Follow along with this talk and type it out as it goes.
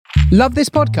Love this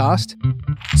podcast?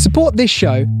 Support this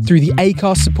show through the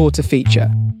Acast supporter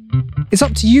feature. It's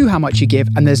up to you how much you give,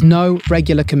 and there's no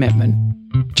regular commitment.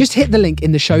 Just hit the link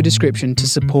in the show description to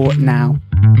support now.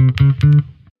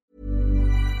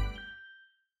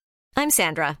 I'm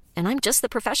Sandra, and I'm just the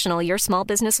professional your small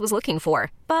business was looking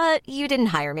for. But you didn't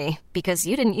hire me because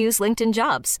you didn't use LinkedIn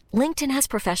Jobs. LinkedIn has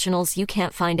professionals you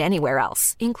can't find anywhere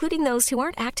else, including those who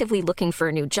aren't actively looking for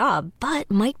a new job, but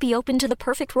might be open to the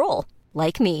perfect role,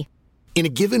 like me. In a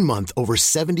given month, over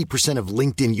 70% of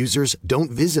LinkedIn users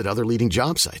don't visit other leading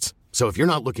job sites. So if you're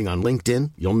not looking on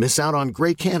LinkedIn, you'll miss out on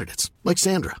great candidates like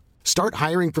Sandra. Start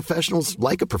hiring professionals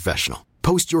like a professional.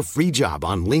 Post your free job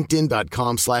on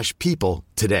linkedin.com/people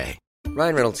today.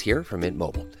 Ryan Reynolds here from Mint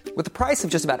Mobile. With the price of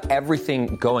just about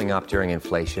everything going up during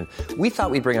inflation, we thought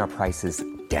we'd bring our prices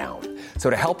down. So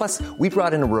to help us, we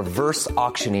brought in a reverse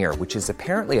auctioneer, which is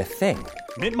apparently a thing.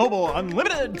 Mint Mobile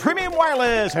Unlimited Premium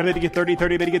Wireless. How to get 30,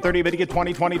 30, bit to get 30, bit to get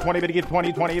 20, 20, 20, bit to get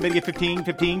 20, 20, bit to get 15,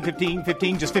 15, 15,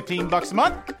 15, just $15 a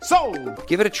month? Sold!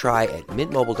 Give it a try at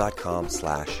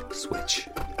mintmobile.com/switch.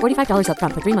 $45 up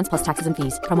front for 3 months plus taxes and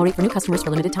fees. Promo rate for new customers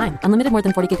for limited time. Unlimited more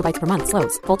than 40 gigabytes per month.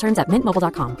 Slows full terms at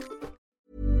mintmobile.com.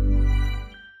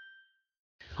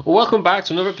 Welcome back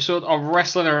to another episode of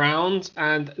Wrestling Around,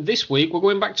 and this week we're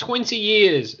going back 20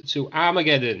 years to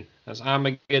Armageddon. That's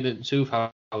Armageddon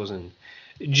 2000.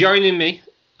 Joining me,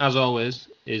 as always,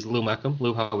 is Lou Mackham.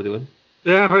 Lou, how are we doing?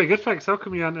 Yeah, very good, thanks. How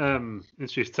come you hadn't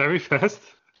introduced Terry first?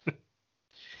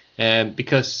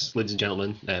 Because, ladies and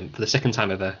gentlemen, for the second time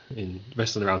ever in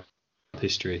Wrestling Around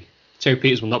history, Terry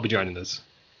Peters will not be joining us.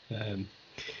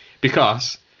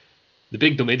 Because the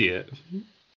big dumb idiot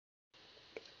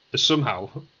has somehow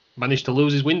managed to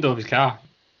lose his window of his car.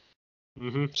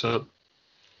 Mm-hmm. So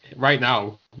right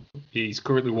now, he's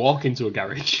currently walking to a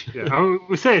garage. Yeah, I mean,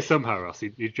 we say somehow, Ross. He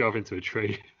drove into a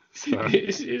tree. So.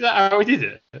 Is that how he did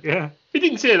it? Yeah. He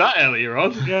didn't say that earlier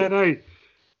on. Yeah, no.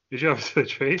 He drove into a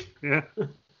tree. Yeah.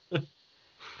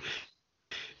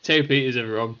 Terry Peters,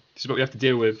 everyone. This is what we have to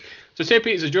deal with. So Terry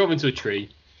Peters has drove into a tree.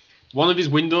 One of his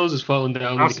windows has fallen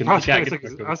down. I'm surprised that took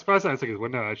his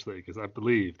window, actually, because I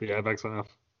believe the airbags went off.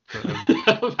 But,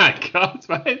 oh my God!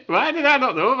 Why did I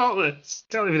not know about this?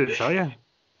 Can't believe he didn't tell you.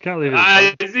 Can't believe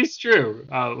it. Is this true?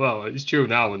 Well, it's true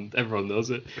now, and everyone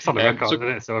knows it. It's on the record, isn't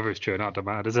it? So whether it's true or not, doesn't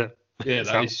matter, does it? Yeah,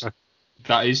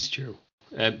 that is true.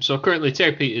 So currently,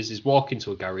 Terry Peters is walking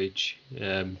to a garage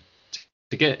to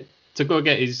go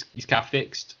get his car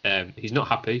fixed. He's not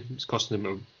happy. It's costing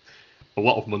him a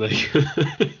lot of money.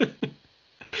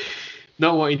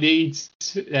 Not what he needs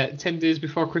 10 days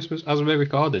before Christmas, as we're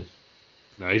recording.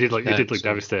 No, he did look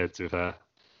devastated, to be fair.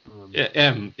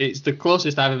 It's the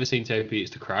closest I've ever seen Terry Peters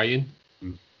to crying.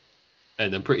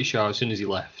 And I'm pretty sure as soon as he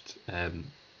left,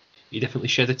 he definitely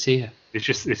shed a tear. It's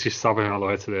just sobbing all the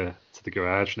way to the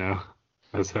garage now.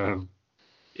 As, I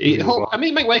mean,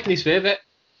 it might work in his favour.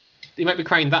 He might be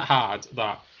crying that hard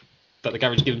that the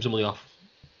garage give him some money off.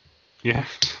 Yeah.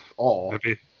 Or,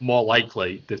 maybe. More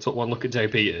likely, they took one look at Terry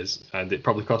Peters and it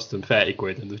probably cost them 30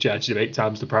 quid and they've charged him 8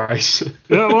 times the price.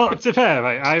 Yeah, well, to be fair,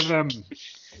 right, I've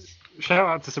shout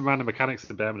out to some random mechanics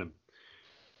in Birmingham.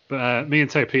 But me and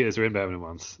Terry Peters were in Birmingham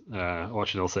once,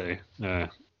 watching Hull City.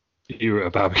 You were at a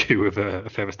barbecue with a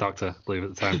famous doctor, I believe,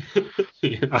 at the time.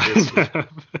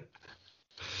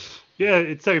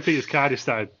 Terry Peters' car just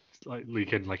started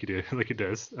leaking like it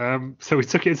does. So we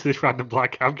took it into this random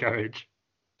black cab garage.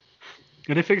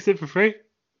 And they fixed it for free.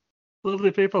 Lovely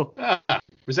people.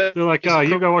 They're like,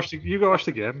 you go watch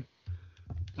the game,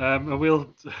 and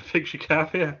we'll fix your car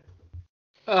here.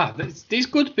 There's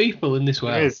good people in this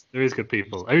world. There is good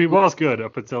people. I mean, it was good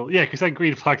up until because then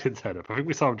Green Flag didn't turn up. I think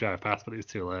we saw him drive past, but it was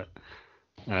too late.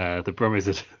 The Brummies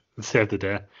had saved the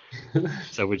day,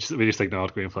 so we just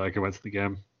ignored Green Flag and went to the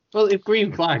game. Well, if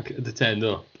Green Flag had turned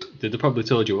up, they'd have probably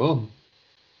told you home.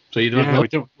 So you don't. Yeah,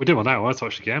 we do want that. Let's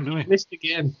watch the game, don't we? Missed the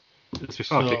game. It's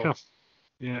before kickoff.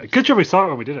 Yeah, good job we saw it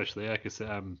when we did, actually. Yeah, because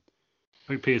I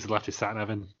think Peters had left his sat nav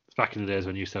in. It's back in the days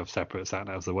when you used to have separate sat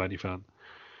navs that weren't your phone.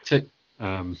 Terry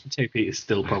Peters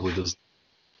still probably does.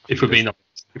 If we're being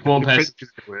honest, if one person.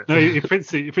 No, he prints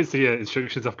the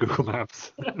instructions off Google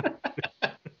Maps.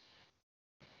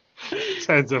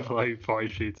 Turns up like 40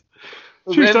 sheets.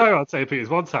 True story about Terry Peters.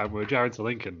 One time we were driving to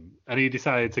Lincoln and he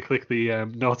decided to click the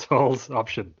no tolls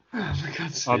option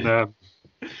on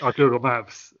Google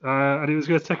Maps, and it was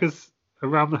going to take us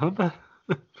around the Humber.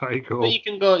 Very cool. But you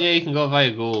can go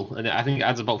via Google, and I think it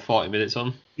adds about 40 minutes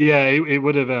on. Yeah, it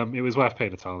would have. It was worth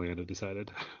paying a toll, and I decided.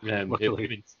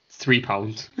 Luckily, it's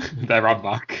 £3 there and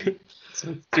back.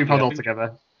 So £2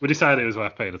 altogether. We decided it was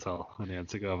worth paying a toll in the end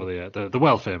to go over the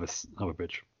world famous Humber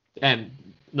Bridge.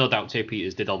 No doubt Terry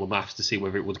Peters did all the maths to see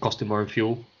whether it would cost him more in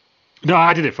fuel. No,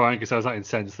 I did it for him because I was that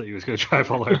incensed that he was going to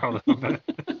drive all the way around the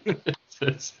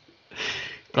helmet.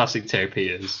 Classic Terry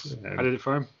Peters. I did it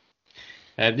for him.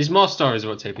 There's more stories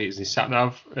about Terry Peters in his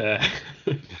sat-nav.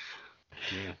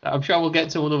 I'm sure we'll get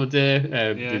to another day.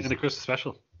 In the Christmas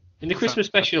special. In the Christmas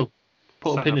special.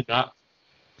 Put a pin in that.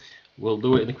 We'll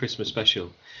do it in the Christmas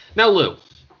special. Now, Lou,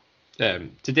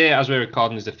 today, as we're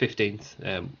recording, is the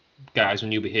 15th. Guys,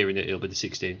 when you'll be hearing it, it'll be the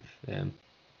 16th.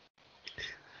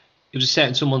 It was a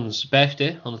certain someone's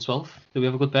birthday on the 12th. Did we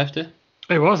have a good birthday?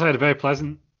 It was. I had a very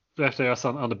pleasant birthday. I was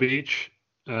on the beach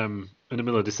in the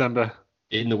middle of December.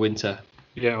 In the winter.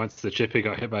 Yeah, I went to the Chippy,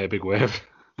 got hit by a big wave.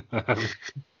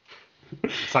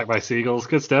 Attacked by seagulls.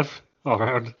 Good stuff all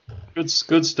around.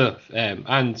 Good stuff.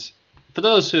 And for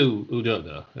those who don't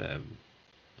know,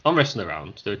 on Wrestling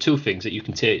Around, there are two things that you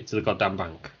can take to the goddamn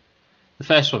bank. The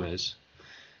first one is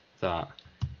that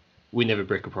we never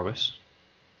break a promise.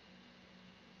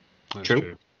 That's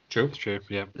True. It's true,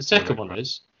 yeah. The second one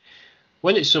is,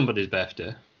 when it's somebody's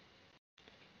birthday,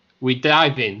 we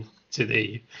dive in to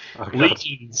the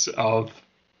legions of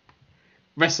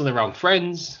Wrestling Around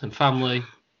friends and family,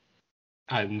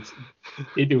 and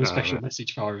they do a special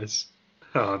message for us.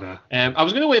 Oh, no. I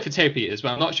was going to wait for Terry Peters, but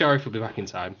I'm not sure if he'll be back in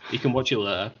time. He can watch it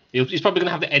later. He's probably going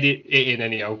to have to edit it in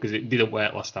anyhow, because it didn't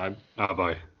work last time. Oh,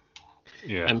 boy.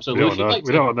 Yeah. So we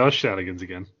don't want those shenanigans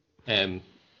again.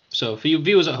 So for you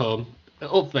viewers at home,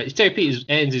 if Terry Peters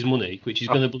earns his money, which he's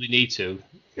going to bloody need to,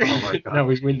 oh my God. now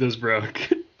his window's broke.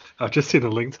 I've just seen the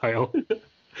link title.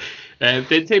 Then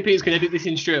Terry Peters can edit this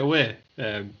in straight away.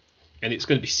 And it's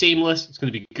going to be seamless. It's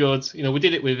going to be good. You know, we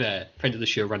did it with friend of the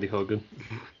show, Randy Hogan.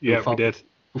 Yeah, we did.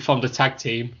 We formed a tag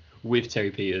team with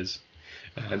Terry Peters,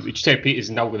 which Terry Peters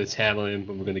is now going to turn on him,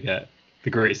 and we're going to get the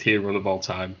greatest hero of all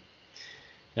time.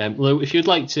 Lou, if you'd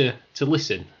like to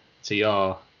listen to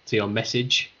your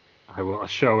message, I will. I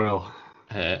sure will.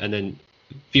 And then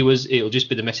viewers, it'll just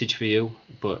be the message for you,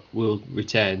 but we'll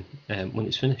return when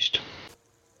it's finished.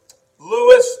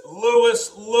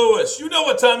 Lewis, you know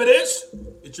what time it is.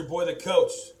 It's your boy, the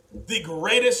coach, the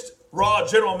greatest Raw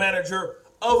general manager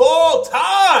of all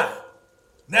time.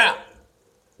 Now,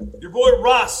 your boy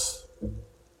Ross,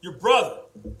 your brother,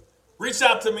 reached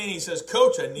out to me and he says,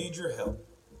 Coach, I need your help.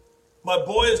 My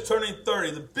boy is turning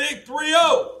 30, the big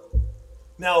 3-0.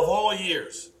 Now, of all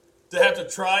years, to have to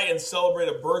try and celebrate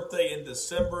a birthday in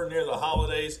December near the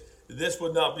holidays, this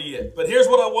would not be it. But here's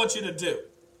what I want you to do.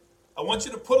 I want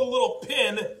you to put a little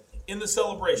pin in the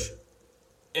celebration.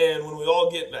 And when we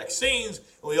all get vaccines,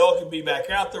 and we all can be back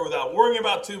out there without worrying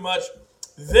about too much,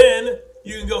 then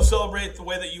you can go celebrate the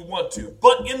way that you want to.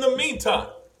 But in the meantime,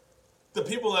 the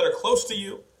people that are close to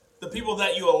you, the people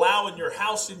that you allow in your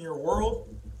house, in your world,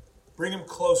 bring them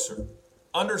closer.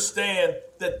 Understand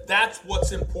that that's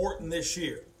what's important this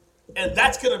year. And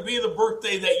that's going to be the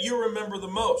birthday that you remember the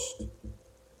most.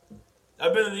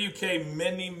 I've been to the UK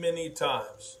many, many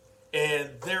times.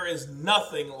 And there is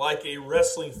nothing like a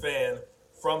wrestling fan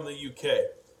from the UK.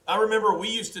 I remember we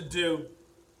used to do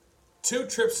 2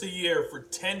 trips a year for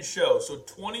 10 shows, so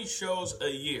 20 shows a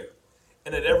year.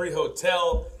 And at every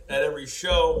hotel, at every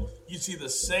show, you see the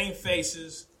same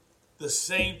faces, the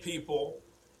same people,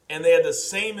 and they had the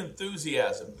same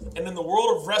enthusiasm. And in the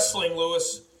world of wrestling,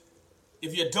 Lewis,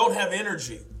 if you don't have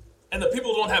energy and the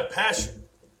people don't have passion,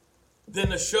 then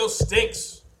the show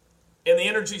stinks and the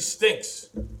energy stinks.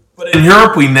 But in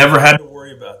Europe, we never had to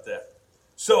worry about that.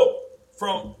 So,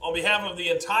 on behalf of the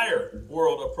entire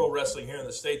world of pro wrestling here in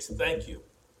the States, thank you.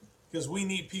 Because we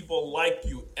need people like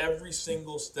you every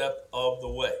single step of the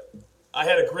way. I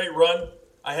had a great run.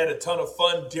 I had a ton of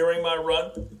fun during my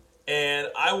run. And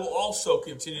I will also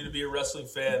continue to be a wrestling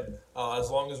fan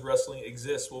as long as wrestling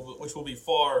exists, which will be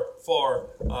far, far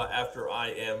after I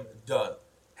am done.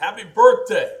 Happy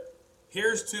birthday.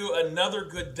 Here's to another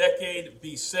good decade.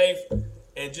 Be safe.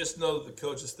 And just know that the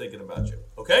coach is thinking about you.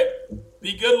 Okay?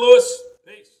 Be good, Lewis.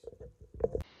 Peace.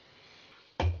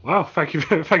 Wow, thank you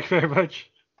very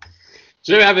much.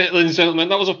 So there we have it, ladies and gentlemen.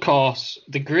 That was, of course,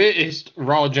 the greatest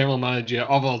Raw general manager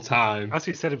of all time. As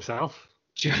he said himself.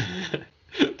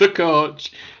 The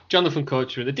coach, Jonathan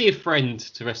Coachman, a dear friend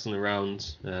to Wrestling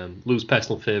Around, Lou's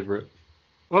personal favourite.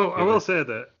 Well, I will say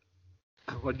that,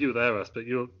 well, you were there, Russ, but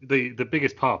the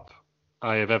biggest pop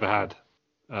I have ever had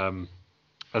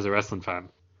as a wrestling fan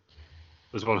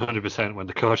was 100% when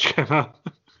the coach came out.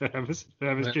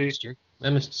 MSG.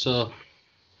 So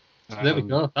there we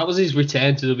go. That was his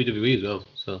return to WWE as well.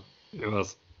 So it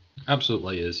was.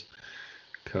 Absolutely is.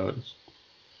 Coach.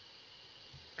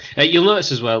 You'll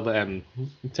notice as well that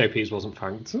Terry Peters wasn't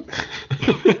thanked.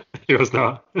 He was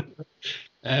not.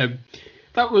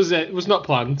 That was it. It was not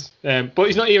planned. But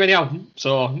he's not here anyhow,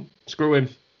 so screw him.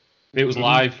 It was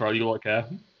live for all you lot care.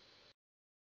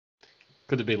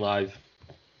 Could have been live.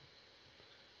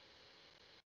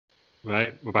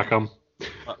 Right, we're back on.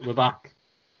 We're back.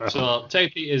 So Terry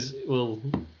Peters will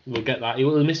get that.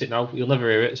 He'll miss it now. You'll never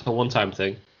hear it. It's a one-time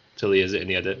thing till he hears it in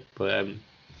the edit. But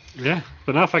yeah,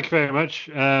 but no, thank you very much.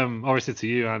 Obviously to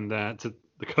you and to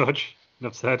the coach.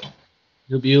 Enough said.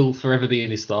 You'll forever be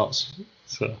in his thoughts.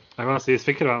 So I honestly, he's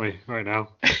thinking about me right now.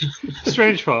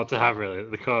 Strange thought to have, really.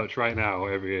 The coach right now,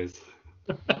 wherever he is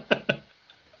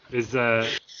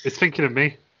thinking of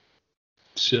me.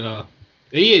 Sure,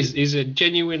 he is. He's a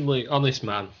genuinely honest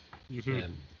man.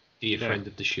 Dear friend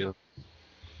of the show.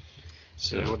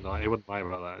 So yeah, he wouldn't lie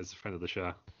about that. He's a friend of the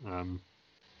show.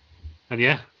 And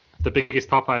yeah, the biggest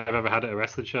pop I've ever had at a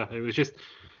wrestling show. It was just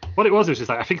what it was. It was just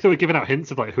like I think they were giving out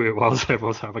hints of like who it was. Everyone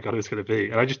was like, "Oh my god, who's going to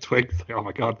be?" And I just twigged, like, "Oh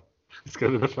my god, it's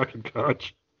going to be the fucking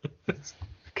coach."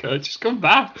 Coach, just come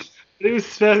back. It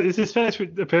was his first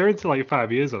appearance in like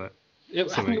 5 years on it.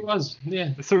 I think it was.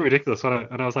 Yeah, it's so ridiculous.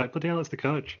 And I was like, "Bloody hell, it's the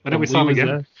coach!" And then we saw him again.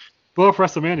 There. Both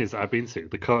WrestleManias that I've been to,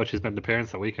 the coach has made an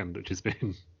appearance that weekend, which has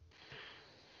been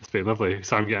lovely.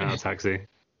 So I'm getting out of a taxi,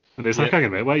 and it's like, "Hang on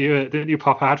a minute, what didn't you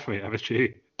pop hard for me at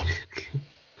MSG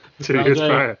 2 years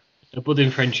prior?" A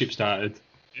budding friendship started.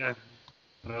 Yeah,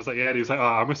 and I was like, "Yeah." And he was like, "Oh,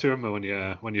 I must remember when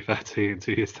you're 30 in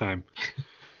 2 years' time."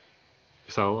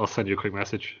 So I'll send you a quick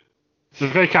message. So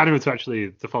very kind of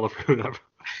him to follow through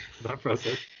that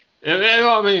process. You know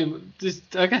what I mean?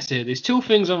 I guess there's two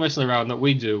things on Wrestling Around that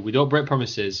we do. We don't break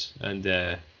promises, and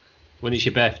when it's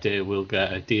your birthday, we'll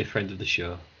get a dear friend of the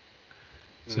show.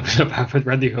 So I've had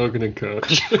Randy Hogan and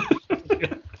Coach.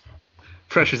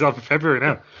 Pressure's on for February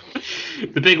now.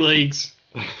 The big leagues.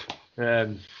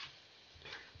 So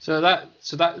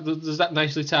does that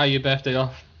nicely tie your birthday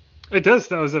off? It does.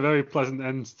 That was a very pleasant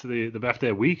end to the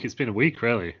birthday week. It's been a week,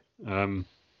 really. But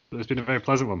it's been a very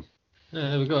pleasant one.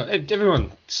 There we go.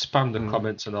 Everyone spammed the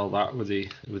comments and all that with the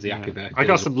happy birthday. I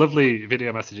got some lovely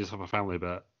video messages from my family,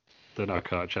 but they're not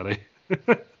Coach, are they?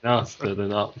 No, they're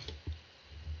not.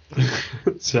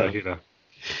 So you know.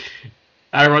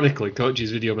 Ironically,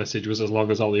 Coach's video message was as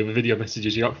long as all the other video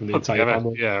messages you got from the entire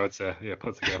family. Yeah, I would say. Yeah,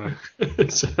 put together.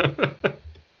 So,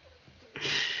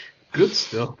 good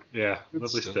stuff. Yeah, good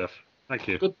lovely stuff. Thank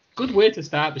you. Good way to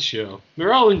start the show.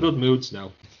 We're all in good moods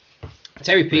now.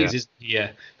 Terry Peters is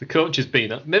the coach has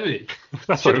been up. Maybe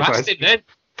that's what asked him then.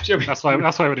 That's why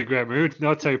we're in a great mood.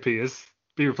 No Terry Peters.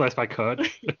 Be replaced by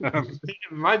Coach.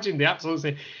 Imagine the absolute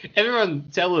thing. Everyone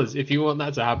tell us if you want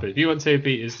that to happen. If you want Terry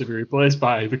Peters to be replaced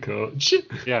by the coach.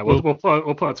 Yeah, we'll put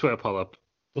a Twitter poll up.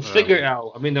 We'll figure it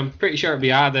out. I mean, I'm pretty sure it'd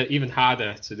be even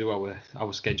harder to do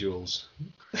our schedules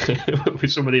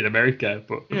with somebody in America.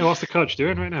 But yeah, what's the coach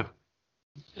doing right now?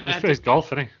 He's golf,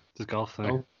 isn't he? Does golf thing.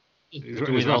 Oh, he's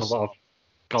running a lot of golf.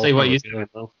 Tell you what he's doing,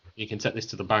 though. You can take this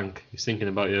to the bank. He's thinking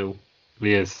about you.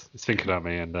 He is. He's thinking about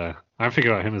me, and I'm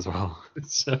thinking about him as well.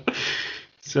 so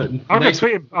I'll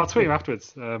tweet him. I'll tweet him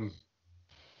afterwards.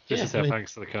 Just to say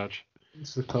thanks to the coach.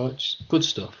 It's the coach. Good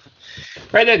stuff.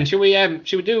 Right then, should we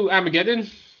do Armageddon?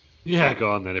 Yeah,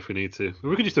 go on then if we need to.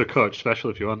 We could just do a coach special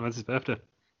if you want. When's his birthday?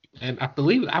 I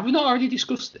believe. Have we not already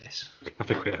discussed this? I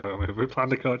think we have. We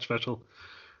planned a coach special.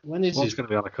 When is What's going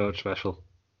to be on a coach special?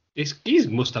 He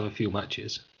must have a few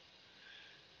matches.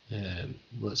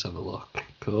 Let's have a look.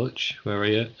 Coach, where are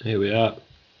you? Here we are.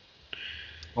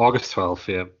 August 12th,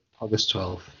 yeah. August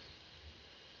 12th.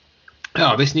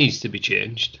 Oh, this needs to be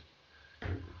changed.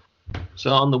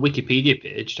 So on the Wikipedia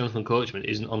page, Jonathan Coachman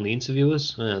isn't on the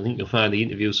interviewers. I think you'll find he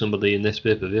interviews somebody in this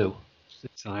pay-per-view.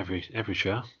 It's on every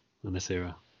show in this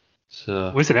era. So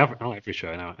well, it's in every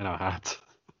show in our hearts.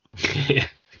 Yeah.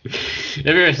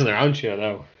 Every Wrestling Around show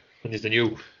now. And he's the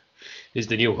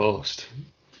new host.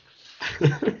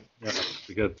 Yeah,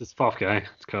 be good. It's fourth guy.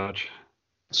 It's Coach.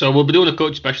 So we'll be doing a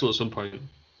coach special at some point. I'm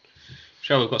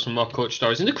sure we've got some more coach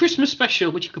stories in the Christmas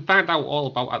special, which you can find out all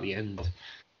about at the end.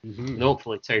 Mm-hmm. And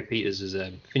hopefully Terry Peters has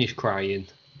finished crying.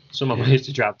 Someone needs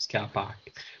to drive his car back.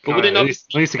 But he needs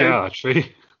to get out of the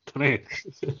tree, doesn't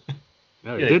he?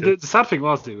 The sad thing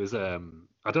was, it was I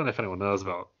don't know if anyone knows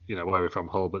about where we're from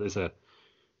Hull, but there's the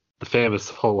famous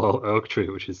Hull oak tree,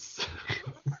 which is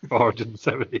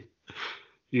 470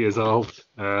 years old.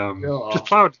 Just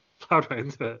plowed right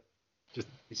into it. Just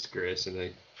disgrace, isn't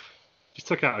he? Just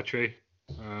took out a tree.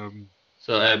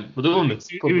 So we're doing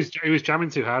he was jamming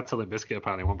too hard to Limp Bizkit,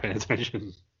 apparently, wasn't paying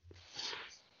attention.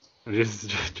 And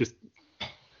just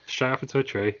straight up into a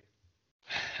tree.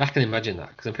 I can imagine that,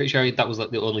 because I'm pretty sure that was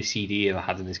like the only CD he ever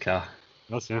had in his car.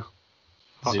 That's yeah.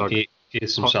 Is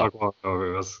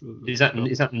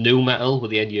that new metal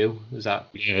with the NU? Is that?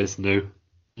 Yeah, it's new.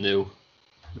 new.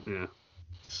 Yeah.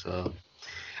 So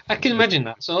I can imagine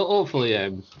that. So hopefully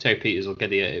Terry Peters will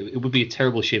get it. It would be a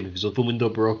terrible shame if his other window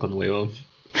broke on the way home.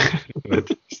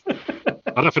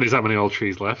 I don't think there's that many old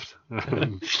trees left.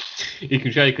 You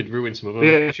can try. You could ruin some of them.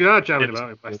 Yeah, if you are jamming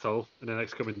about in West Hull in the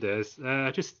next coming days,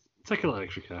 just take a little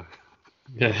extra care.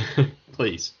 Yeah,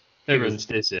 please. Everyone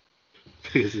stay safe.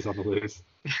 Peters is on the loose.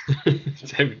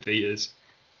 Terry Peters.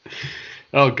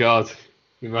 Oh God.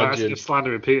 Imagine. Just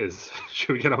slandering Peters.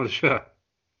 Should we get on with the show?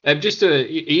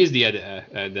 He is the editor,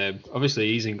 and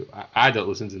obviously he's in. I don't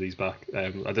listen to these back.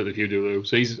 I don't know if you do, Lou.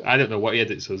 So I don't know what he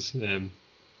edits us.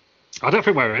 I don't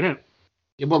think we're in it.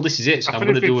 Yeah, well, this is it. So I I'm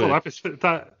going to do it. Episode,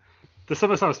 the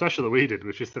Summer Sound special that we did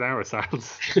was just an hour of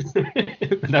sounds.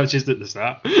 And that was just at the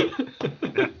start.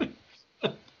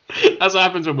 That's what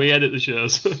happens when we edit the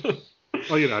shows.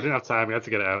 Well, I didn't have time. We had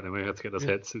to get it out, and we had to get those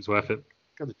hits. It was worth it.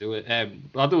 Got to do it.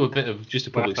 I'll do a bit of just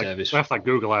a public service. Left like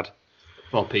Google ad.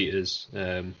 For Peters.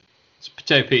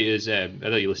 Terry Peters, I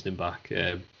know you're listening back.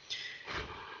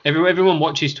 Everyone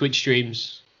watches Twitch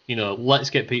streams. Let's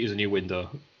get Peters a new window.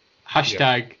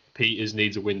 Hashtag Peters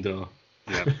needs a window.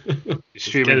 Yeah.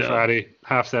 Streaming Friday,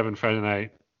 7:30 Friday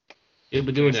night. He'll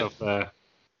be doing it. There.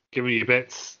 Give me your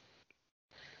bits.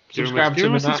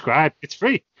 Subscribe. It's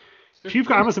free. If you've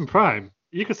got Amazon Prime,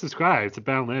 you can subscribe to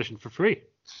Bell Nation for free.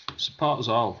 Support us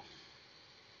all.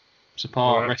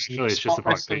 Support wrestling. It's just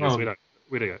support Peters.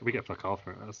 We get fuck all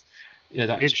for it. Yeah,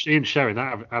 that's Ian's sharing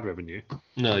that ad revenue.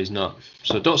 No, he's not.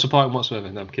 So don't support him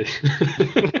whatsoever. No, I'm kidding.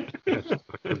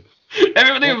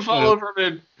 Everybody can follow from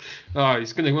him. Oh,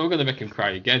 we're gonna make him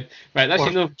cry again. Right, that's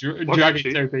enough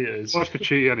dragging Terry Peters. Watch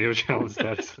Pachuti on your channel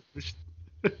instead.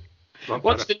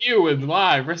 What's the new and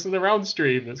live Wrestling Around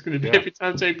stream? That's going to be every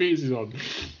time Terry Peters is on.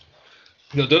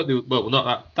 No, don't do. Well, not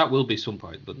that. That will be some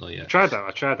point, but not yet.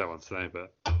 I tried that one today,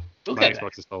 but my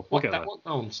Xbox is full. We'll get that.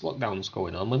 Lockdown's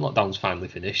going on. When lockdown's finally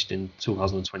finished in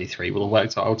 2023, we'll have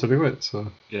worked out how to do it.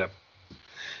 So yeah.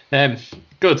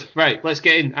 Good. Right, let's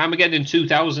get in. Armageddon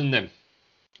 2000 then.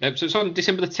 So it's on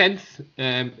December the 10th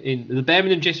in the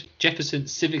Birmingham Jefferson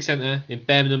Civic Center in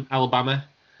Birmingham, Alabama.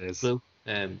 It is.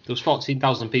 There was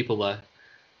 14,000 people there.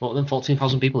 More than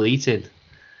 14,000 people eating.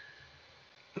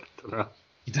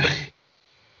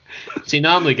 See,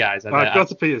 normally, guys... Got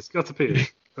to Peters.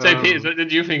 Say, Peters, what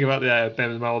did you think about the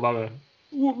Birmingham, Alabama?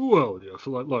 Well, yeah,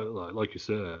 like you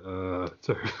said,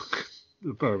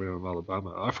 Birmingham,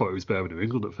 Alabama. I thought it was Birmingham,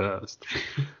 England at first.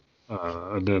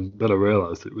 And then I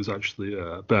realised it was actually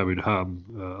Birmingham,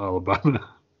 Alabama.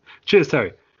 Cheers,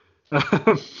 Terry.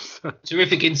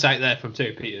 Terrific insight there from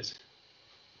Terry Peters.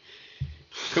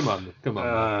 Come on. Come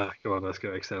on, let's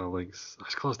go external links.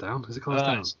 It's closed down. Is it closed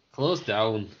down? It's closed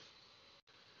down.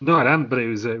 No, it hadn't, but it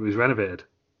was renovated.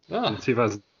 In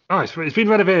 2000. Oh, it's been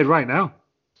renovated right now.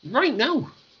 Right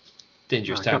now?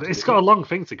 Dangerous time. It's got a long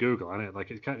thing to Google, hasn't it? Like,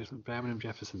 it's kind of Birmingham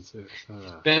Jefferson Civic.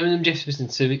 Birmingham Jefferson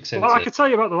Civic Centre. Well, I could tell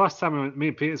you about the last time me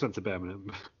and Peters went to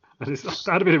Birmingham. And that'd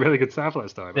have been a really good time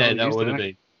last time. Yeah, that would have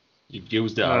been. You've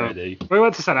used it already. We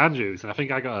went to St Andrews, and I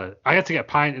think I had to get a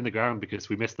pint in the ground because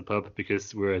we missed the pub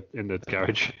because we were in the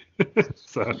garage.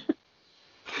 So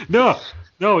no,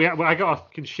 yeah, well, I got a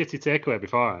fucking shitty takeaway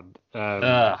beforehand.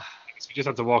 We just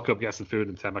had to walk up, get some food,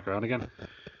 and turn back around again.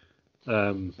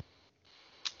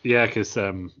 Yeah, because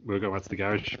we were going back to the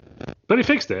garage, but he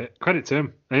fixed it. Credit to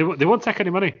him. They won't take any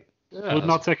money. Yeah, would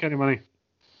not take any money.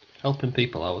 Helping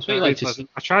people out. I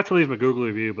tried to leave them a Google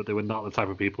review, but they were not the type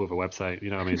of people with a website. You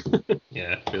know what I mean?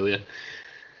 Yeah, brilliant.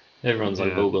 Everyone's on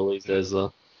Google these days,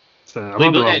 though.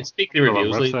 Speaking of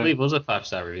reviews, leave us a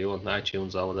 5-star review on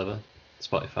iTunes or whatever,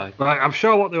 Spotify. Right, I'm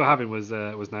sure what they were having was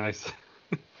nice.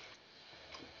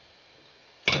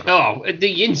 Oh,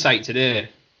 the insight today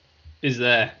is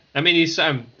there. I mean,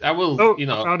 I will. I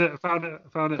found it.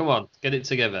 Come on, get it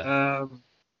together.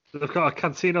 They've got a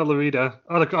Cantina Larida.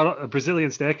 Oh, they've got a Brazilian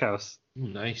steakhouse.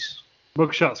 Nice.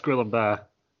 Mugshots Grill and Bar.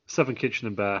 Southern Kitchen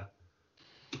and Bar.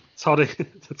 Todd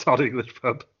English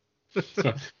pub.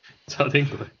 Todd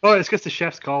English. Oh, it's because the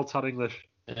chef's called Todd English.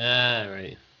 Ah,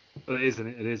 right. But it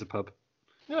is a pub.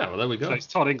 Yeah, well, there we go. So it's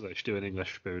Todd English doing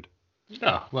English food.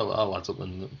 Ah, well, I'll add up.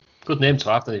 Good name to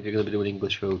have then if you're going to be doing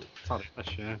English food. Todd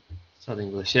English, yeah. Todd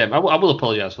English, yeah. I will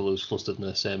apologise for Lou's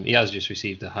flusteredness. He has just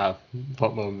received a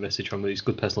message from his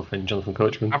good personal friend Jonathan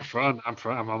Coachman.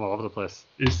 I'm all over the place.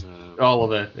 It's all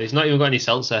over. He's not even got any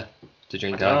seltzer to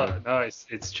drink out. No,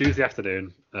 it's Tuesday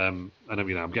afternoon. And I'm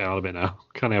getting on a bit now.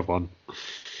 Can I have one? I'll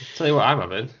tell you what I'm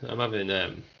having. I'm having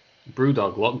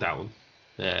Brewdog Lockdown,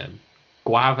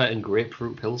 guava and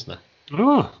grapefruit pilsner.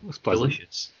 Oh, that's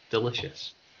pleasant.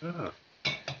 Delicious. Oh.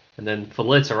 And then for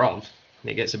later on,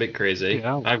 it gets a bit crazy.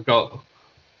 Yeah. I've got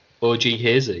OG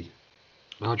Hazy.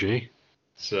 Oh, gee.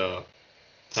 So,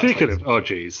 Speaking of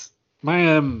OGs,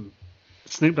 my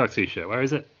Snoop Dogg t-shirt, where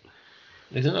is it?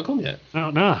 is it not come yet?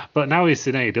 No, but now he's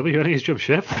in AEW and he's jumped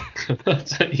ship.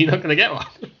 You're not going to get one.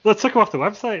 They took him off the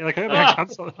website. Like,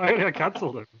 I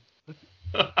cancelled him.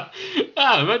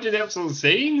 Imagine the absolute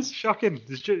scenes. Shocking.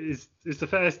 He's the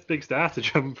first big star to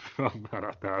jump from. I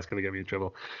don't know, that's going to get me in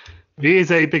trouble. He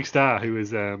is a big star who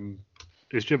is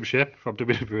jumped ship from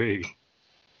WWE.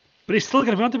 But he's still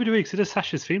going to be on WWE because he does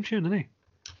Sasha's theme tune, doesn't he?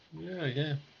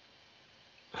 Yeah.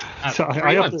 So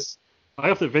I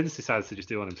hope that Vince decides to just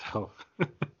do it on himself.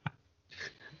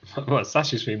 What,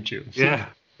 Sasha's theme tune? Yeah,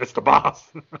 it's the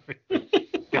boss.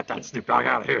 Get that Snoop Dogg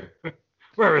out of here.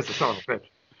 Where is the son of a bitch?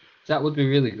 That would be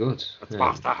really good. That's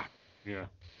boss time. Yeah.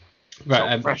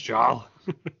 Right, So fresh, y'all.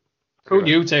 Who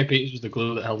knew Tay Peters was the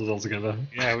glue that held us all together?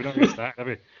 Yeah, we don't need that, have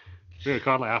we? We're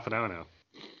recording like half an hour now.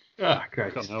 Ah,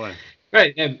 great. Got nowhere.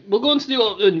 Right, we'll go on to the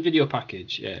open video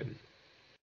package.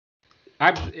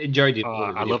 I've enjoyed it.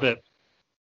 I love it.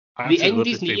 The end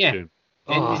is near.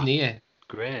 End is near.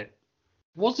 Great.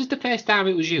 Was this the first time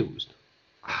it was used?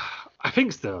 I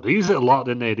think so. They used it a lot,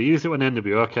 didn't they? They used it when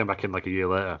NWO came back in like a year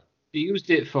later. They used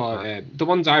it for the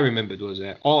ones I remembered was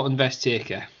Orton vs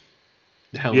Taker.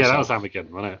 Yeah, that was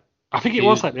Armageddon, wasn't it? I think it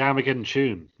was like the Armageddon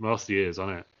tune most of the years,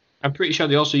 wasn't it? I'm pretty sure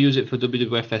they also use it for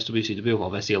WWF vs WCW or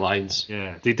vs the Alliance.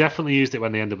 Yeah, they definitely used it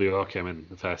when the NWO came in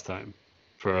the first time.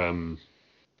 For when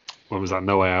was that?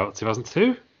 No Way Out,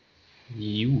 2002.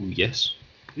 Yes.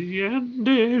 The end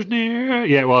is near.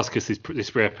 Yeah, it was because they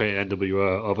spray painted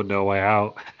NWO over No Way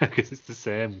Out because it's the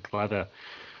same leather.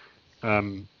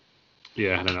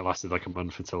 Yeah, and then it lasted like a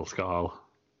month until Scott Hall.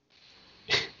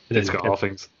 It's got all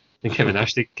things. And Kevin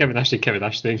Nash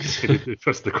things. He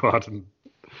pressed the quad and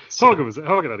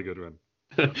Hogan had a good run.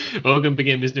 Hogan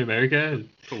became Mr. America.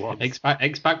 For once.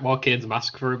 X-Pac wore Kane's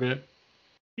mask for a bit.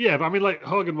 Yeah, but I mean, like,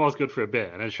 Hogan was good for a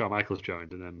bit, and then Shawn Michaels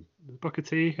joined, and then Booker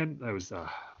T, and that was...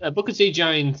 Booker T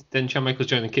joined, then Shawn Michaels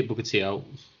joined and kicked Booker T out.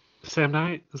 Same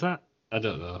night, was that? I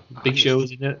don't know. Big Show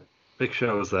was in it. Big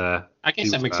Show was there. I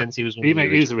guess that makes sense. He was one he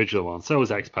was the original one. So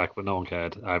was X-Pac, but no one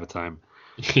cared either time.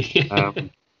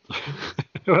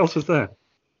 Who else was there?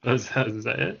 Was that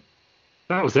it?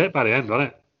 That was it by the end, wasn't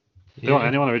it? Yeah. They weren't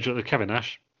anyone original. Kevin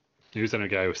Nash. He was the only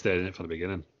guy who stayed in it from the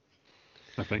beginning,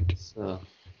 I think. So...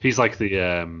 He's like the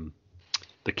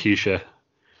Keisha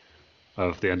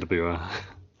of the NWO.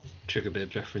 Sugar Babe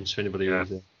reference for anybody who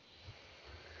knows it.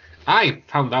 I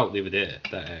found out the other day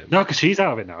that... no, because she's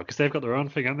out of it now, because they've got their own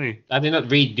thing, haven't they? Are they not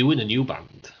redoing a new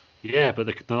band? Yeah, but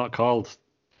they're not called...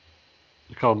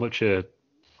 They're called Mucha...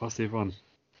 What's the other one?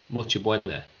 Mucha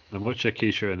Buena. And Mucha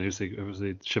Keisha, and who's the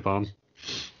Siobhan?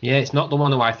 Yeah, it's not the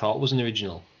one who I thought was an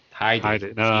original.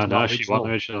 Heidi. No, she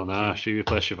wasn't original. No, she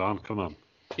replaced Siobhan. Come on.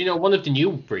 You know, one of the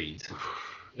new breed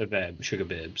of Sugar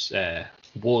Babes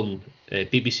won a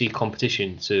BBC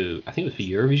competition to, I think it was for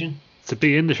Eurovision. To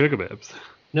be in the Sugar Babes?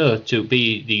 No, to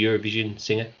be the Eurovision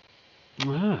singer.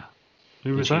 Ah,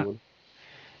 who was that?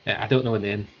 I don't know her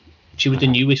name. She was the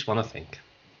newest one, I think.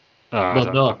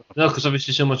 Oh, no, because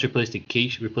obviously someone's replaced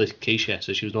Keisha,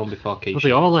 so she was the one before Keisha. Well,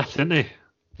 they all left, didn't they?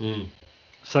 Mm.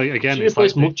 So again, she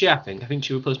replaced Mucha, I think. I think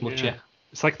she replaced Mucha. Yeah.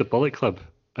 It's like the Bullet Club,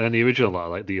 and then the original lot,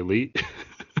 like the Elite.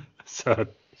 So,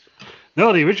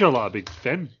 no, the original lot would be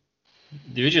Finn.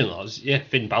 The original lot was,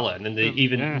 Finn Balor, and then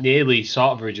the nearly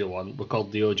sort of original one were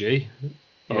called the OG.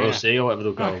 Or OC, or whatever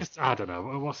they'll call it. I don't know.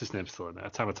 What's his name still in there?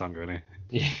 Tamatonga, isn't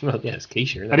he? Yeah, well, yeah, it's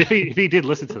Keisha, isn't it? And if he did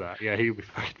listen to that, he would be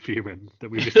fucking fuming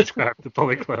that we just described the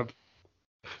Bullet Club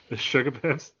as Sugar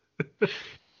Babes.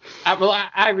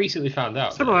 I recently found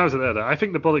out. Similarities there, though. I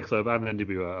think the Bullet Club and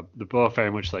NWO, they're both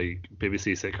very much like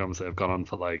BBC sitcoms that have gone on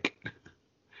for like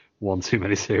one too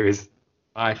many series.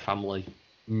 My Family.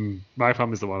 My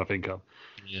Family's the one I think of.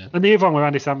 Yeah. And the other one where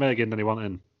Andy Samberg and then he went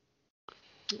in.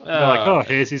 They're like,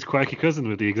 here's his quirky cousin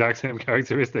with the exact same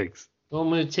characteristics. The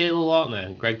one with Taylor Lautner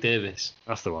and Greg Davis.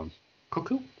 That's the one.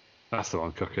 Cuckoo? That's the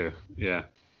one, Cuckoo. Yeah.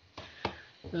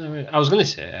 I was going to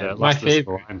say, my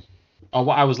favourite, or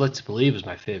what I was led to believe was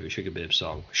my favourite Sugar Babes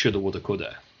song, Shoulda, Woulda,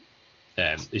 Coulda.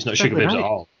 It's not Sugar Babes at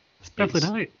all. It's Beverly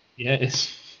Knight. Yeah, it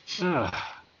is. Found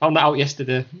that out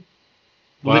yesterday.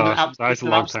 Well, that's a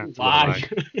long time to lie.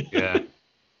 Yeah.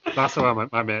 That's why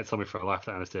my mate told me for a laugh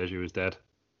that Anastasia was dead.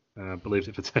 Believed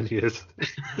it for 10 years.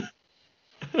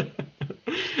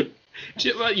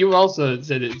 You also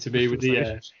said it to me with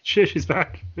the... she's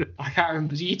back. I can't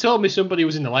remember. You told me somebody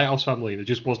was in the Lighthouse Family and it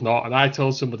just was not. And I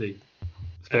told somebody...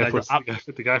 Faithless,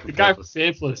 the guy from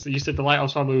Faithless. And you said the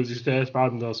Lighthouse Family was his first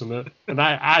band or something. And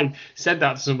I said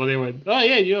that to somebody and went, oh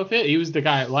yeah, you're fit. He was the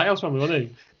guy at Lighthouse Family, wasn't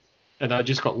he? And I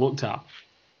just got looked at.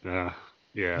 Yeah.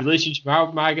 Yeah. Relationship,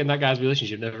 Mag and that guy's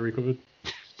relationship never recovered.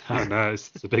 No,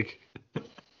 it's a big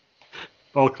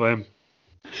bold claim.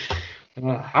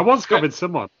 I once convinced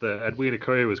someone that Edwina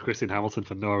Curry was Christine Hamilton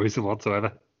for no reason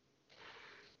whatsoever.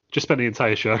 Just spent the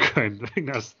entire show going, I think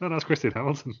that's Christine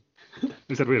Hamilton.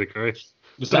 Who said Edwina Curry?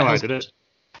 I don't know why I did it.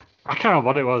 I can't remember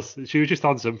what it was. She was just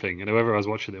on something, and whoever I was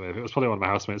watching it with, it was probably one of my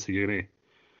housemates at uni.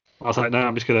 I was like, no,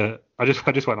 I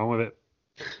just went on with it.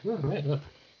 Oh, right,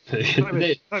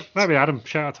 Maybe Adam.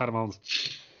 Shout out to Adam Holmes.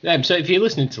 So if you're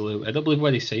listening to Lou, I don't believe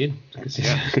what he's saying. Because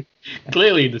he's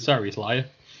clearly in the sorry liar.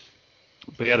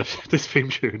 But yeah, this theme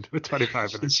tune with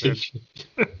 25 minutes in.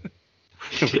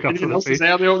 Anything else to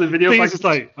say on the video? He's just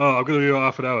like, oh, I'm going to do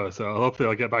half an hour, so hopefully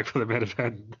I'll get back for the main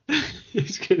event.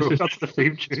 That's the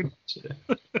theme tune.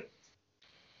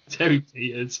 Terry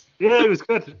Peters. Yeah, it was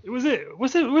good. Was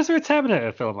there a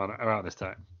Terminator film on around this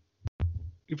time?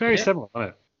 Very similar,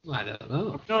 wasn't it? I don't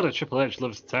know. I know that Triple H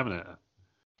loves Terminator.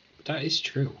 That is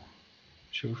true.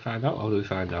 Should we find out? Or do we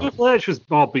find out? Triple H was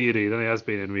more beardy than he has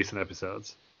been in recent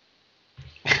episodes.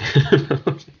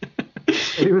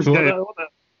 He was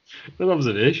what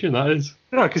observation that is.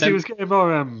 Yeah, because he was getting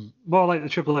more like the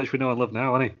Triple H we know and love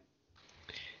now, wasn't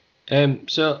he?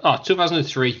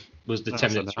 2003 was the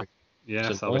Terminator.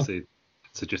 Yeah, so obviously,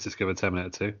 so just discovered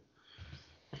Terminator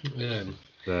 2.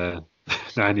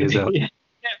 9 years old. Yeah,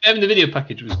 the video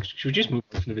package should we just move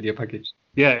on from the video package?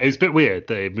 Yeah, it was a bit weird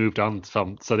that it moved on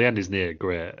from. So the end is near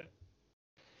great.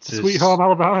 Sweet Home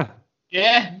Alabama.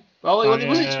 Yeah. Well,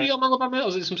 was it Sweet Home Alabama, or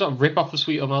was it some sort of rip off of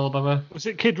Sweet Home Alabama? Was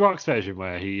it Kid Rock's version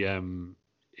where he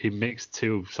mixed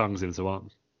two songs into one?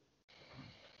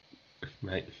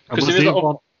 Right. Was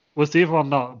the other one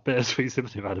not Bittersweet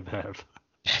Sympathy by the Bev?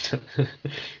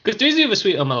 Because there is the other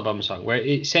Sweet Home Alabama song where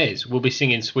it says we'll be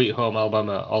singing Sweet Home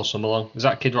Alabama all summer long. Is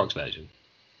that Kid Rock's version?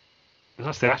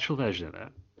 That's the actual version of it.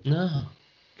 No.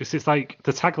 Because it's like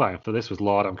the tagline for this was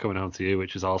Lord, I'm Coming Home to You,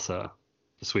 which is also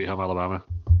the Sweet Home Alabama.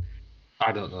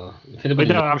 I don't know. But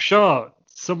no, I'm sure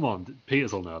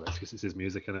Peters will know this because it's his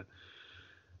music in it.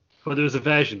 But there was a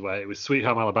version where it was Sweet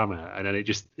Home Alabama, and then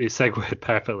it segued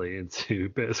perfectly into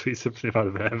Bittersweet Symphony by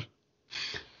the Bev.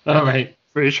 All right.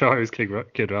 Pretty sure it was Kid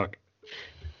Rock.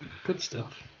 Good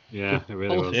stuff. Yeah, it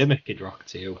really was. Famous Kid Rock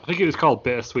too. I think it was called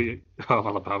Bittersweet Home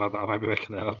Alabama, but I might be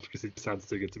making that up because it sounds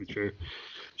too good to be true.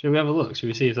 Shall we have a look? Shall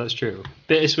we see if that's true?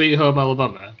 Bittersweet Home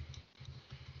Alabama.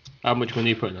 How much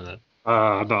money are you putting on it?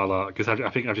 Not a lot, because I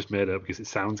think I've just made it up because it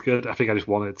sounds good. I think I just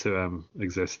want it to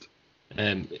exist.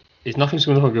 Is nothing's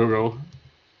going on Google?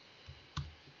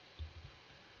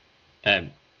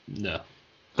 No.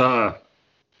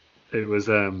 It was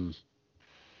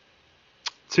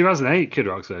 2008 Kid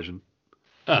Rock's version.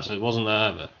 Oh, so it wasn't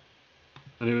that either.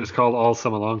 And it was called All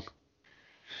Summer Long.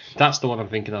 That's the one I'm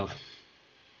thinking of.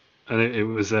 And it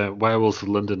was Werewolves of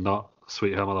London, not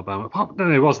Sweet Home Alabama. Oh, no,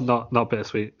 it was not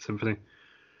Bittersweet Symphony.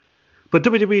 But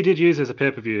WWE did use it as a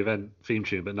pay-per-view event theme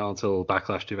tune, but not until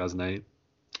Backlash 2008.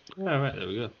 Oh, right, there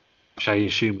we go. Which I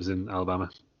assume was in Alabama.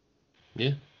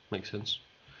 Yeah, makes sense.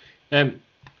 Right.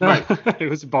 It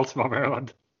was in Baltimore,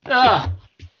 Maryland.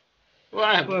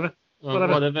 Whatever.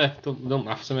 Don't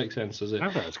have to make sense, does it?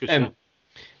 That's good.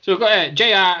 So we've got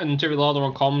JR and Terry Lawler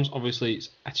on comms. Obviously, it's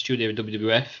Attitude Era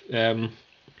WWF. Then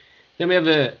we have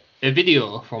a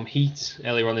video from Heat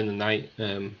earlier on in the night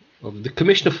of the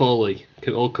Commissioner Foley,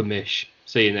 old Commish,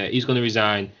 saying that he's going to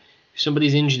resign if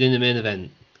somebody's injured in the main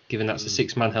event, given that's a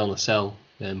six-man Hell in a Cell.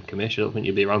 Commish, I don't think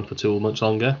you'll be around for too much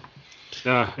longer.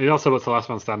 Yeah, he also wants the last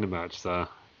man standing match, so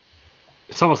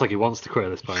it's almost like he wants to quit at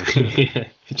this point. Yeah,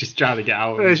 just trying to get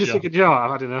out. He's just thinking, Joe,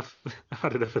 I've had enough. I've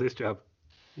had enough of this job.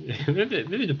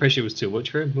 Maybe the pressure was too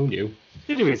much for him. Who knew?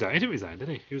 He didn't resign, did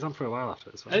he? He was on for a while after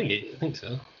this. I think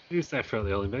so. He was there throughout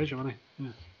the whole invasion, wasn't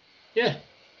he? Yeah.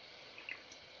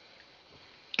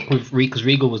 Because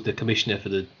Regal was the commissioner for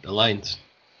the Alliance.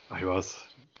 Oh, he was.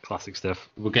 Classic stuff.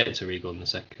 We'll get to Regal in a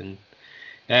second.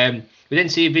 We then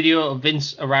see a video of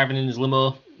Vince arriving in his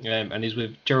limo, and he's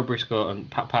with Gerald Briscoe and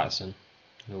Pat Patterson,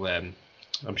 who I'm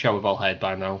sure we've all heard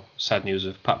by now. Sad news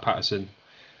of Pat Patterson,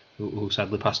 who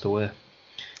sadly passed away.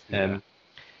 I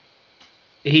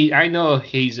know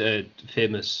he's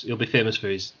he'll be famous for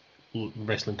his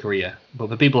wrestling career, but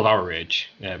for people of our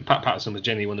age, Pat Patterson was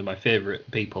genuinely one of my favourite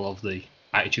people of the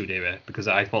Attitude Era, because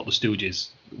I thought the Stooges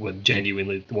were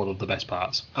genuinely one of the best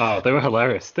parts. Oh, they were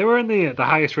hilarious. They were in the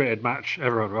highest rated match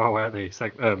ever on Raw, weren't they?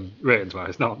 Ratings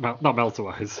wise, not Meltzer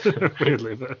wise,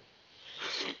 weirdly, but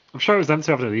I'm sure it was them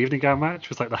two having an evening gown match.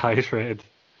 Was like the highest rated.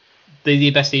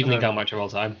 The best evening gown match of all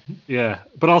time. Yeah,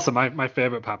 but also my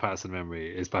favourite Pat Patterson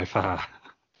memory is by far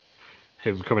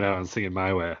him coming out and singing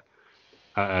My Way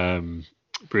at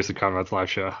Bruce and Conrad's live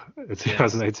show in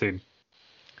 2018.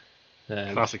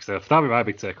 Classic stuff. That'd be my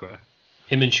big takeaway.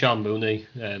 Him and Sean Mooney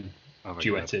Oh my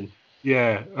duetting. God.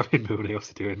 Yeah, I mean, Mooney, what's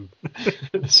he doing?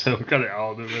 So we got it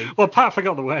all, didn't we? Well, Pat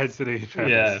forgot the words, didn't he?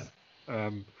 Yeah.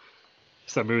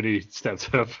 So Mooney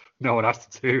stepped up. No one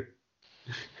asked him to.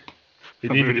 He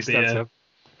needed Mooney a beer. stepped up.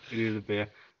 He needed a beer.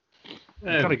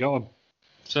 Kind of got him.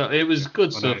 So it was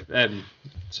good stuff. But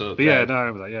yeah, no, I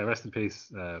remember that. Yeah, rest in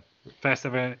peace. First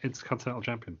ever Intercontinental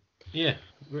Champion. Yeah,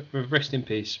 rest in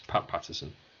peace, Pat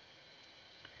Patterson.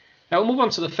 Now we'll move on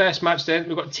to the first match then.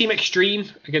 We've got Team Extreme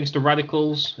against the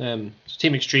Radicals. So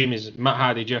Team Extreme is Matt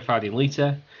Hardy, Jeff Hardy, and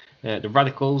Lita. The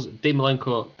Radicals, Dean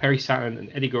Malenko, Perry Saturn, and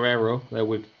Eddie Guerrero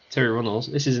with Terry Runnels.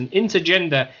 This is an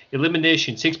intergender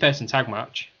elimination 6-person tag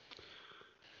match.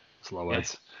 That's a lot of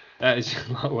words. That is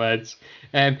a lot of words.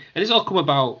 And it's all come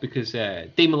about because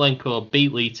Dean Malenko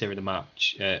beat Lita in the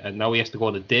match, and now he has to go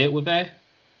on a date with her.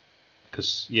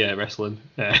 Because, wrestling.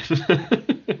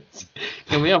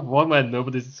 Can we have one where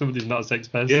somebody's not a sex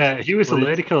person? Yeah, he was a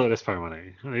lady killer at this point, wasn't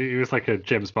he? He was like a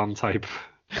James Bond type.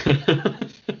 I'm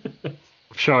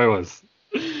sure he was.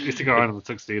 He used to go around in the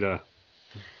tuxedo.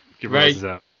 Give roses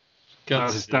out.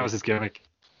 That was his gimmick.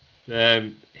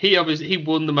 He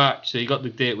won the match, so he got the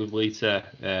date with Lita.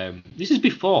 This is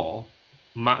before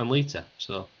Matt and Lita,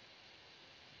 so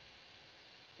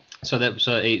it's sort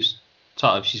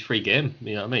of she's free game.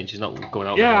 You know what I mean? She's not going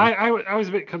out. Yeah, I was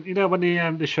a bit.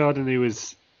 When they showed and he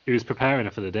was preparing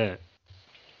her for the date.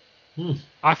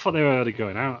 I thought they were already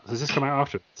going out. Does this come out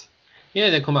afterwards? Yeah,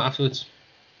 they come out afterwards.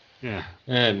 Yeah.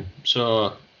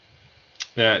 So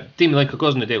Dean Malenko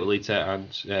goes on a date with Lita,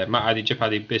 and Matt Hardy, Jeff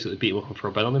Hardy basically beat him up for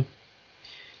a bet on him.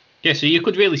 Yeah, so you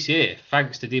could really say,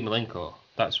 thanks to Dean Malenko,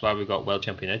 that's why we got World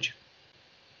Champion Edge.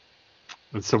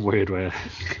 In some weird way.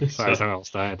 That's how it all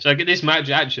started. So I get this match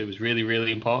actually was really,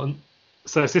 really important.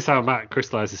 So is this how Matt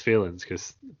crystallised his feelings?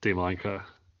 Because Dean Malenko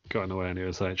got in the way and he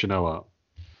was like, do you know what?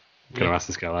 I'm going to ask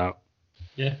this girl out.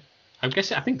 Yeah, I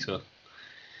think so.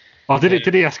 Oh,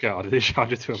 did he ask her out or did he charge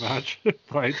her to a match?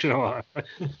 Like, do you know what?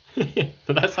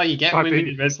 But that's how you get women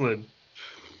in wrestling.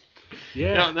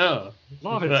 Yeah. I don't know. A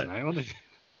lot of it tonight, wasn't it?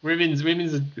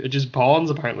 Women's are just pawns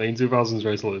apparently in 2000s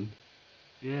wrestling.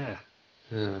 Yeah.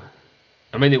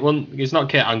 I mean, it's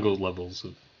not Kurt Angle's levels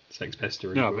of sex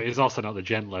pestery. No, but it's also not the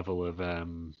gent level of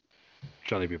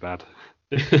Johnny B. Bad.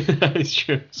 It's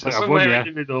true. So somewhere in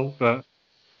the middle. But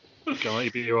can't let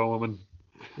you be your own woman.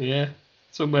 Yeah,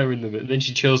 somewhere in the middle. Then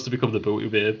she chose to become the booty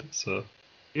babe. So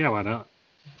yeah, why not?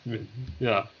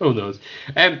 Yeah, who knows?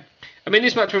 I mean,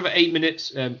 this match for about 8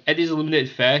 minutes. Eddie's eliminated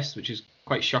first, which is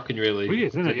quite shocking, really. Weird,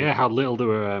 isn't it? Yeah, how little they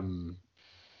were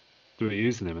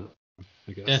using him,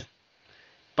 I guess. Yeah.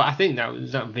 But I think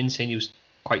that Vince saying he was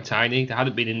quite tiny. They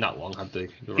hadn't been in that long, had they?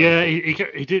 Yeah,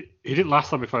 he didn't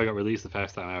last long before he got released the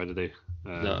first time. How did he?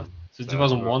 No, so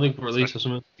 2001 he got released or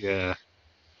something. Yeah.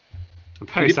 And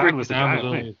Perry Saturn was the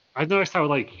guy. I noticed how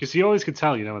because you always could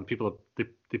tell, when people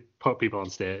they put people on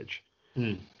stage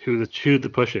who they're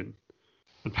pushing,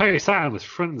 and Perry Saturn was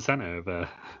front and center of the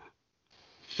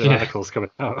Radicals coming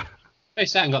out. Perry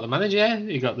Saturn got the manager.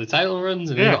 He got the title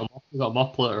runs, and he got a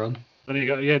mop later on. Then he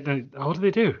got what did they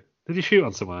do? Did he shoot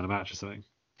on someone in a match or something?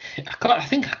 I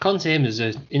think I can't say him as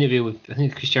an interview with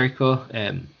Chris Jericho,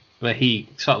 where he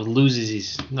sort of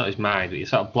loses not his mind, but he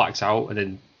sort of blacks out, and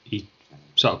then he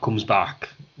sort of comes back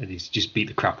and he's just beat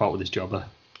the crap out with his jobber.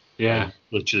 Yeah,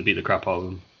 literally beat the crap out of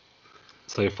him.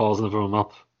 So he falls in front of him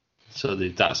up. So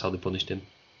that's how they punished him.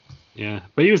 Yeah,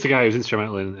 but he was the guy who was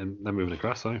instrumental in them moving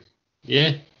across, so.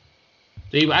 Yeah,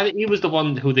 he was the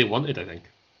one who they wanted, I think.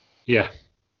 Yeah.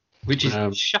 Which is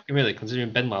shocking, really,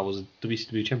 considering Benoit was a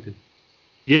WCW champion.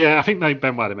 Yeah, I think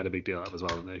Benoit made a big deal out of it as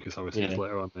well, didn't they? Because obviously it's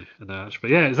later on in the match.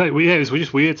 But yeah, it was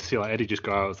just weird to see Eddie just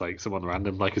go out as like someone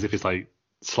random, like as if it's like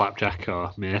Slapjack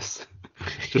or Mace.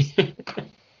 Just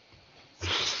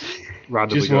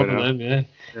randomly just going one out. of them,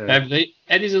 yeah.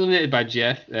 Eddie's eliminated by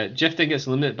Jeff. Jeff then gets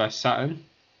eliminated by Saturn.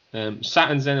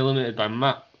 Saturn's then eliminated by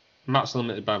Matt. Matt's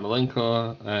eliminated by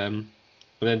Malenko. And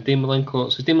then Dean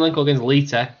Malenko. So Dean Malenko against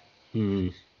Lita.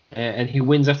 And he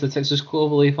wins after Texas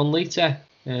Cloverleaf on Lita.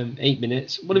 8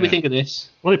 minutes. What do we think of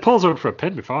this? Well, he pulls her up for a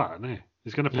pin before, isn't he?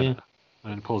 He's going to pin her.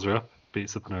 And he pulls her up,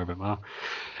 beats up on her a bit more.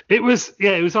 It was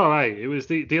all right. It was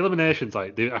the eliminations,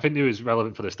 I think it was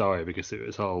relevant for the story because it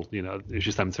was all, it was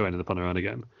just them two ending up on their own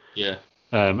again. Yeah.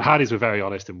 Hardys were very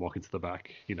honest in walking to the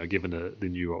back, given that they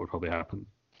knew what would probably happen.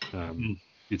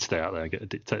 You'd stay out there and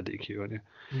take a DQ, wouldn't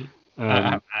you?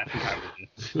 I think I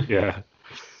would. Yeah.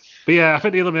 But yeah, I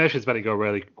think the eliminations better go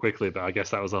really quickly, but I guess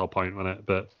that was the whole point, wasn't it?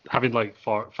 But having like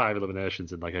 5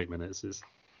 eliminations in like 8 minutes it's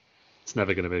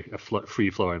never going to be a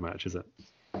free-flowing match, is it?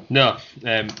 No.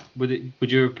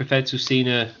 Would you prefer to have seen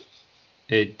a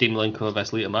Dean Malenko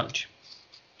versus Lita match.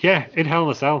 Yeah, in Hell in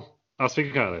a Cell. I was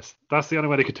thinking about this. That's the only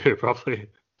way they could do it properly.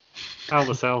 Hell in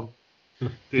a Cell.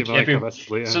 Dean Malenko versus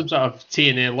Lita. Some sort of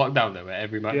TNA lockdown there, where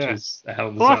every match is a Hell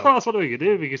in a Cell. Well, I thought that's what we could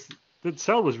do because the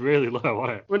cell was really low,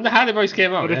 wasn't it? When the Hardy Boys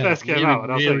came out, when they first came out,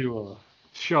 and I was like, low.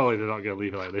 Surely they're not going to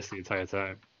leave it like this the entire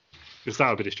time. Because that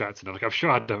would be distracting. I'm sure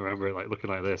I don't remember it like looking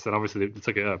like this, and obviously they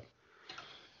took it up.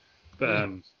 But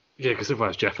yeah, because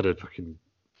otherwise Jeff had a fucking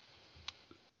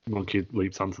monkey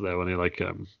leaps onto there when he like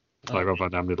Rob Van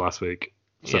Dam did last week.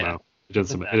 Somehow it did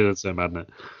so mad, didn't it?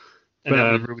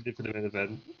 But ruined it for the main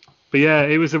event. But yeah,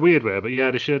 it was a weird way. But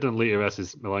yeah, they should have done Lita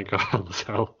versus Malenko on the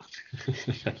cell.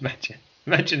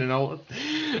 Imagine an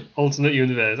alternate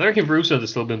universe. I reckon if Russo had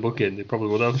still been booking, they probably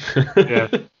would have. Yeah.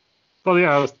 Well,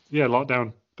 yeah,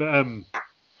 lockdown. But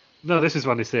no, this is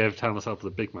when they saved Hell in a Cell for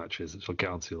the big matches, which we'll get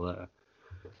onto later.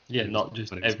 Yeah, not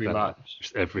just every match.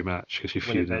 Just every match because you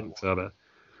feud it over.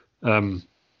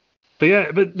 But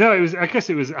yeah, but no, it was. I guess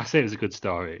it was. I say it was a good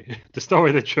story. The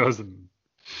story they'd chosen.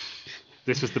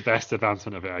 This was the best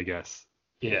advancement of it, I guess.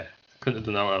 Yeah, couldn't have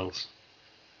done no else.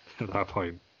 At that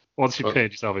point, once you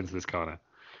paint yourself into this corner,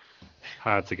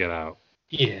 hard to get out.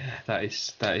 Yeah, that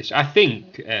is. I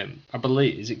think, I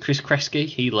believe, is it Chris Kresge?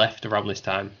 He left around this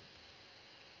time.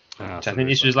 I think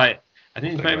this was like, I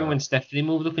think it's maybe when Stephanie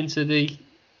moved up into the.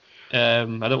 I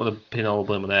don't want to pin all the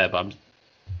blame on there, but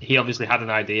he obviously had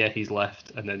an idea. He's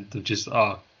left, and then they've just,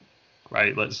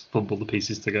 right, let's bundle the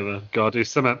pieces together. Gotta do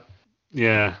something.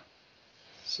 Yeah.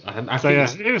 I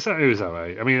think it was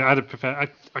alright. I mean, I'd prefer.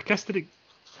 I guess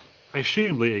I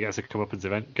assume Lita gets a comeuppance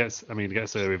event. Gets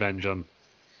a revenge on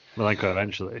Malenko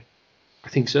eventually. I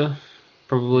think so.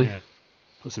 Probably. Yeah.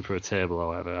 Puts him through a table or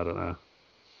whatever. I don't know.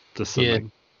 Does something. Yeah.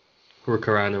 Or a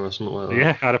Karana or something like that.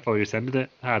 Yeah, I'd have probably just ended it.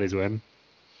 Hardy's win.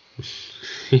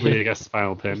 Lita gets the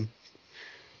final pin.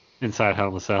 Inside Hell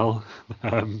in a Cell.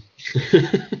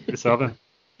 It's over.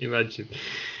 Imagine.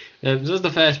 So that's the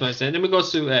first match then. Then we go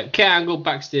to Kurt Angle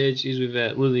backstage. He's with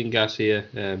Lillian Garcia.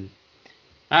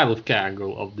 I love Kurt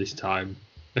Angle of this time.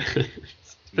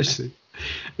 Especially.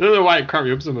 I don't know why it cracked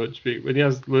me up so much, but when he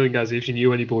has Lillian Garcia, if she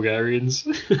knew any Bulgarians.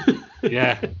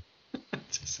 Yeah.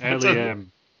 Early,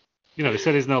 they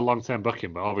said there's no long-term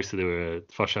booking, but obviously they were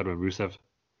foreshadowing Rusev.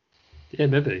 Yeah,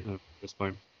 maybe. At this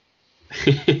point.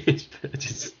 Do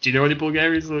you know any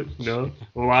Bulgarians? No.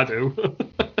 Well, I do.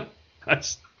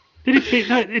 He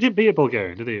didn't beat a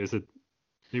Bulgarian, did he? It was an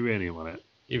Iranian, wasn't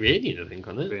it? Iranian, I think,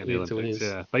 on it. Olympics,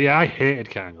 yeah. But yeah, I hated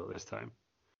Kurt this time.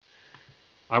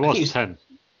 I was 10.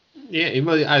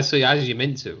 Yeah, so as you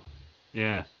meant to.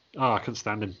 Yeah. Oh, I couldn't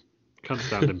stand him. But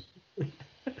that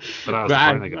was the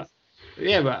point, I guess.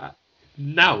 Yeah, but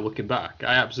now looking back,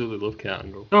 I absolutely love Kurt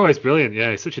Angle. Oh, he's brilliant.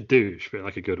 Yeah, he's such a douche, but in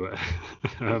like a good way.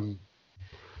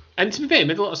 And to be fair, it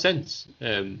made a lot of sense.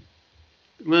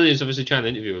 Lillian's obviously trying to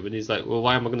interview him, and he's like, well,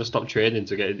 why am I going to stop training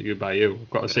to get interviewed by you? I've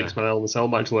got a 6-man Hell in a Cell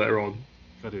match later on.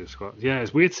 Gotta do a squat. Yeah,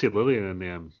 it's weird to see Lillian in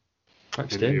the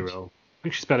interview role. I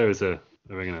think she's better as a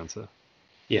ring announcer.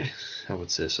 Yeah, I would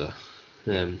say so.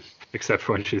 Except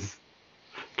for when she's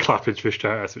clapping Trish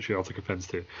Stratus, which we all took offence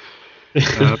to.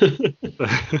 But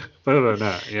other than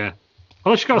that, yeah.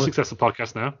 Although she's got a successful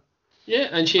podcast now. Yeah,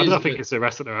 and I don't think it's a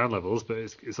wrestling around levels, but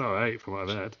it's all right from what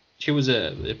I've heard. I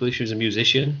believe she was a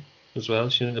musician as well.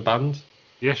 She was in the band.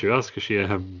 Yeah, she was, because she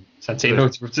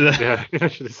Santino. Yeah,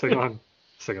 she did sing along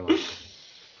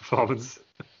performance.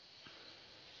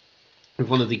 With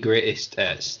one of the greatest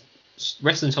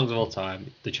wrestling songs of all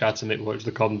time, the Chad to Make Watch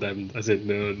the Condemned. I said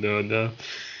no.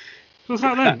 Was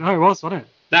that then? No, it wasn't it?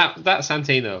 That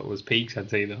Santino was peak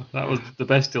Santino. That was the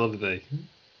best he'll ever be.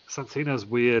 Santino's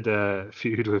weird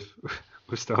feud with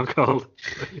Stone Cold.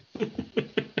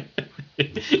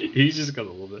 He's just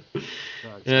gotta love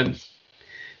it.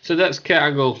 So that's Kurt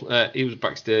Angle. He was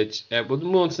backstage. We'll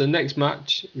move on to the next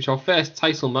match, which is our first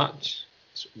title match.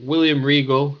 It's William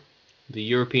Regal, the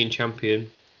European champion,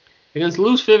 against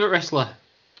Lou's favourite wrestler,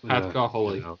 Hardcore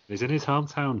Holly. He's in his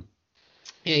hometown.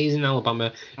 Yeah, he's in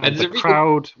Alabama. And the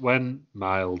crowd went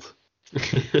mild.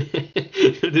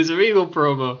 There's a Regal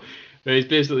promo where he's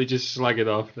basically just slagging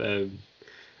off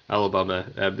Alabama.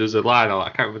 There's a line, I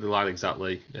can't remember the line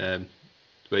exactly, where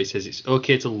he says it's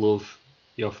okay to love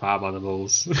your farm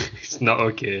animals. It's not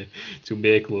okay to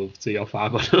make love to your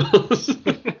farm animals.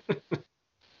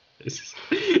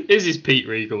 This is Pete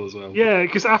Regal as well. Yeah,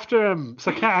 because after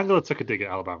so Kurt Angle took a dig at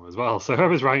Alabama as well, so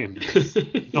whoever's writing,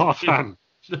 not a fan.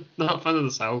 Not a fan of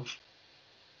the South.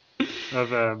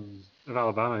 Of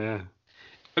Alabama, yeah.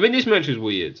 I mean, this match was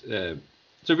weird.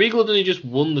 So Regal only just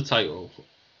won the title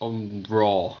on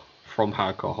Raw from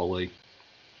Hardcore Holly.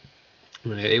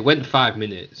 It went 5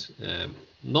 minutes.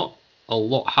 Not a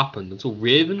lot happened until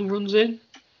Raven runs in,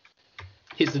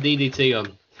 hits the DDT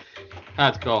on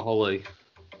Hardcore Holly.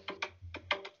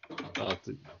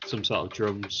 Some sort of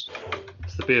drums.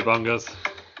 It's the beer bongos.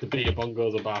 The beer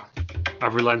bongos are back.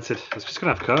 I've relented. I was just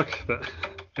going to have Coke, but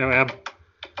here I am.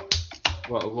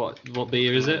 What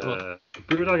beer is it? Brewdog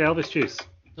Elvis juice.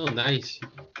 Oh, nice.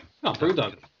 Oh,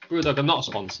 Brewdog. Brewdog, I'm not a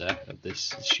sponsor of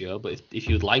this show, but if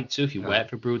you'd like to, if you work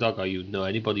for Brewdog or you know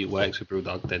anybody who works for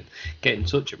Brewdog, then get in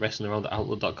touch at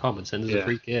wrestlingaround@outlook.com and send us a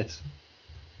free case.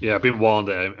 Yeah, I've been warned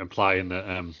that implying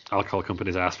that alcohol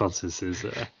companies are sponsors is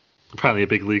apparently a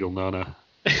big legal no-no.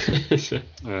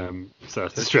 So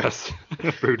to stress,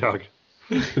 Brewdog,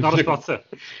 not a sponsor.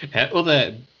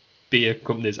 Other beer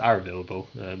companies are available.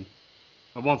 And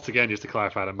once again, just to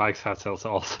clarify that Mike's Hard Seltzer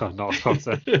also not a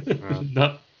sponsor.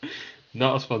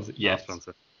 Not a sponsor. Yes. Not a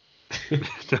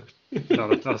sponsor.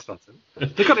 not a sponsor.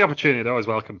 They've got the opportunity. They're always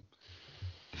welcome.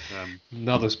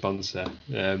 Not a sponsor.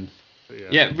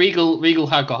 Yeah, Regal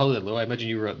Hardcore Holiday. I imagine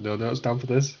you wrote no notes down for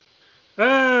this.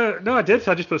 No, I did.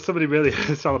 I just put somebody really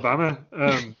against Alabama.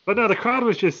 But no, the crowd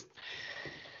was just.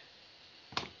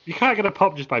 You can't get a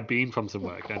pop just by being from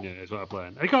somewhere, can you? Is what I've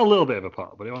learned. It got a little bit of a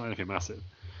pop, but it wasn't anything massive.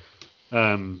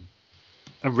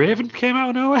 And Raven came out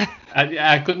of nowhere.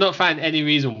 I could not find any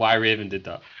reason why Raven did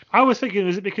that. I was thinking,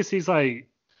 is it because he's like,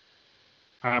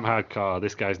 I'm hardcore,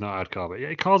 this guy's not hardcore, but yeah,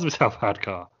 he calls himself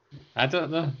hardcore. I don't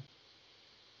know.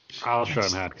 I'll show him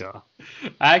hardcore.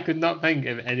 I could not think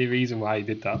of any reason why he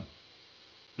did that.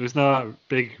 There was no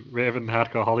big Raven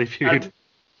Hardcore Holly feud.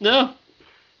 No.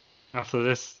 After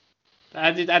this.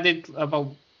 I did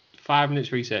about 5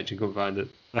 minutes research and couldn't find it.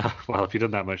 Well, if you've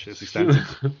done that much, it's extensive.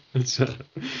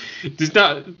 There's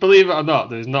not, believe it or not,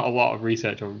 there's not a lot of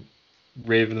research on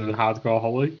Raven and Hardcore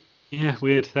Holly. Yeah,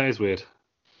 weird. That is weird.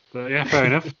 But yeah, fair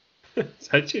enough.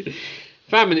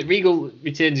 5 minute. Regal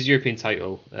retains his European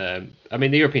title. I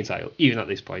mean, the European title, even at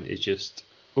this point, is just,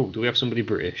 do we have somebody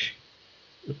British?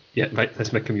 Yeah, right,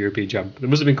 let's make him European champ. They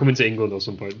must have been coming to England at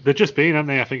some point. They've just been, haven't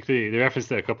they? I think they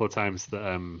referenced it a couple of times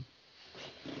that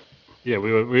we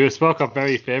were spoke of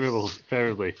very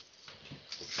favourably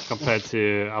compared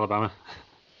to Alabama.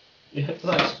 Yeah,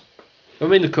 nice. I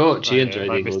mean, the coach, he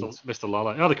enjoyed England. Mr.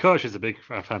 Lawler. Oh, the coach is a big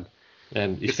fan.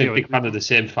 He's a big fan of the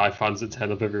same 5 fans that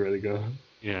turn up everywhere they go.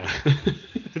 Yeah.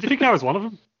 Did you think I was one of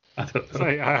them? I don't know.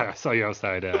 I saw you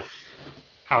outside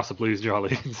House of Blues, New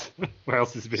Orleans. Where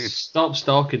else has it been? Stop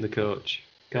stalking the coach.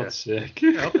 God's sake.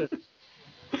 Help it.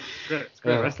 It's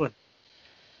great wrestling.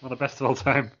 One of the best of all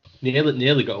time.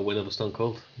 Nearly got a win over Stone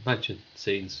Cold. Imagine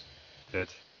scenes. Did.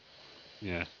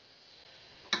 Yeah.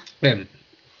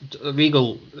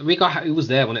 Regal, he was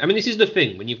there. I mean, this is the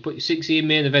thing. When you put 16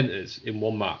 main eventers in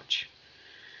one match,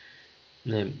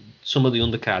 some of the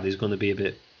undercard is going to be a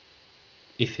bit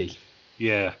iffy.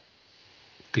 Yeah.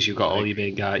 Because you've got all your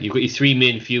main guys. You've got your 3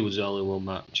 main feuds all in one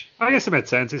match. I guess it made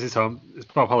sense. It's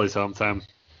Bob Holly's home time.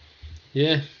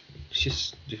 Yeah. It's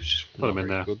just put him in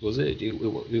there. Good, was it? It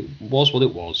was what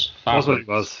it was. It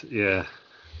was, yeah.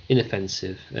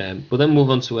 Inoffensive. But then move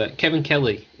on to Kevin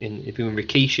Kelly interviewing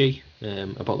Rikishi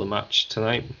about the match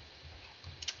tonight.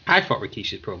 I thought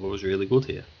Rikishi's promo was really good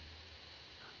here.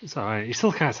 It's alright. You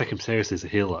still can't take him seriously as a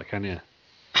heel, can you?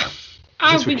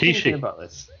 I've been thinking about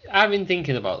this,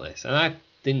 and I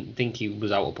didn't think he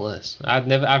was out of place. I've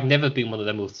never been one of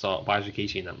them who thought, why is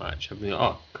Rikishi in that match? I've been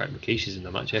like, crap, Rikishi's in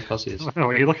the match. Yeah, of course he is. No,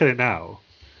 when you look at it now,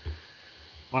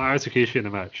 why is Rikishi in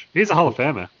the match? He's a Hall of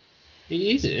Famer.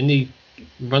 He is, and he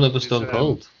ran over Stone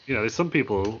Cold. There's some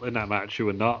people in that match who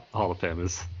are not Hall of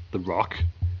Famers. The Rock.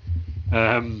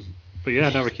 But yeah,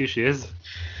 no, Rikishi is.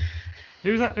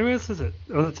 Who else is it?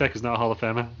 Undertaker's not a Hall of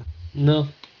Famer. No.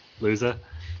 Loser.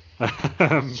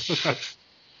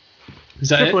 Is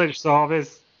that Triple H sort of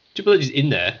is. Triple H is in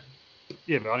there.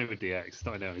 Yeah, but only with DX.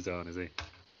 Not on his own, is he?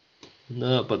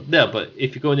 No, but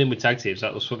if you're going in with tag teams,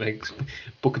 that was something.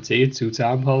 Booker T,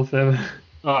 2-time Hall of Famer.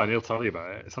 Oh, and he'll tell you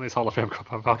about it. It's on his Hall of Fame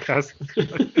podcast.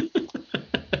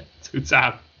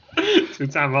 2-time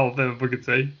Hall of Famer Booker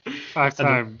T.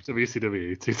 5-time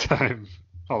WCW, 2-time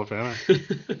Hall of Famer.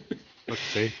 Booker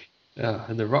T. Yeah,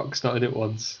 and The Rock's not in it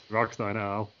once. Rock's not in it at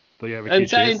all. But yeah,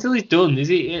 until he's done, is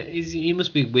he? He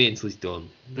must be waiting until he's done.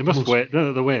 They must wait.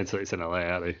 No, they're waiting until it's in LA,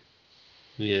 aren't they?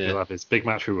 Yeah. He'll have his big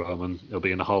match with Roman. He'll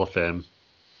be in the Hall of Fame.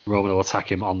 Roman will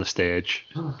attack him on the stage.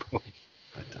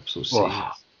 Absolutely.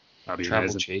 That'd be Tribal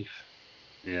amazing. Chief.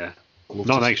 Yeah.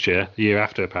 Not next year. The year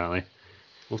after, apparently.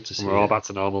 Love to see. We're all back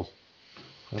to normal.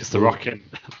 Because the Rock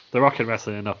and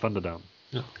wrestling enough Thunderdome.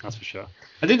 Oh. That's for sure.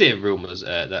 I did hear rumours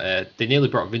that they nearly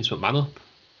brought Vince McMahon up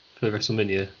for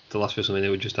WrestleMania, the last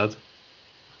WrestleMania we just had.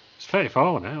 It's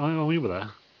 34, wasn't it? Oh, we were there.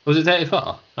 Was it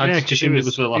 34? I Yeah, just because assumed it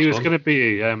was for the last he was one. going to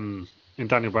be in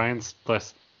Daniel Bryan's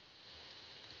place.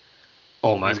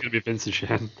 Oh, He man. was going to be Vincent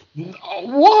Shane.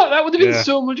 What? That would have been Yeah.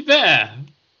 so much better.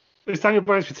 It was Daniel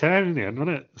Bryan's return in the end,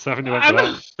 wasn't it? So I think they went for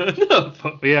that. No,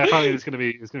 But yeah, apparently it was going to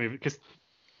be because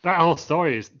that whole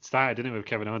story started, didn't it, with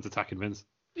Kevin Owens attacking Vince?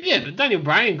 yeah, but Daniel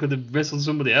Bryan could have wrestled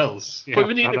somebody else. Yeah, Put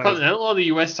him in I the know. Continental or the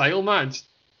US title match.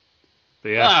 But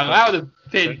yeah, I would have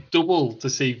paid double to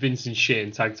see Vince and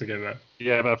Shane tag together.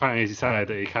 yeah, but apparently he decided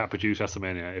that he can't produce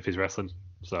WrestleMania if he's wrestling,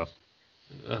 so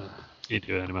Ugh. he didn't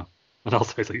do it anymore. And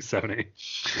also he's like 70.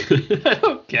 I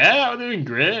don't care. That would have been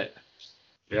great.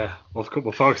 Yeah, we'll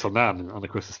focus on that on the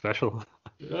Christmas special.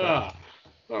 Ah,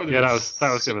 Yeah, that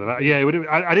was good. Yeah, it would have,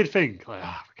 I did think like,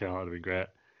 okay, that would have been great.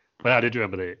 But I did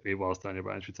remember that it was Daniel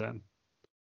Bryan's return.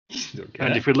 Don't care.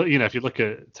 And if you look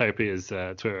at Terry Peters'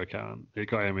 Twitter account, it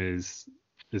got him his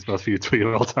most viewed tweet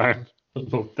of all time.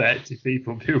 About 30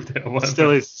 people viewed it or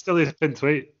whatever. Still his pinned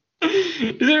tweet. Is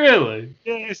it really?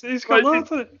 Yeah, he's got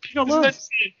loads of it. He's got Isn't loads.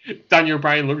 that- Daniel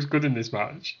Bryan looks good in this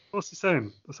match. What's he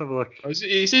saying? Let's have a look.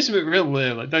 He says something real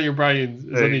lame, like Daniel Bryan.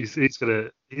 Yeah, he's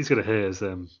gonna hear his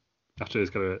after he's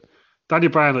gonna.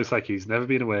 Daniel Bryan looks like he's never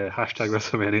been away. Hashtag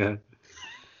WrestleMania.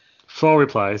 4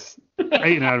 replies,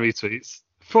 89 retweets,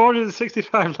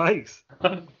 465 likes.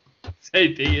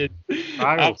 Say Peter,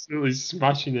 Viral. absolutely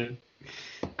smashing it.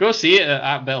 Go see it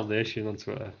at Bell Nation on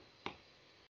Twitter.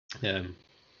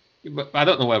 But I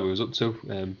don't know where we was up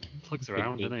to. Plugs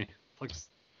around, doesn't he? Plugs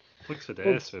for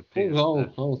days for Peters.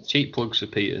 All cheap plugs for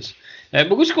Peters. But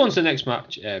we'll just go on to the next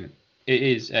match. It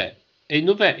is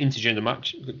another intergender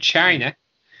match. We've got China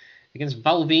against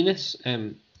Val Venus.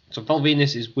 So Val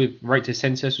Venus is with Right to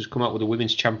Censor, who's come out with a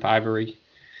women's champ Ivory.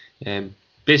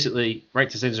 Basically, Right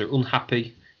to Censor are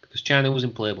unhappy because China was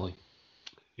in Playboy.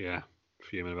 Yeah,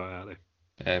 fuming about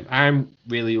that. I'm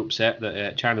really upset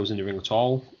that China was in the ring at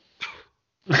all.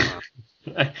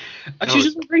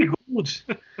 She's not very good.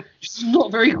 She's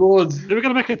not very good. They were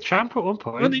going to make a champ at one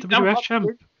point. Well, WWF champ.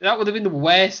 That would have been the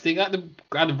worst thing.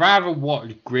 I'd rather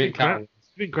watch Great Cat.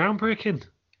 It's been groundbreaking.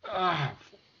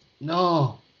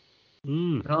 No,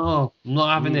 Mm. no, I'm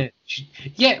not having it.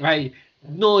 Yeah, right.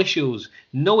 No issues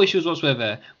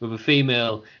whatsoever with a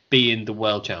female being the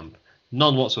world champ.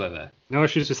 None whatsoever. No,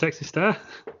 she's a sexy star.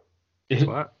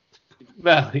 What?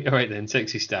 Well, all right then,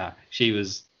 sexy star. She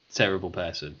was a terrible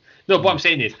person. No, what I'm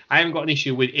saying is, I haven't got an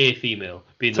issue with a female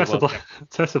being the world champ.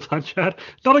 Tessa Blanchard.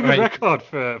 Not a good Right. record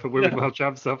for women world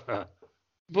champs so far.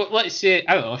 But let's say,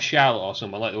 I don't know, Charlotte or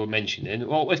someone like they were mentioning.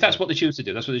 Well, if that's what they choose to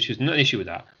do, that's what they choose. Not an issue with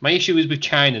that. My issue is with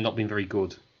China not being very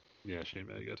good. Yeah, she ain't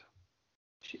very good.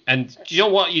 And do you know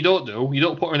what you don't do? You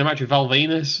don't put her in a match with Val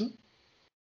Venus.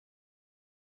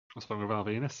 What's wrong with Val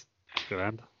Venus? Good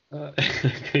hand.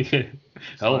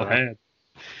 Hell of a hand.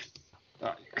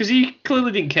 Because he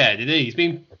clearly didn't care, did he? He's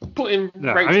been putting.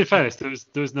 No, I mean, in fairness, there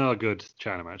was no good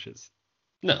China matches.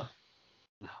 No.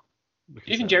 We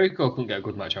can Even say Jericho couldn't get a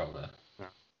good match out of there. No.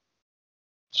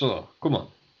 So, come on.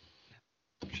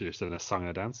 that. Should have done a song and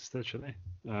a dance instead, shouldn't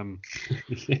they?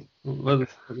 Well,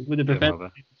 would have Bit been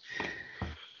more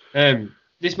of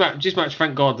This match,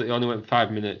 thank God that it only went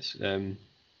 5 minutes.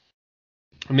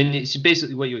 I mean, it's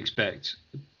basically what you expect.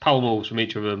 Power moves from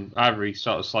each of them. Ivory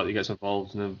sort of slightly gets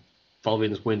involved, and then Val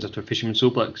Venus wins after a fisherman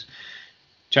suplex.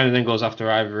 China then goes after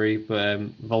Ivory, but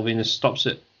Val Venus stops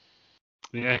it.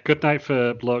 Yeah, good night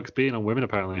for blokes beating on women,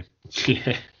 apparently.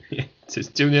 Yeah. It's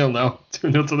 2-0 now.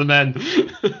 2-0 to the men.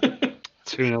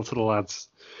 2-0 to the lads.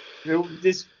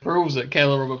 This proves that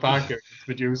Kayla Robert Parker, the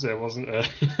producer, wasn't a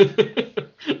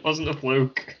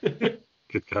fluke.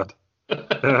 Good God.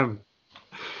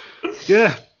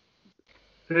 Yeah.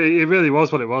 It really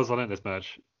was what it was, wasn't it, this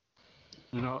match?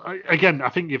 You know, I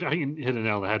think you hit the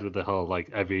nail on the head with the whole, like,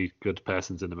 every good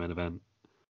person's in the main event.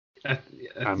 Yeah.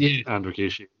 And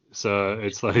Rikishi. So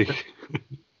it's like,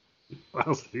 what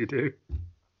else do you do?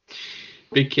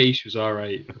 Big Keish was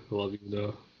alright. A lot of people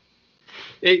know.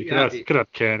 You could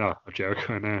have Kane or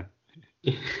Jericho in there.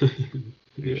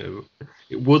 Yeah,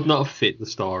 it would not have fit the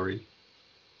story.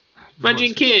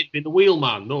 Imagine Kane being the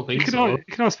wheelman. Don't think so. You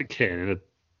can always fit Kane in an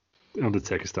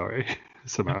Undertaker story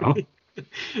somehow.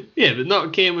 Yeah, but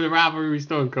not Kane with a rivalry with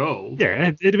Stone Cold. Yeah,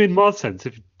 it'd have been more sense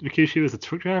if Rikishi was a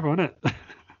truck driver, wouldn't it?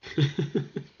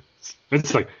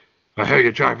 It's like, I hear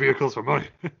you drive vehicles for money.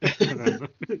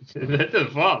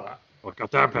 Father. Well,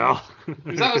 goddamn, pal.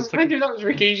 That was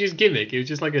Rikishi's gimmick. He was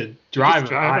just like a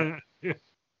driver. Yeah.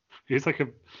 He's like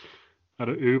an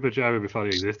Uber driver before he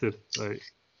existed. Like,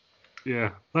 yeah,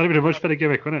 that'd have been a much better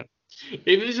gimmick, wouldn't it?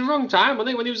 It was the wrong time. I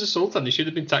think when he was a Sultan, he should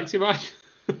have been taxi man.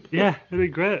 Yeah, it'd be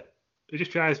great. He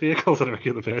just drives vehicles on a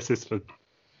regular basis for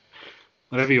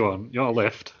Whatever you want. You want a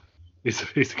lift? He's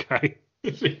the guy.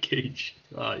 Mick you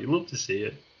love to see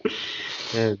it.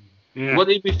 Yeah. What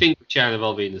did we think of China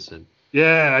Valvenason?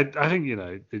 Yeah, I think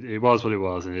it was what it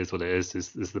was, and it is what it is.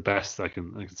 Is the best I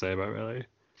can say about it, really.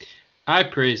 I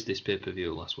praised this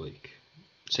pay-per-view last week,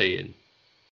 saying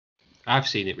I've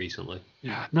seen it recently.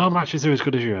 Yeah, no matches are as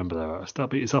good as you remember, though. Stop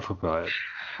beating yourself up about it.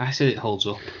 I said it holds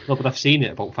up. No, but I've seen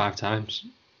it about 5 times.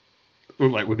 I've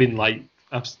literally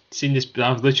seen this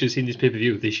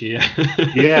pay-per-view this year.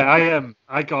 Yeah,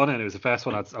 I got on it. It was the first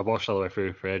one I watched all the way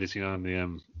through for ages,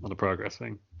 on the progress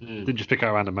thing. Didn't just pick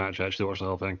out a random match. I actually watched the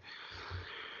whole thing.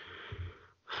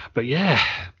 But yeah,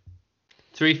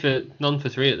 none for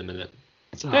 3 at the minute.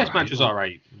 First match was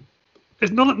alright.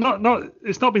 It's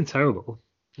not been terrible.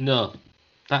 No,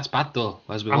 that's bad though,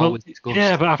 as we've always discussed.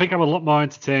 Yeah, but I think I'm a lot more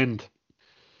entertained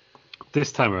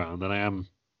this time around than I am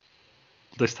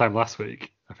this time last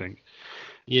week, I think.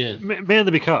 Yeah.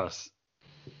 Mainly because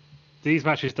these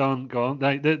matches don't go on.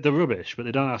 They're rubbish, but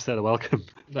they don't outstay the welcome.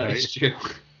 That is true.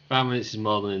 5 minutes is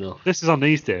more than enough. This is on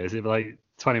these days. It'd be like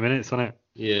 20 minutes, wouldn't it?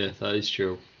 Yeah, that is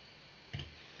true.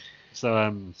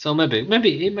 So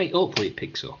maybe it might hopefully it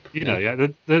picks up.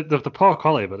 The poor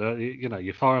quality, but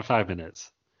you're 4 and 5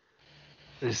 minutes.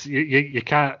 You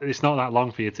can't. It's not that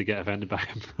long for you to get offended by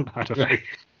him. I don't think.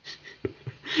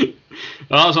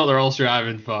 Well, that's what they're all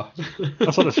striving for.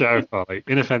 That's what they're striving for, like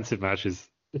inoffensive matches.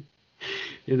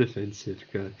 Inoffensive,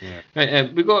 good. Yeah.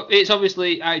 Right, it's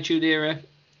obviously Attitude Era,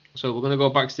 so we're going to go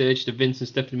backstage to Vince and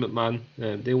Stephanie McMahon.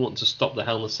 They want to stop the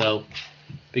Hell in a Cell.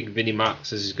 Big Vinnie Mac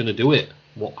says he's going to do it.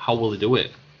 How will they do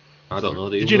it? I don't know.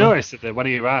 Did you notice that when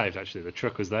he arrived, actually, the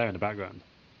truck was there in the background?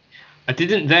 I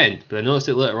didn't then, but I noticed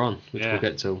it later on, which we'll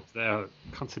get to. There,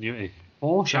 continuity.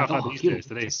 Oh, shut up.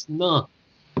 No.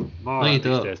 More you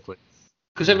don't.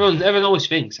 Because everyone always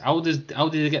thinks, how did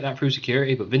they get that through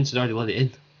security? But Vince had already let it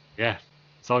in. Yeah,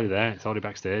 it's already there. It's already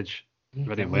backstage,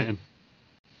 ready and waiting.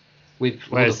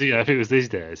 Whereas, if it was these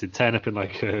days, he'd turn up in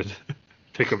like a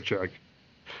pickup truck,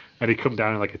 and he'd come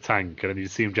down in like a tank, and then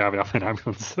you'd see him driving off in an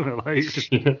ambulance.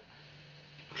 Like,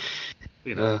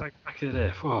 back in the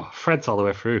day. Oh, Fred's all the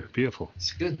way through. Beautiful.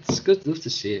 It's good. It's good. Love to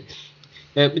see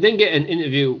it. We then get an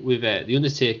interview with The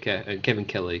Undertaker and Kevin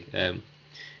Kelly,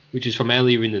 which is from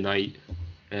earlier in the night,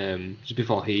 just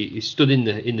before he stood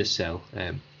in the cell.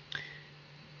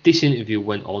 This interview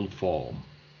went on for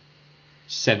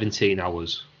 17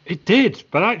 hours. It did,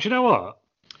 but do you know what?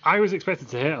 I was expected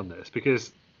to hate on this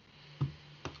because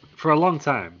for a long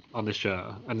time on this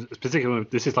show, and particularly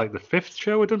this is like the 5th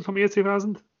show we've done from year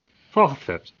 2000, 4th or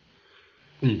 5th.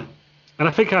 And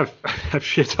I think I've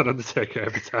shit on Undertaker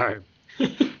every time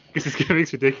because his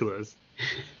gimmick's ridiculous,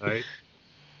 right?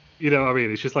 You know what I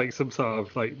mean? It's just like some sort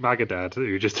of like MAGA dad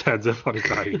who just turns up on his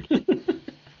bike.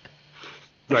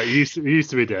 Like he used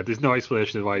to be dead. There's no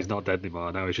explanation of why he's not dead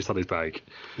anymore. Now he's just on his bike.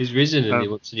 He's risen and he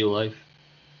wants a new life.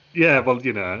 Yeah, well,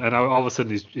 and all of a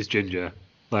sudden he's ginger.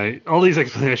 Like all these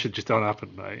explanations just don't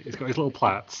happen. Right? He's got his little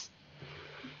plaits.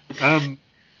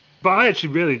 But I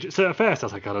actually so at first I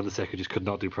was like, God, Undertaker just could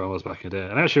not do promos back in the day,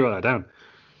 and I actually wrote that down.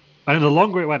 And the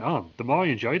longer it went on, the more I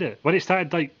enjoyed it. When it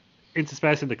started like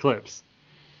interspersing the clips.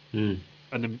 And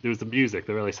then there was the music,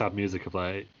 the really sad music of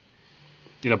like,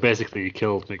 basically he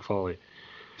killed Mick Foley.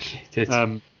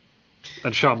 And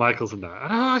Shawn Michaels and that.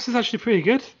 And this is actually pretty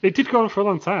good. It did go on for a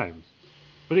long time,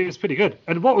 but it was pretty good.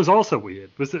 And what was also weird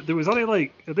was that there was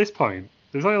only at this point,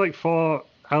 there was only 4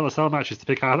 Hell in a Cell matches to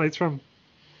pick highlights from.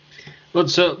 Well,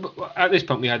 so at this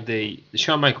point we had the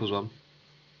Shawn Michaels one.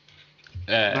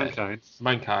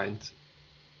 Mankind.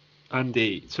 And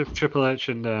the Triple H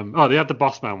and they had the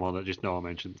Bossman one that just no one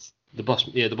mentions. The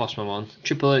Bossman one.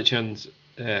 Triple H and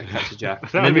Cactus Jack.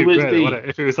 That would be great, wouldn't it?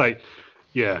 If it was like,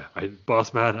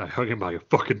 Bossman, I hung him like a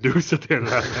fucking noose at the end of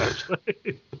that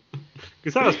match.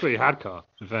 Because that was pretty hardcore,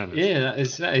 in fairness. Yeah, that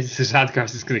is as hardcore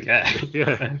as it's gonna get.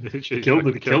 Yeah, killed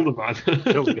the man.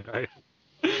 Killed the guy.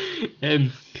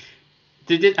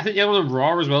 I think they had one on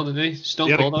Raw as well, didn't they?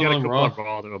 Stone Cold on Raw.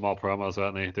 There were more promos,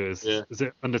 weren't they? There was, is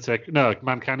it Undertaker? No,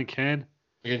 Mankind and Kane.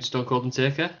 Against Stone Cold and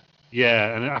Taker?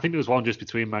 Yeah, and I think there was one just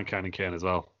between Mankind and Kane as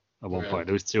well at one point.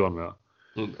 There was 2 on Raw.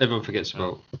 Everyone forgets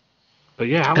about. But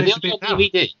yeah, how many are they on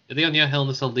DVD? Are they on your Hell in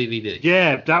a Cell DVD?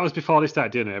 Yeah, that was before they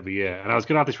started doing it every year. And I was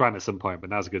going to have this rant at some point, but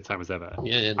now's a good time as ever.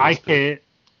 Yeah, I hate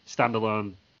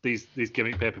standalone, these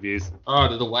gimmick pay-per-views. Oh,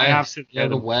 they're the worst. They're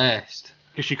the worst.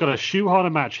 Because you've got to shoehorn a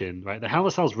match in, right? The Hell in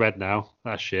a Cell's red now.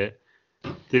 That's shit.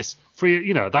 This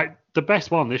free, the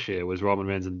best one this year was Roman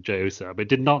Reigns and Jey Uso, but it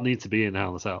did not need to be in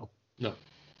Hell in a Cell. No.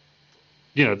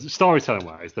 Storytelling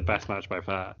wise, the best match by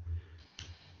far.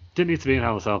 Didn't need to be in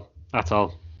Hell in a Cell at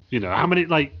all. You know, how many,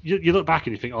 like, you look back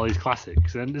and you think, all these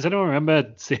classics. And does anyone remember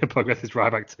CM Punk versus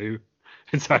Ryback 2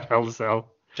 inside Hell in a Cell?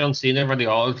 John Cena ran the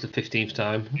auto for the 15th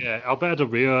time. Yeah, Alberto Del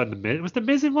Rio and The Miz. Was The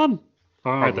Miz in one?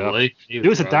 Probably. It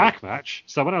was a dark match.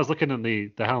 So when I was looking in the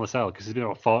Hell in a Cell, because it's been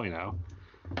about 40 now,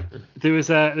 there was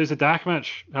a dark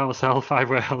match, Hell in a Cell,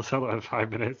 5-way Hell in a Cell in 5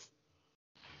 minutes.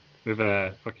 With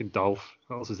fucking Dolph.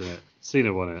 What else was in it?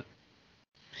 Cena won it,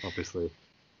 obviously.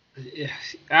 Yeah,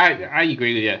 I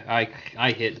agree with you.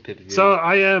 I hate the pay-per-view. So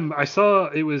I saw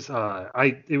it was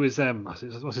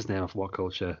what's his name off What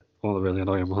Culture? One of the really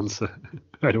annoying ones.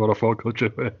 I don't want to What Culture.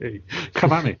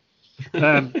 Come at me.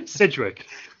 Sidgwick.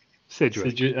 I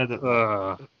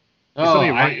don't... He's only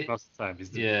right most of the time.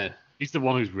 He's the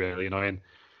one who's really annoying.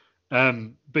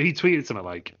 But he tweeted something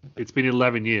like, "It's been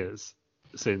 11 years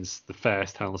since the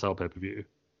first Hell in a Cell pay-per-view."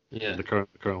 Yeah. The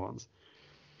current ones.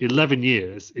 11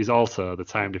 years is also the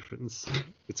time difference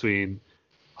between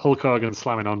Hulk Hogan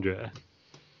slamming Andre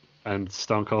and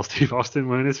Stone Cold Steve Austin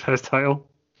winning his first title.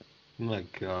 Oh my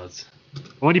God.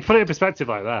 When you put it in perspective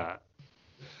like that,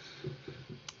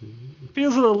 it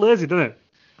feels a little lazy, doesn't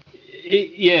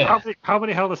it? Yeah. How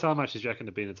many Hell in a Cell matches do you reckon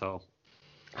there have been at all?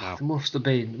 Wow. There must have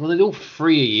been. Well, they do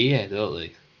 3 a year, don't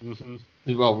they?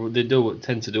 Mm-hmm. Well, they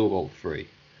tend to do about 3.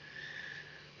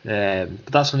 But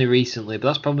that's only recently. But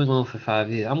that's probably going on for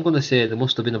 5 years. I'm going to say there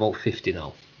must have been about 50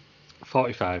 now.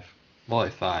 45.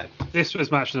 45. This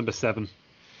was match number 7.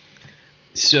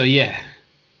 So yeah,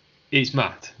 it's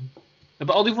mad.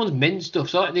 But all the ones meant stuff.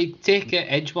 So like, they take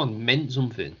Edge one meant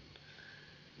something.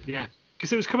 Yeah,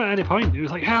 because it was coming at any point. It was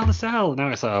like Hell in a Cell. Now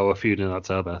it's like, oh, we're feuding in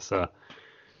October, so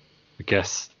I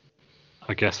guess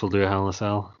we'll do a Hell in a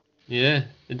Cell. Yeah,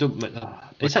 it don't.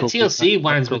 It's like TLC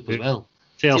winds up as well.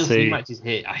 TLC matches,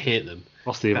 I hate them.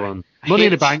 What's the other one? Money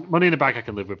in the Bank I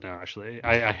can live with now, actually.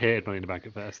 I hated Money in the Bank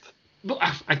at first. But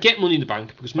I get Money in the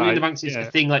Bank, because Money in the Bank is a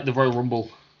thing like the Royal Rumble.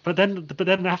 But then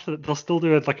after, they'll still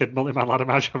do a multi-man ladder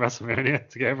match on WrestleMania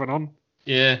to get everyone on.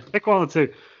 Yeah. Pick one or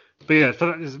two. But yeah,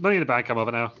 for Money in the Bank, I'm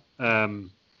over now.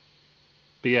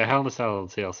 But yeah, Hell in a Cell on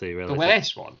TLC, really. The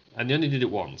worst one, and they only did it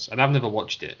once, and I've never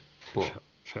watched it. But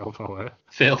Fail forward.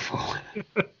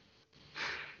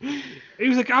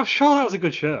 I'm sure that was a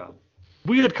good show.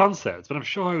 Weird concept, but I'm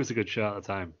sure it was a good show at the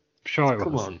time. I'm sure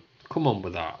it was. Come on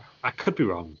with that. I could be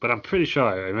wrong, but I'm pretty sure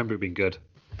I remember it being good.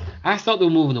 I thought they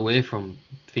were moving away from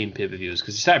theme pay-per-views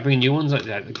because they started bringing new ones like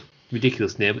that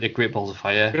ridiculous name, but Great Balls of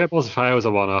Fire. Great Balls of Fire was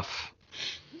a one-off.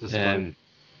 I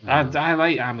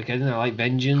like Armageddon. I like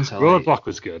Vengeance. Roadblock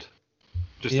was good.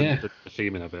 Just the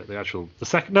theming of it. The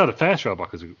first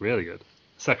Roadblock was really good.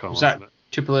 The second one wasn't it?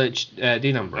 Triple H,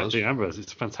 Dean Ambrose. Dean Ambrose.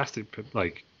 It's a fantastic. It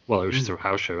was just a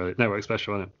house show, really. Network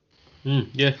special, wasn't it?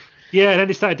 Yeah. Yeah, and then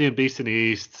they started doing Beast in the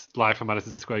East, live from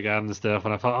Madison Square Garden and stuff,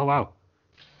 and I thought, oh wow.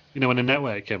 You know, when the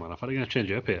network came on, I thought they're going to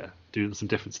change it up here, doing some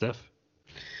different stuff.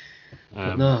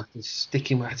 But no,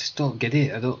 sticking with. I just don't get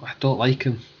it. I don't like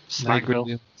him.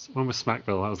 Smackville. One was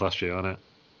Smackville. That was last year, wasn't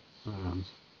it?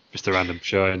 Just a random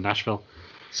show in Nashville.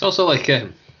 It's also like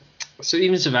so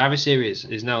even Survivor Series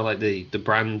is now like the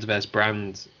brand versus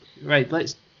brand. Right,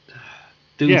 let's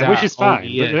do that. Yeah, which is fine.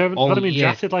 Year, but they haven't been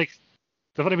drafted like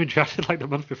they've only been drafted like the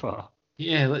month before.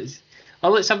 Yeah,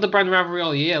 let's have the brand rivalry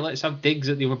all year. Let's have digs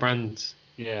at the other brands.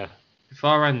 Yeah.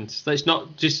 Beforehand. Let's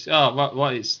not just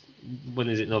what is when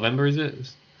is it? November, is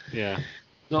it? Yeah.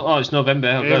 No, it's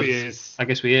November. Here he is. I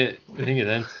guess we ate the thing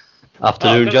then.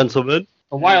 Afternoon, gentlemen.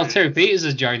 A while Terry Peters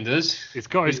has joined us. He's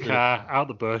got his car out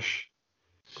the bush.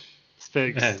 It's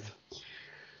fixed.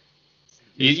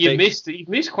 Yeah. You've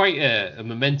missed quite a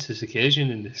momentous occasion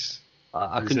in this.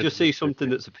 I can just see something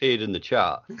that's appeared in the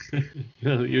chat.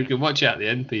 You can watch it at the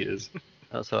end, Peters.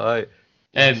 That's all right.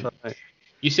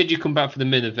 You said you come back for the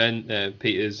main event,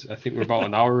 Peters. I think we're about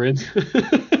an hour in.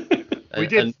 We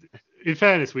did. In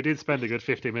fairness, we did spend a good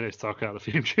 15 minutes talking about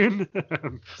the theme tune.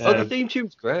 The theme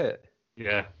tune's great.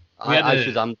 Yeah. I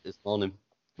shazammed this morning.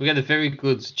 We had a very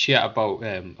good chat about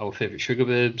our favourite sugar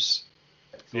babes.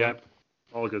 Yep.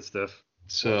 All good stuff.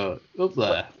 So, up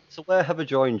there. So where have I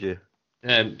joined you?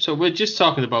 So we're just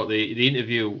talking about the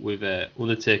interview with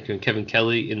Undertaker and Kevin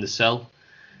Kelly in the Cell.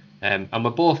 And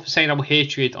we're both saying our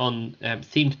hatred on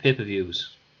themed pay-per-views.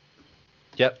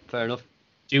 Yep, fair enough.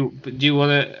 Do you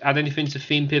want to add anything to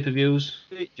themed pay-per-views?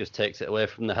 It just takes it away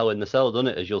from the Hell in the Cell, doesn't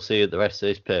it? As you'll see at the rest of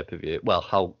this pay-per-view. Well,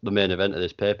 how the main event of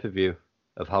this pay-per-view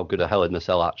of how good a Hell in the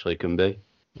Cell actually can be.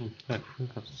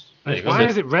 Why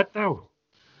is it red now?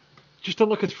 Just don't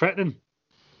look as threatening.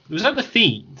 Was that the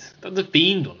Fiend? That the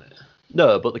Fiend on it?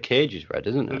 No, but the cage is red,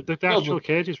 isn't it? The actual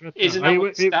cage is red. Isn't it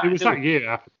was that year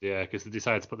after, because they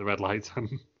decided to put the red lights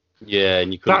on. Yeah,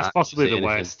 and you couldn't. That's possibly the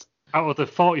worst. Out of the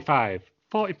 45,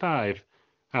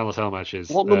 Hell in a Cell matches.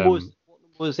 What number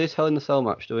was this Hell in a Cell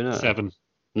match? Do we know? 7.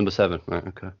 Number 7. Right.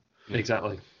 Okay.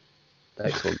 Exactly.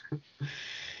 Excellent.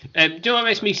 Do you know what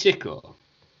makes me sicker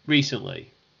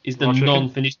recently? Is the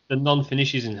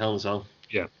non-finishes in Hell in a Cell.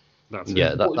 Yeah. That's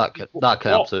yeah, that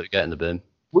can absolutely get in the bin.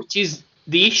 Which is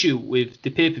the issue with the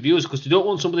pay-per-views, because they don't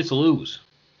want somebody to lose.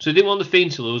 So they didn't want the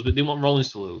Fiend to lose, but they didn't want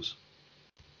Rollins to lose.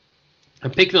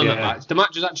 And picking on that match, the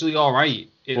match was actually all right.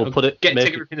 Take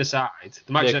everything aside.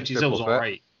 The match actually still was all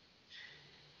right.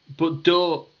 But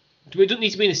we don't need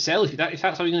to be in a cell if that's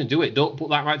how you're going to do it. Don't put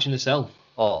that match in the cell.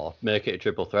 Or make it a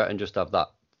triple threat and just have that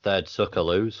third sucker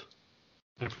lose.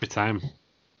 Every time.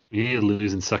 You're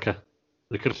losing sucker.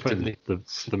 They could have put in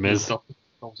the Miz. Dolph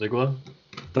Ziggler.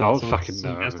 Dolph fucking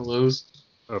no. He has to lose.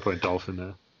 I'll put Dolph in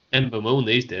there. Ember Moon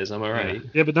these days, am I right?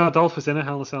 Yeah, but no, Dolph was in a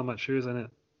Hell in a Cell match. Sure, was in it.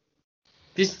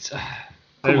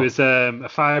 It was a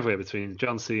 5-way between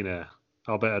John Cena,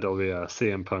 Alberto Del Rio,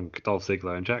 CM Punk, Dolph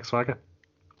Ziggler, and Jack Swagger.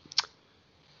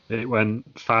 It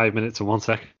went 5 minutes and 1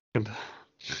 second.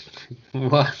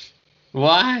 What?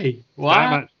 Why?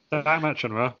 That match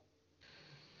on Raw.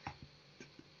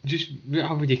 Just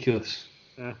how ridiculous.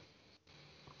 Yeah.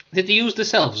 Did they use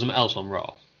themselves or something else on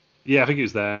Raw? Yeah, I think he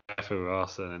was there for Raw,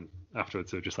 and then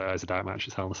afterwards they were just like, it's a dark match,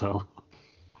 it's Hell in a Cell.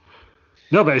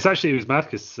 No, but it was mad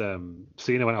because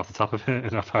Cena went off the top of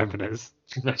it in 5 minutes.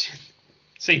 Imagine.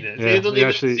 Cena. Yeah,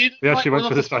 he actually went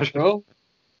for the fashion.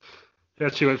 He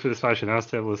actually went for this fashion house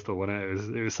table and still won it.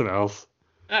 It was something else.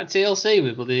 At TLC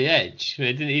with Bloody Edge,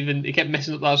 he kept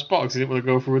messing up that spot because he didn't want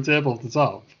to go through a table at the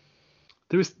top.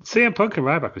 There was CM Punk and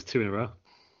Ryback was 2 in a row.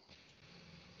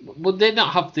 Would they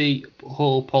not have the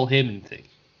whole Paul Heyman thing?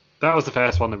 That was the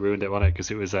first one that ruined it, wasn't it?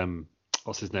 Because it was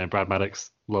what's his name, Brad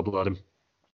Maddox, low blood him.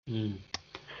 Mm.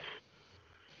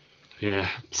 Yeah,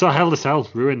 so Hell in a Cell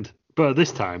ruined, but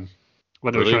this time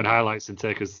when they were showing highlights in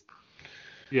Taker's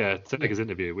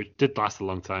interview, which did last a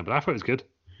long time, but I thought it was good.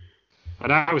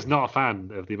 And I was not a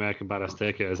fan of the American Badass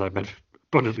Taker, as I've made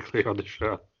abundantly clear on the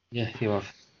show. Yeah, you have.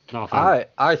 Not a fan.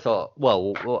 I thought.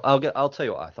 Well, I'll tell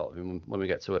you what I thought when we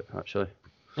get to it. Actually.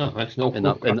 Oh, that's no. In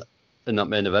that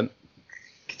main event.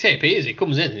 Take Peters, he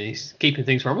comes in and he's keeping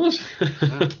things from us.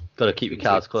 Got to keep your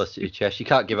cards close to your chest. You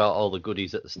can't give out all the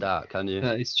goodies at the start, can you?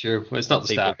 That is true. Well, it's not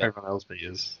the start. Everyone else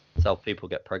Peters. That's how people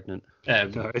get pregnant.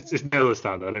 No, it's never the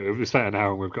start. Though. We've spent an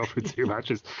hour and we've got through 2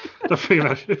 matches. The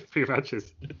 3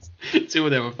 matches. 2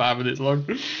 of them were 5 minutes long.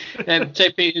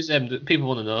 Take Peters. People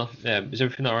want to know. Is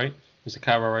everything all right? Is the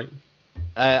car all right?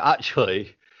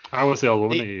 Actually, how was the old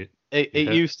woman?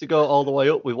 It used to go all the way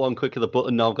up with one click of the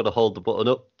button. Now I've got to hold the button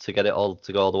up to get it all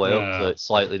to go all the way up, so it's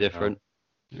slightly different.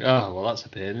 Oh, well, that's a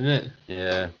pain, isn't it?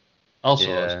 Yeah. Also,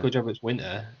 it's a good job it's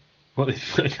winter. Put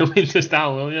the windows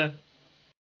down, will you?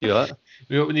 You what?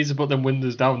 We need to put them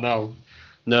windows down now.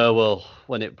 No, well,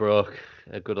 when it broke,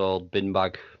 a good old bin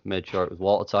bag made sure it was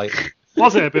watertight.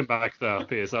 Was it a bin bag though,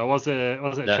 Piers? Or was it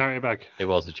a charity bag? It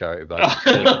was a charity bag.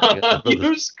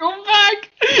 You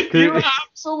scumbag! You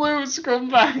absolute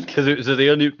scumbag! Because it was the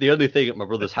only thing at my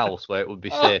brother's house where it would be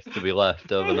safe to be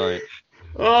left overnight.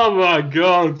 Oh my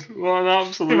god! What an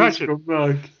absolute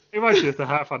scumbag! Imagine if the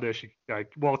Heart Foundation guy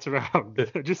walked around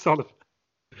and just sort of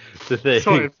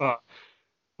thought,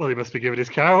 well, he must be giving his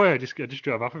car away. Just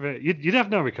drove off of it. You'd have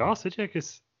no recourse, would you?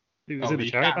 Because it was in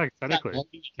the charity bag, technically.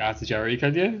 You can't car to charity,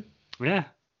 can you? Yeah.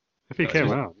 If he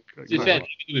came around. You've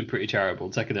been pretty charitable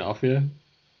taking it off you.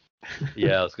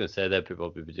 Yeah, I was going to say they'd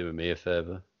probably be doing me a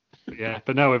favour. Yeah,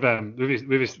 but no,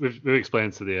 we've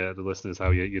explained to the listeners how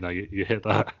you hit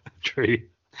that tree.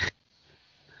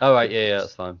 All right, yeah,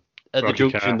 that's fine. At the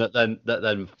junction that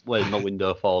then when my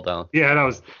window fall down. Yeah,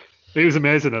 it was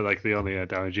amazing that the only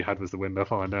damage you had was the window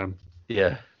falling down.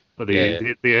 Yeah. But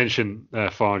the ancient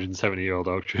 470-year-old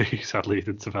oak tree sadly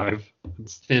didn't survive.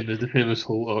 The famous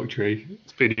whole oak tree.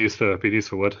 It's been used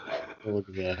for wood. Oh, look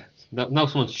at that. Now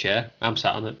someone's chair. I'm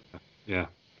sat on it. Yeah.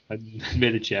 I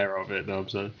made a chair of it. No,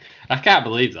 I can't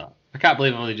believe that. I can't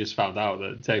believe I only just found out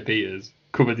that Terry Peters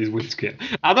covered his windscreen.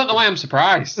 I don't know why I'm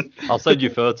surprised. I'll send you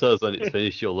photos when it's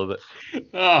finished. You'll love it.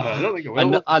 Oh, I don't think I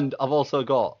will. And I've also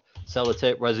got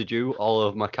sellotape residue all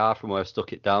over my car from where I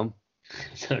stuck it down.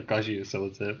 Gosh, you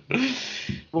sellotape.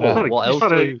 What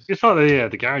else? You thought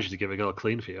the garage to give it a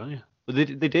clean for you, aren't you? Well, they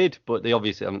did, but they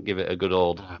obviously haven't given it a good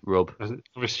old rub. They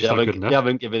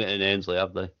haven't given it an Ainsley,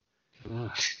 have they?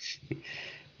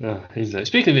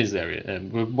 Speaking of his area,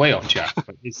 we're way off track.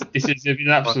 This is an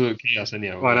absolute chaos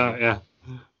anyhow. Why not? Yeah.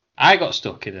 I got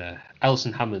stuck in a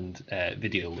Alison Hammond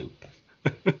video loop.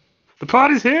 The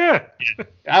party's here. Yeah.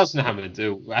 Alison Hammond,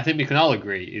 who I think we can all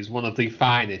agree is one of the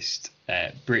finest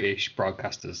British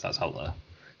broadcasters that's out there,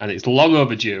 and it's long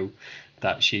overdue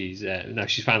that she's now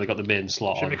she's finally got the main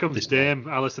slot. She on becomes this Dame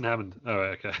Alison Hammond. Oh,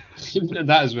 right, okay.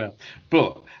 that as well.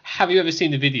 But have you ever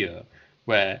seen the video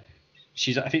where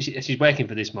I think she's working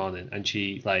for This Morning, and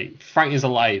she like frightens the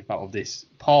life out of this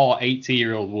poor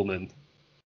 80-year-old woman,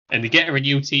 and they get her a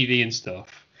new TV and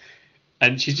stuff,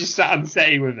 and she's just sat on the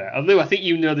setting with it. Lou, I think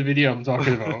you know the video I'm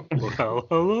talking about. Well,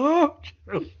 hello,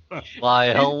 Jill.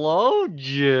 Why, hello,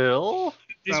 Jill.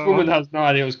 This woman has no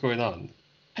idea what's going on.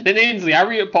 And then Ainsley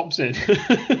Harriott pops in.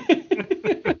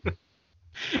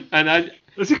 And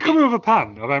Does he come in with a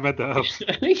pan? Have I made that up?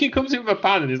 I think he comes in with a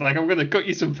pan and he's like, I'm going to cook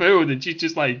you some food. And she's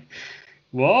just like,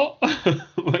 what?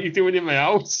 What are you doing in my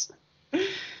house?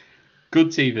 Good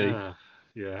TV.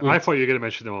 Yeah, I thought you were going to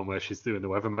mention the one where she's doing the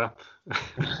weather map.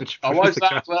 I watched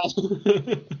that as well.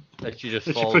 And she just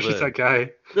She falls pushes in. that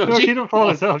guy. No, No, she- she don't fall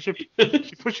herself. She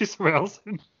pushes someone else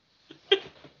in.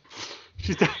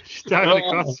 She's diving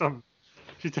across from.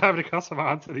 She's diving across from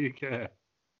Ireland to the UK.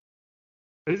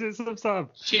 Is it some sort of?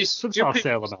 She's Some sort of jumping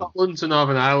sailor from man. Scotland to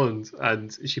Northern Ireland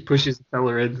and she pushes the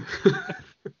fella in.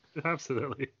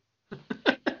 Absolutely.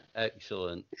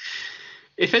 Excellent.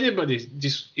 If anybody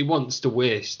he wants to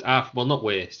waste not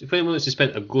waste. If anyone wants to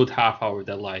spend a good half hour of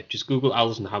their life, just Google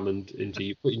Alison Hammond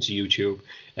put into YouTube.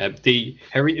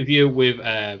 Her interview with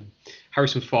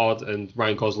Harrison Ford and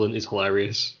Ryan Gosling is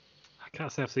hilarious. I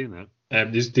can't say I've seen that.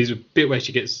 There's a bit where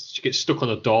she gets stuck on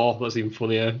a door. That's even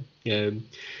funnier.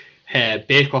 Her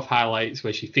Bake Off highlights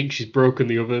where she thinks she's broken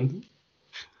the oven.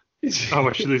 Oh,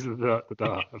 where she loses the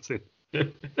door. I've seen.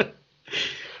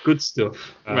 Good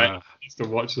stuff. Right, just to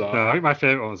watch that. No, I think my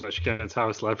favourite one was where she came into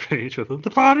Tower celebrating each other. The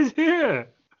party's here!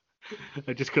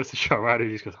 It just cuts the shot right and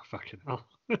he just goes, oh, fucking hell.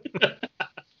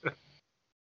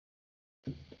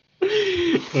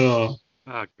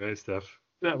 Oh, Great stuff.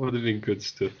 that would have been good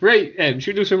stuff. Right,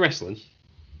 should we do some wrestling?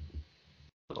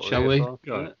 Shall we? Go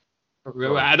on.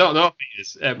 I don't know if it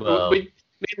is. Well, we've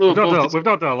We've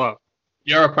not done a lot.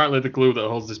 You're apparently the glue that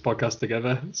holds this podcast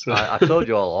together. So I told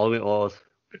you all along it was.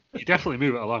 You definitely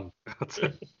move it along.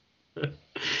 the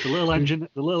little engine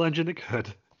that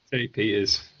could. Terry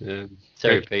Peters.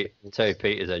 Terry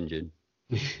Peters' engine.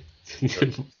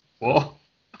 What?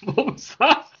 What was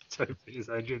that? Terry Peters'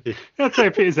 engine. Yeah,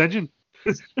 Terry Peters' engine.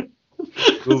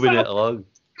 Moving it along.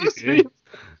 Yeah.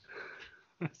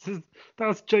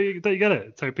 Don't you get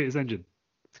it? Terry Peters' engine.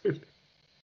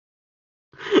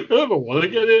 I don't want to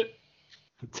get it.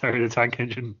 Terry the Tank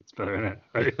engine. It's better, isn't it?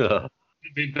 Right?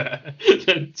 It'd be better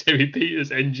than Terry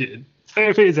Peters' engine.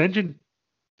 Terry Peters' engine.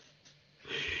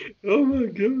 Oh my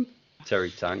god.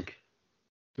 Terry Tank.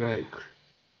 Right,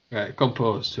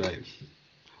 composed, right.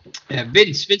 Vince and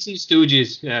the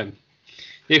Stooges,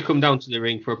 they come down to the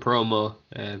ring for a promo,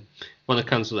 want to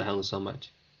cancel the Hell in a Cell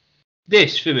match.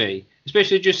 This, for me,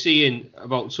 especially just seeing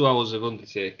about 2 hours of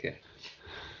Undertaker,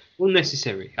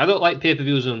 unnecessary. I don't like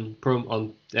pay-per-views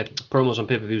promos on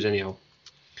pay-per-views anyhow.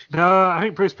 No, I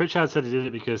think Bruce Pritchard said he did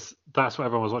it because that's what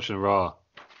everyone was watching on Raw.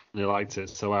 And they liked it,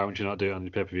 so why wouldn't you not do it on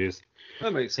your pay-per-views?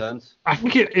 That makes sense. I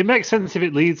think it makes sense if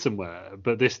it leads somewhere,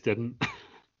 but this didn't.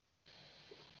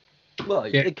 Well,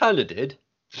 it kind of did.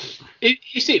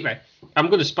 You see, right? I'm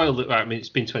going to spoil it. Right, I mean, it's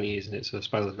been 20 years, isn't it? So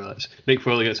spoilers for that. Mick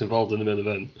Foley gets involved in the main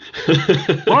event.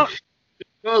 What?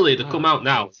 Foley to come out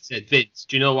now and said, Vince,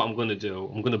 do you know what I'm going to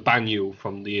do? I'm going to ban you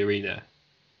from the arena.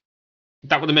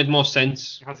 That would have made more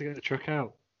sense. How to get the truck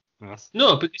out? Yes.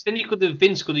 No, because then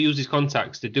Vince could have used his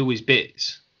contacts to do his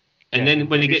bits. And then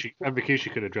when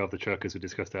Rikishi could have drove the truck, as we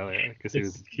discussed earlier, because he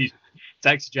was.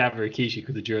 Taxi driver Rikishi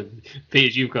could have driven.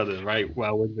 Peters, you've got it right.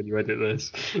 Well, when you edit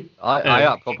this, I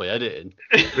am probably editing.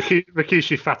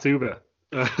 Rikishi Fat Uber.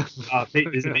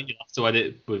 Peters, you'll have to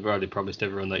edit. We've already promised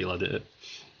everyone that you'll edit it.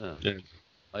 Oh. Yeah.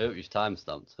 I hope you've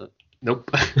timestamped it. Nope.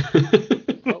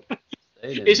 Oh,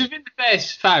 It's within the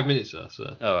first 5 minutes or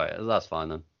so. All right, that's fine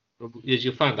then.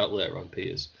 You'll find out later on,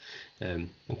 Peters. I'm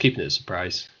keeping it a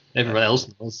surprise. Everyone else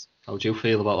knows. How do you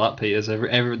feel about that, Peters?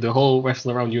 The whole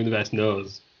Wrestling Around universe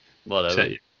knows.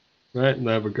 Whatever. Right,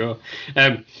 there we go.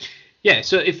 Yeah,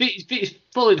 so if it's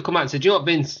Foley to come out and say, do you know what,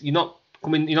 Vince, you're not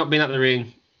being at the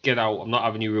ring, get out, I'm not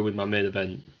having you ruin my main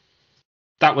event.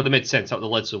 That would have made sense, that would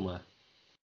have led somewhere.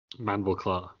 Mandible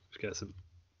Claw. Just gets him.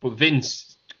 But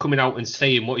Vince coming out and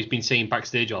saying what he's been saying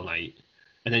backstage all night,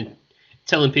 and then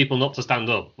telling people not to stand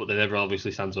up, but they never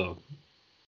obviously stands up.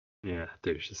 Yeah,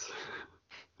 douches.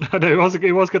 I know,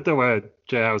 it was good though where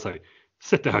JR was like,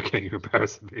 sit down, King, you're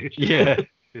embarrassing me. Yeah.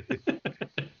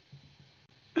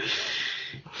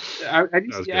 I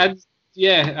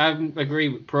agree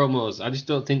with promos. I just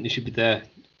don't think they should be there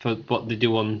for what they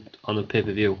do on a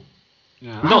pay-per-view.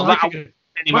 Yeah,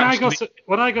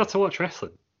 when I go to watch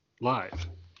wrestling live,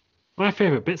 my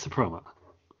favourite bit's a promo.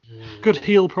 Good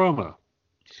heel promo.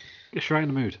 Gets you right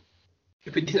in the mood.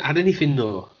 If it didn't add anything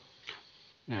though.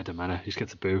 Yeah, it doesn't matter. He just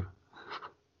gets a boo.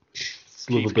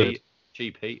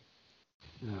 Cheap heat.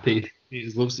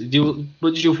 Peters loves it.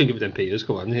 What did you think of them, Peters?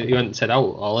 Come on, you hadn't said out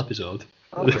all episode.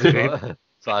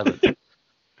 Silent.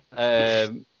 Yeah,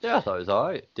 I thought it was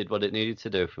alright. Did what it needed to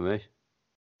do for me.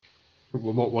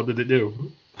 What did it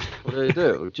do? What did it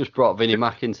do? It just brought Vinnie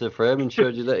Mac into the frame and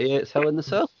showed you that he hates Hell in the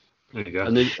Cell. There you go.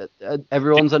 And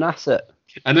everyone's an asset.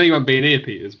 I know you weren't being here,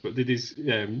 Peters, but did his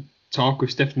talk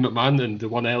with Stephanie McMahon and the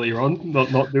one earlier on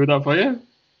not do that for you?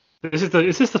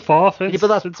 Is this the fourth? Yeah, but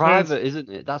that's private, isn't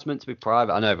it? That's meant to be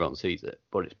private. I know everyone sees it,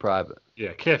 but it's private.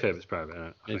 Yeah, kayfabe is private. Isn't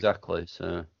it? Exactly.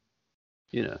 So,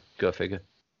 go figure.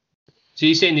 So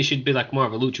you're saying there should be like more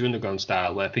of a Lucha Underground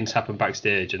style where things happen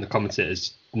backstage and the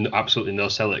commentators absolutely no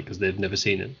sell it because they've never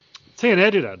seen it.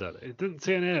 TNA do that, don't they? Didn't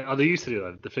TNA? Oh, they used to do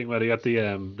that. The thing where they had the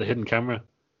hidden camera.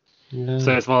 Yeah.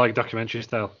 So it's more like documentary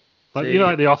style. Like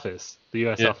like The Office, the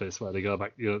US Office, where they go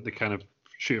back, they kind of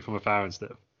shoot it from afar and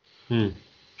stuff.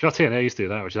 Sure, TNA used to do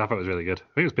that, which I thought was really good.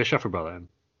 I think it was Bischoff who brought that in.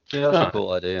 Yeah, that's a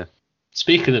cool idea.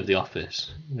 Speaking of The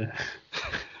Office.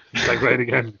 Like right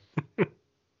again.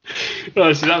 Oh,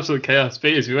 this is absolute chaos.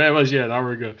 Peters, where was you an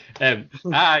hour ago?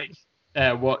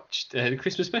 I watched the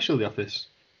Christmas special of The Office.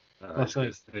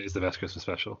 It is the best Christmas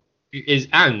special. It is,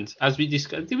 and as we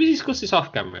discussed, did we discuss this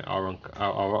off camera or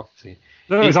off?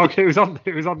 No, it was on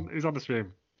the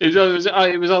stream. It was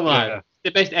on live. Yeah.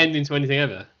 The best ending to anything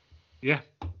ever. Yeah.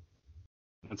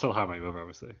 Until How I Met Your Mother,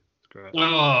 obviously. It's great.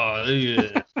 Oh,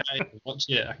 yeah. I can't watch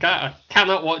it. I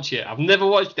cannot watch it. I've never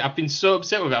watched it. I've been so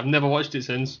upset with it. I've never watched it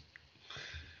since.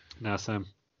 No, Sam.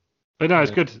 But no,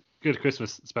 it's good. Good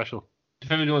Christmas special.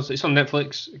 If anybody wants, it's on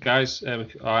Netflix, guys.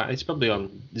 It's probably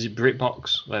on. Is it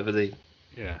BritBox? Whatever the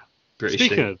British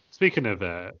thing. Speaking of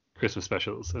Christmas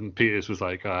specials, and Peters was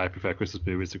like, I prefer Christmas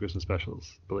movies to Christmas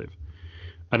specials, I believe.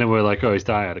 And then we're like, he's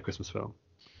Die Hard, a Christmas film.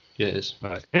 Yeah, it is.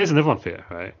 Right. Here's another one for you,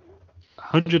 right?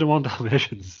 101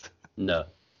 Dalmatians. No.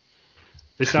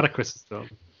 Is that a Christmas film?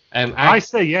 I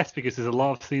say yes because there's a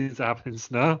lot of scenes that happen in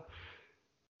snow.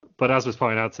 But as was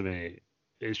pointed out to me,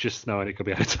 it's just snow and it could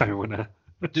be any time of winter.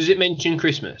 Does it mention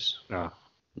Christmas?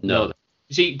 No.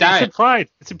 See, Die Hard.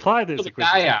 It's implied that it's a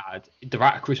Christmas. Die Hard, they're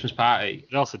at a Christmas party.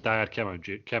 It also Die Hard came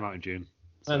out in June.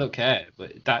 So. I don't care,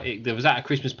 but there was at a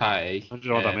Christmas party.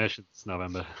 101 Dalmatians,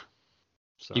 November.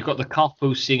 So. You've got the cop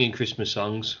who's singing Christmas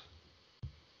songs.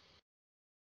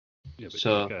 Yeah, but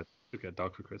so you get a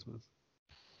dog for Christmas.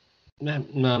 No,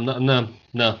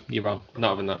 you're wrong. Not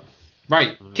having that.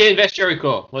 Right, Kane vs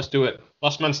Jericho. Let's do it.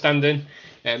 Last man standing.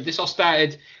 This all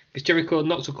started because Jericho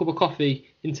knocked a cup of coffee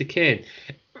into Kane.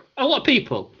 A lot of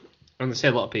people, and I say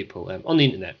a lot of people on the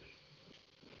internet,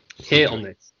 hate on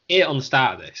this. Hate on the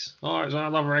start of this. Oh, it's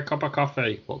another red cup of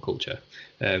coffee. What culture?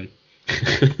 I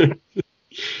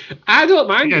don't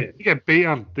mind it. You get beat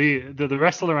on. The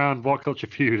wrestle around What Culture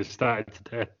feud has started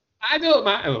today. I don't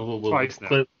mind.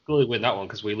 We'll clearly win that one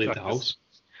because we leave the house.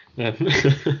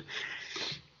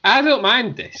 I don't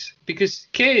mind this because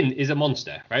Kane is a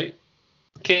monster, right?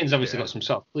 Kane's obviously got some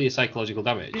sort of clear psychological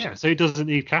damage. Yeah, so he doesn't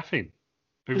need caffeine.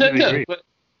 No, but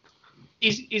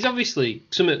he's obviously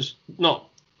something's not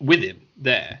with him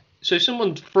there. So if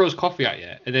someone throws coffee at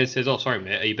you and then says, "Oh, sorry,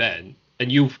 mate, are you Ben?"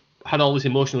 and you've had all this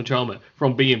emotional trauma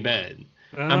from being Ben,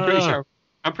 I'm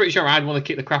pretty sure I'd want to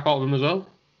kick the crap out of him as well.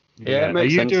 Yeah, it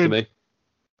makes sense to me.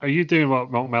 Are you doing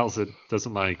what Mark Meltzer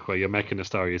doesn't like, where you're making a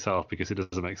story yourself because it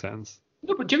doesn't make sense?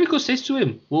 No, but Jericho says to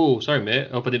him, "Whoa, sorry, mate,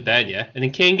 I hope I didn't burn you," and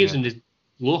then Kane gives him this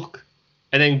look,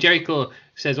 and then Jericho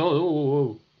says,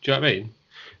 "Oh, do you know what I mean?"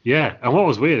 Yeah, and what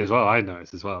was weird as well, I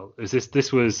noticed as well, is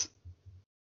this was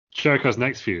Jericho's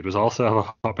next feud was also a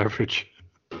hot beverage.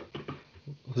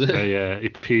 Was it? He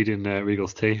peed in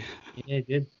Regal's tea. Yeah, he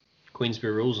did.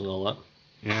 Queensberry rules and all that.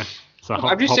 Yeah, so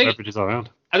hot beverages all around.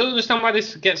 I don't understand why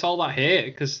this gets all that hate,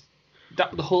 because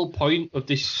the whole point of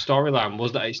this storyline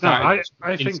was that it started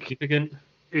I think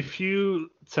if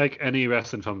you take any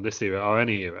wrestling from this era or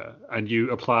any era and you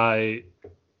apply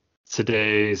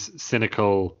today's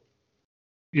cynical,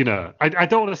 I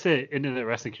don't want to say internet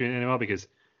wrestling community anymore because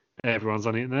everyone's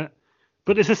on the internet,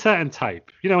 but it's a certain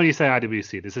type. When you say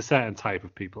IWC, there's a certain type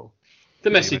of people. The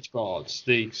message boards,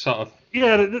 the sort of...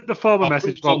 Yeah, the former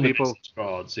message board people. Message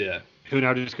boards, yeah. Who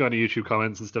now just go on YouTube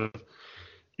comments and stuff.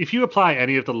 If you apply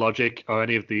any of the logic or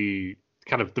any of the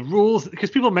kind of the rules,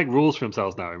 because people make rules for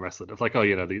themselves now in wrestling. It's like,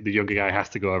 the younger guy has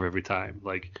to go over every time.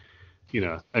 Like,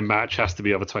 a match has to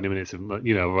be over 20 minutes,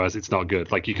 otherwise it's not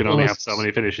good. Like, you can only have so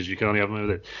many finishes. You can only have them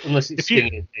with it. Unless it's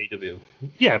Sting in AEW.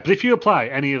 Yeah, but if you apply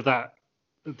any of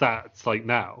that's like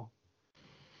now,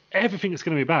 everything's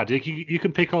going to be bad. You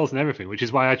can pick holes in everything, which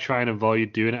is why I try and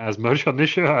avoid doing it as much on this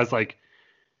show. I was like,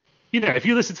 if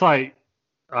you listen to like,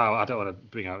 I don't want to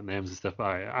bring out names and stuff, but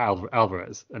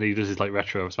Alvarez, and he does his like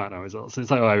retro SmackDown results, and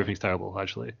it's like, everything's terrible,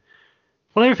 actually.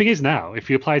 Well, everything is now, if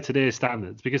you apply today's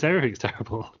standards, because everything's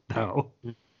terrible now.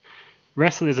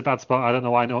 Wrestling is a bad spot. I don't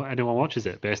know why anyone watches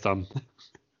it based on,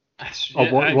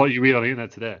 what you read on the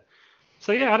internet today.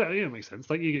 So yeah, it makes sense.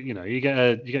 Like you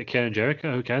get Kane and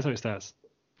Jericho. Who cares how it starts?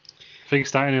 Things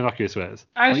starting in innocuous ways.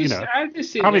 How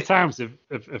many times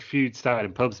have feuds started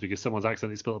in pubs because someone's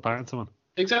accidentally spilled a pint on someone?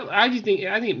 Exactly. I think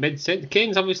it made sense.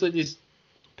 Kane's obviously this.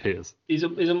 Piers. He's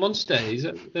a monster.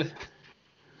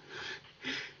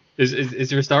 Is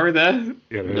there a story there?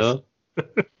 Yeah, there No.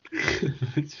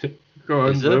 is. Go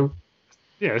on, Blue.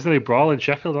 Yeah, isn't there a brawl in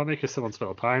Sheffield, aren't they? Because someone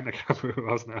spilled a pint. I can't remember who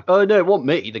it was now. Oh no, it wasn't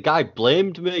me. The guy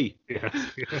blamed me. Yeah.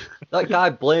 That guy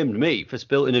blamed me for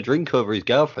spilling a drink over his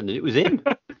girlfriend, and it was him.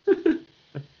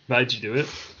 Why'd you do it?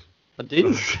 I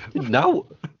didn't. No.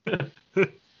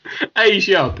 Hey,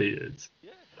 sure, Peters.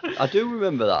 I do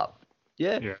remember that.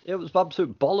 Yeah, Yeah. It was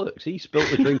absolute bollocks. He spilled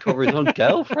the drink over his own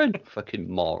girlfriend. Fucking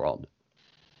moron.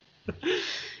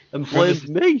 And blamed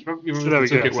me. So there we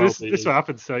go. This is what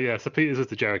happened. So Peters was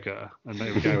the Jericho, and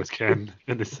the other guy was Ken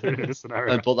in this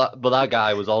scenario. But that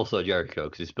guy was also Jericho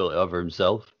because he spilled it over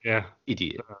himself. Yeah.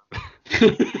 Idiot.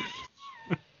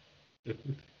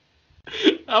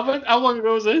 How long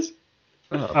ago was this?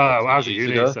 I was at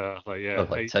uni, ago. so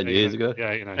like 10 years ago.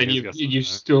 Yeah, And you've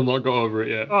still not got over it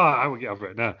yet. Oh, I won't get over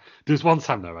it now. There was one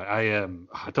time though, right?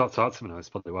 I don't talk to him now. It's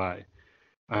probably why.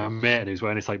 A mate, and he was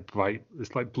wearing this like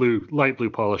light blue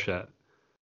polo shirt,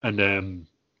 and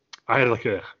I had like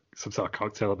some sort of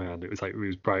cocktail in my hand. It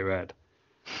was bright red,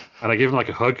 and I gave him like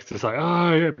a hug. Just like,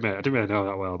 oh yeah, mate. I didn't really know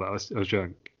that well, but I was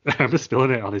drunk. I remember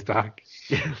spilling it on his back.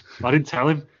 I didn't tell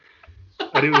him,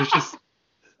 and it was just.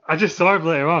 I just saw him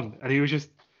later on, and he just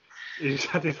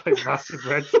had this like massive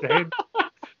red stain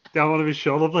down one of his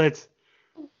shoulder blades.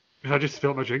 And I just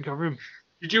spilled my drink over him.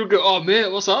 Did you go, oh mate,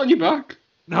 what's that on your back?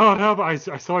 No, but I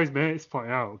saw his mates point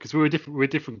out because we were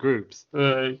different groups.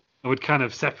 And we'd kind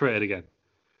of separated again.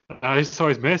 And I just saw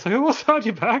his mates like, oh, what's that on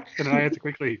your back? And I had to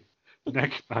quickly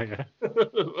neck my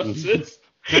what's this?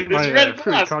 neck my Red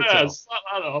fruit glass, cocktail. slap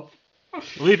that off. I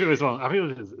believe it was one. I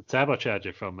think it was a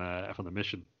turbocharger from the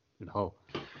Mission in Hull.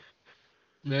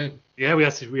 No. Yeah, we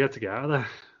had to get out of there.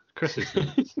 Chris is.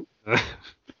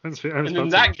 And then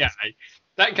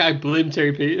that guy blamed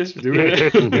Terry Peters for doing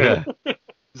it. Yeah.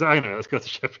 So I know, let's go to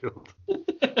Sheffield.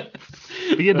 But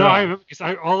I remember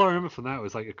because all I remember from that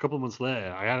was like a couple of months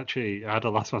later, I had a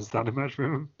last man standing match for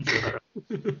him.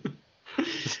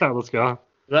 So let's go.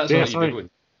 That's what you're doing.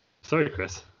 Sorry,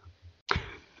 Chris.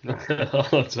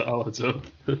 I'll up.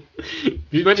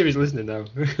 Imagine if he's listening now.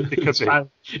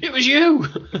 It was you.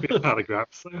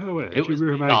 Autographs. Oh, wait, It was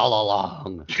all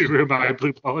along. Did you ruin my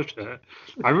blue polo shirt?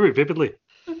 I remember it vividly.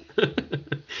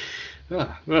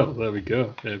 Well, there we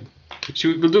go.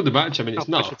 We'll do the match. I mean, it's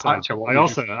not a match. I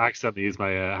also accidentally used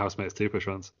my housemate's toothbrush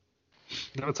once.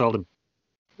 Never told him.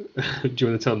 Do you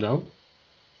want to tell him now?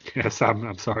 Yeah, Sam,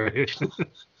 I'm sorry.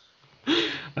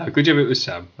 Good job it was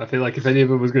Sam. I feel like if any of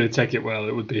them was going to take it well,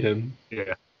 it would be him.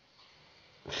 Yeah.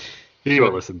 He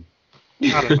won't listen.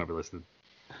 Adam might be listening.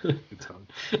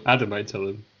 Adam might tell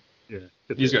him. Yeah.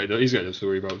 He's got enough to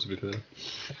worry about, to be fair.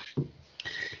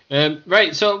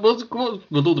 Right, so we'll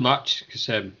do the match, because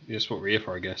that's what we're here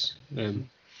for, I guess.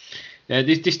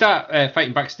 They start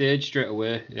fighting backstage straight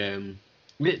away.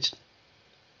 Which,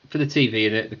 for the TV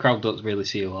in it, the crowd don't really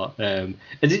see a lot. And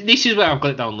this is where I've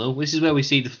got it down low. This is where we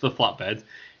see the flatbed.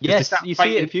 Yes, you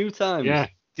see it a few times. Yeah.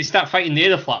 They start fighting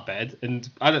near the flatbed, and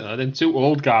I don't know, then two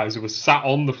old guys who were sat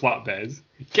on the flatbed.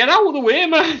 Get out of the way,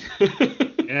 man!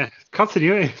 Yeah,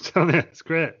 continuity. It's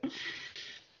great.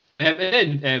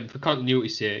 And then, for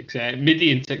continuity's sake,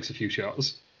 Midian takes a few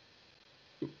shots.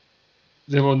 Does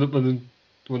everyone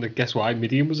want to guess why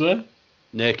Midian was there?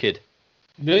 Naked.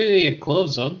 No, he had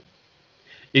clothes on.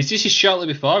 Is this shortly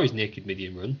before his naked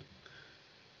Midian run?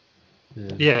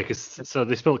 Yeah, because so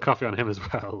they spilled coffee on him as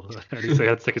well, and he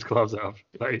had to take his clothes off.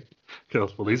 Like,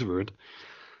 well, these are ruined.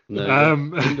 No,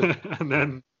 and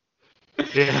then,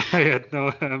 he had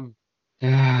no clothes.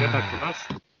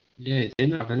 Yeah, he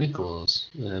didn't have any clothes.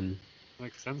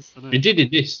 Makes sense, doesn't it? He did in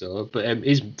this though, but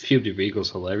his feud with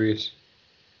Regal's hilarious.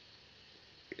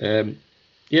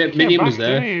 Midian was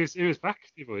there. He was back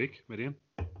the other week, Midian.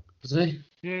 Was he?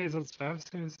 Yeah, he's on Survivor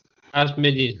Series. As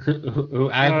Midian, who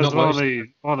I have not one watched.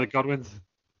 One of the Godwins.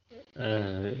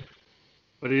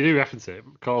 But he do reference it.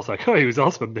 Cole's like, oh, he was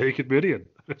also a naked Midian.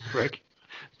 Frick.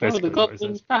 The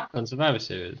Godwin's back on Survivor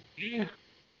Series. Yeah.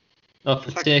 Not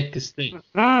for Taker's thing.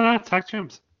 No, tag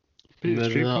champs. No,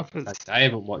 Street no, Profits. I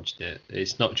haven't watched it.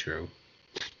 It's not true.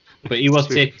 But he was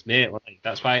Taker's mate, wasn't he?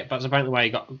 That's apparently why he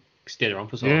got stayed around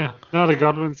for so long. Yeah, no, the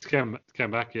Godwins came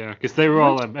back, yeah, because they were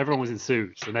all everyone was in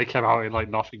suits and they came out in like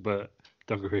nothing but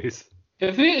dungarees.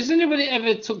 Has anybody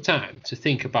ever took time to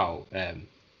think about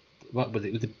what was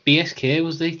it? Was the BSK?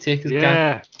 Was they Taker's guy?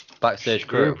 Yeah, Backstage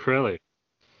crew. really.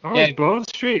 Oh, Yeah. it's Bone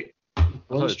Street. I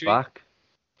thought it was back.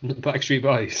 Backstreet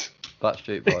Boys.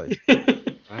 Backstreet Boys.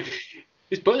 Right?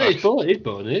 It's Bone.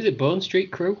 Is it Bone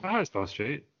Street Crew? Oh, it's Bone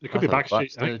Street. It could I be thought it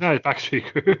was Backstreet. Backstage. No, it's Backstreet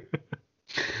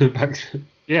Crew.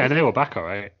 Yeah, they were back all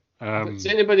right. Has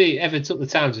anybody ever took the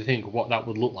time to think what that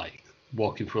would look like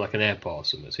walking through like an airport or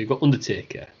something? So you've got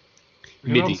Undertaker,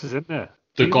 Who Midi, else is in there?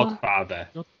 The Steeler? Godfather,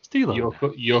 Steeler.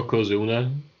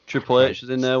 Yokozuna. Triple H was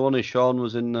in there, wasn't he? Sean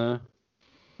was in there.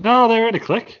 No, they were in a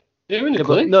clique. They were in the Yeah,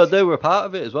 but clique. no, they were a part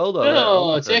of it as well, though. No,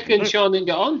 weren't they? Taker and Sean didn't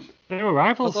get on. They were I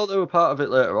rivals. thought they were part of it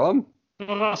later on.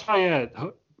 No, that's why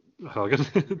Hogan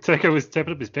Taker was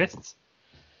taping up his fists.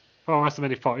 For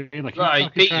WrestleMania 14, like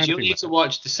Right, Pete, you need to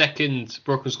watch the second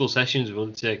Broken Skull Sessions with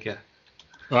Undertaker.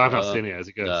 Oh, I've not seen it as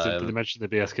it goes. no, Did they mention the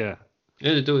BSK?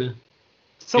 Yeah, they do. Yeah.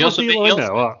 So He what's also, the he in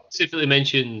there? also What? specifically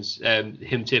mentions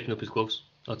him taping up his gloves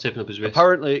or taping up his wrist.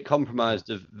 Apparently, it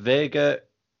compromised of Vega,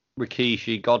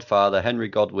 Rikishi, Godfather, Henry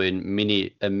Godwin,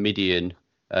 Mini and Midian,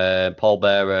 Paul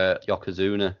Bearer,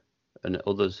 Yokozuna, and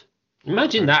others.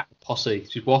 Imagine that posse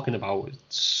just walking about.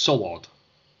 It's so odd.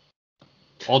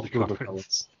 Odd group of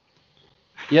fellas.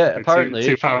 Yeah, Like apparently.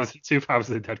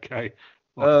 2000 dead guy.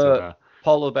 Walked through there.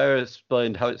 Paulo Bearer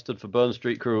explained how it stood for Bone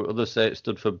Street Crew. Others say it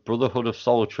stood for Brotherhood of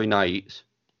Solitary Knights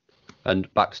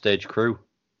and Backstage Crew.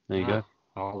 There you go.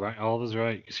 All right, all was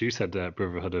right. Because you said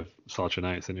Brotherhood of Solitary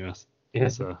Knights in yours. Yeah.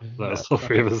 So that's all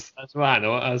three of us. That's what I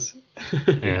know it as.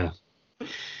 Yeah.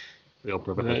 Real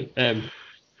Brotherhood.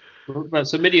 Right,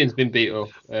 so Midian's been beat up.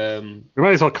 We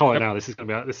might as well call it now. This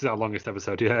is our longest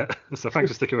episode yet. So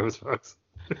thanks for sticking with us, folks.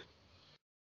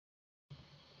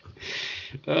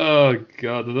 Oh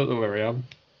God, I don't know where I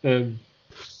am.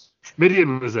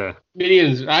 Midian was there.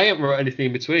 Midian's. I haven't wrote anything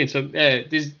in between, so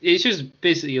it's just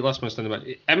basically your last man standing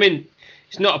match. I mean,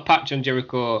 it's not a patch on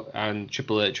Jericho and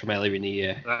Triple H from earlier in the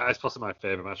year. That's possibly my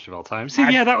favourite match of all time. See,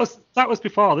 yeah, that was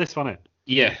before this, wasn't it?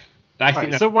 Yeah, I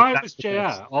think. So why was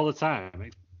JR all the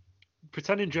time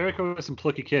pretending Jericho was some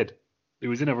plucky kid who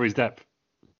was in over his depth?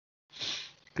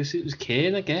 Because it was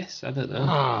Kane, I guess. I don't know.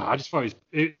 I just thought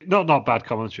not bad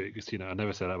commentary, because I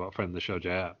never say that about a friend of the show,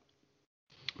 JR.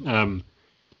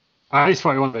 I just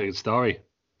thought it wasn't a very good story. It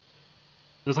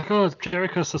was like, oh,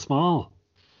 Jericho's so small.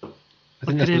 I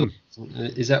think Look at that's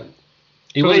him. Is that?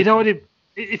 But you know what?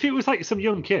 If it was like some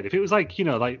young kid, if it was like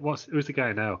who's the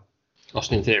guy now?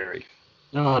 Austin Theory.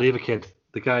 No, the other kid,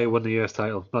 the guy who won the US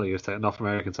title, not the US title, North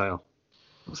American title.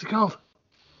 What's he called?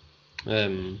 I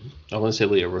want to say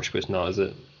Leo Rush, but it's not, is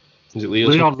it? Is it Leo?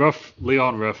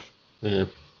 Leon Ruff. Yeah.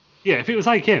 Yeah, if it was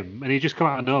like him and he just come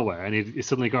out of nowhere and he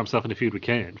suddenly got himself in a feud with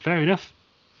Kane, fair enough.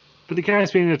 But the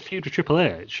guy's been in a feud with Triple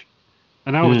H,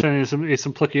 and now we're telling he's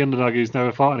some plucky underdog who's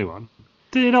never fought anyone.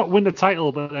 Did he not win the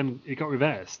title, but then it got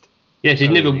reversed? Yes, he's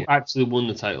never actually won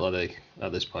the title, I think,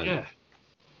 at this point. Yeah.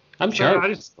 I'm sure. I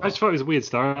just thought it was a weird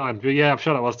storyline. But yeah, I'm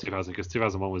sure that was 2000, because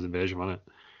 2001 was Invasion, wasn't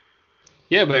it?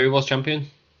 Yeah, but he was champion.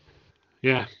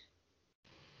 Yeah.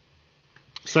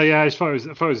 So yeah, I thought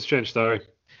it was a strange story.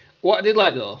 What I did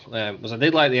like though was I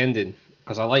did like the ending,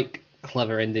 because I like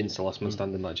clever endings to last man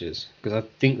standing matches, because I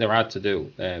think they're hard to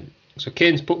do. So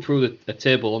Kane's put through a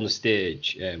table on the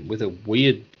stage with a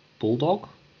weird bulldog.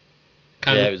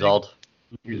 It was odd.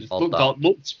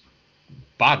 Looked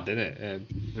bad, didn't it?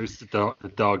 It was the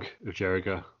dog of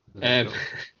Jericho.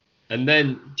 And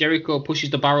then Jericho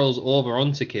pushes the barrels over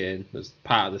onto Kane as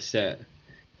part of the set.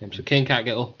 So Kane can't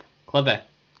get up. Clever.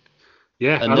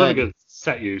 Yeah, And I love a then- good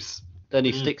set use. Then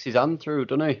he sticks his hand through,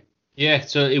 doesn't he? Yeah,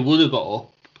 so he would have got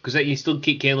up, because you still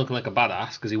keep Kane looking like a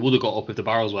badass, because he would have got up if the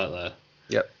barrels weren't there.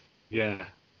 Yep.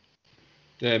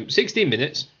 Yeah. 16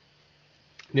 minutes,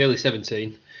 nearly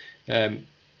 17. This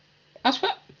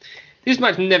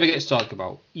match never gets talked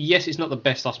about. Yes, it's not the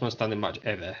best last man standing match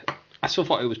ever. I still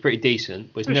thought it was pretty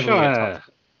decent, but it's never going to get talked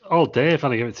about. Old Dave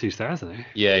only gave it 2 stars, didn't he?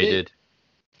 Yeah, he did.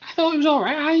 I thought it was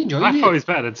alright. I enjoyed it. I thought it was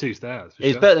better than 2 stars.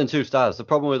 It's better than 2 stars. The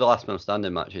problem with the last man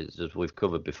standing matches, as we've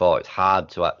covered before, it's hard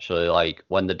to actually, like,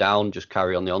 when they're down, just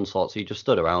carry on the onslaught. So you just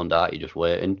stood around, aren't you, just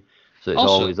waiting. So it's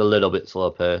Also, always a little bit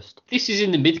slow paced. This is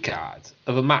in the mid card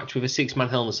of a match with a 6-man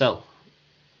Hell in a Cell.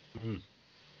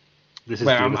 This is,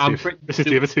 Where the, I'm other pretty- two, this is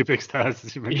the other 2 big stars,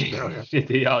 as you mentioned earlier.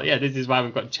 Yeah, this is why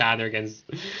we've got China against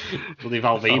bloody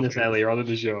Val Venus earlier on in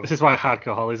the show. This is why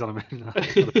Hardcore Holly's on the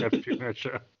pay-per-view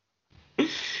show.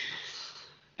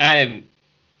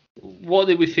 What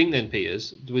did we think then,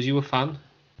 Peters? Was you a fan?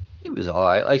 It was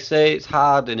alright. Like I say, it's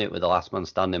hard in it with the last man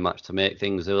standing match to make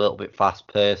things a little bit fast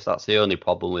paced. That's the only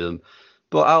problem with them.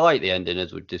 But I like the ending,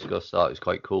 as we discussed. That it was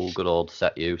quite cool, good old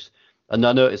set use. And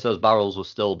I noticed those barrels were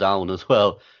still down as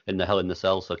well in the Hell in the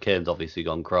Cell. So Kane's obviously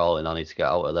gone crawling. I need to get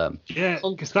out of them. Yeah,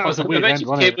 because that was a weird end,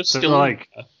 wasn't it? Still like,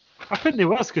 I think it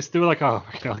was because they were like, "Oh,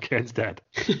 Kane's dead."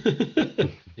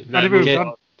 And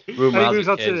Rumours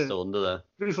are Kane's still under there.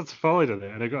 It was on to Foley, didn't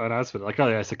it? And they got an announcement like, "Oh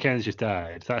yeah, so Kane's just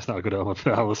died. That's not a good omen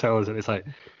for Hell in the Cell, is it?" It's like,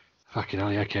 "Fucking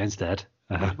hell, yeah, Kane's dead."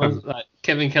 Like,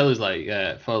 Kevin Kelly's like,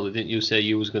 Foley, didn't you say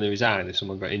you was going to resign if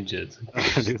someone got injured?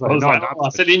 Like, I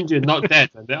said injured, not dead.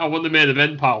 I want the main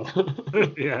event, pal.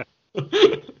 Yeah.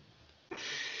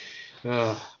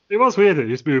 It was weird that it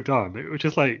just moved on. It was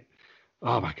just like,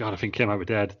 oh my god, I think Kane might be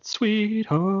dead. Sweet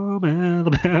home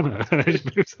Alabama. It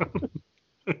just moves on.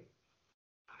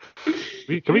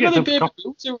 Can we get done for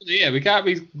copyright? Yeah, we can't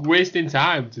be wasting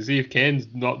time to see if Kane's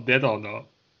not dead or not.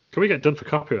 Can we get done for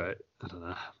copyright? I don't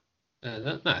know.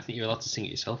 No, I think you're allowed to sing it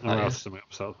yourself. I'm allowed to sing it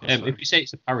myself. If you say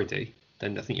it's a parody,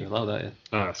 then I think you're allowed, aren't you?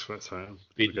 Oh, that's fine.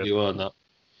 You own that.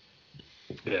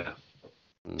 Yeah.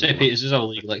 Jay Peters is our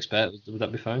legal expert. Would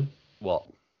that be fine? What?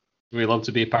 Are we allowed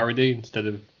to be a parody instead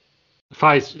of... If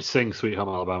I sing Sweet Home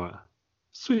Alabama.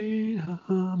 Sweet Home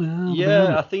Alabama.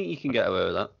 Yeah, I think you can get away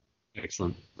with that.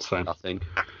 Excellent. It's fine. I think.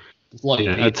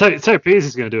 Terry Peters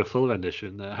is going to do a full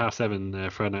rendition at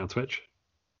 7:30 Friday night on Twitch.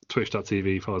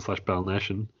 Twitch.tv/Bell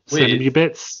Nation. Send him your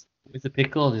bits. With the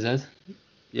pickle on his head.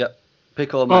 Yep.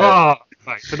 Pickle on my head.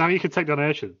 Right. So now you can take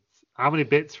donations. How many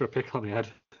bits for a pickle on the head?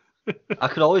 I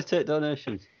could always take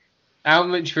donations. How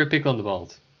much for a pickle on the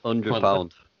bald?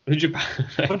 £100. £100.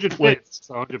 100 bits.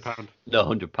 So £100. No,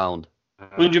 £100.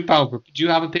 £100. Do you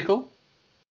have a pickle?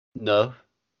 No.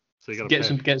 So you got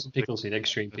to get some pickles in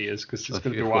Extreme Peters because it's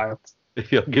going to be wild.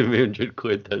 If you're giving me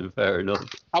 £100, then fair enough.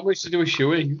 How much to do a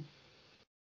shoey?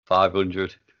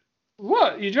 500.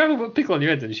 What? You'd rather put a pickle on your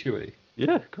head than a shoey?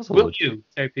 Yeah, of course I would. Will you,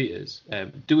 Terry Peters,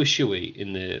 do a shoey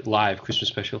in the live Christmas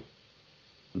special?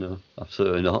 No,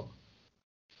 absolutely not.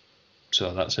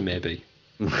 So that's a maybe.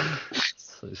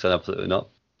 It's an absolutely not.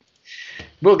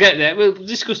 We'll get there. We'll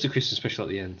discuss the Christmas special at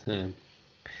the end.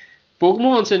 But we'll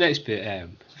move on to the next bit.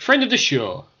 Friend of the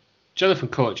show, Jonathan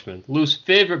Coachman. Lou's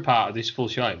favourite part of this full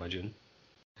show, I imagine.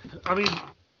 I mean,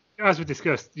 as we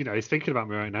discussed, he's thinking about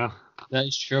me right now. That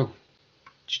is true.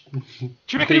 Do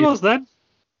you reckon he was then?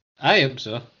 I hope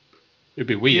so. It'd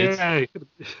be weird. Yeah, he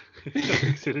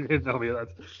didn't know me that.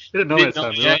 He didn't know me that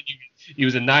time. Right? He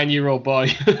was a 9-year-old boy.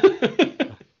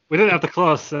 We didn't have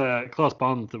the close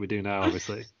bond that we do now,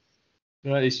 obviously.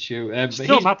 That is true.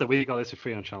 Still mad that we got this for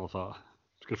free on Channel 4.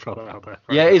 Good throw that out there.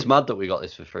 Yeah, it is mad that we got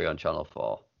this for free on Channel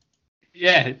 4.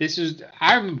 Yeah, this was.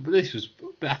 I remember this was.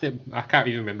 I think I can't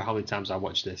even remember how many times I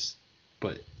watched this,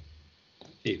 but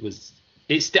it was.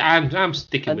 It's. I'm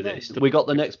sticking with it. We got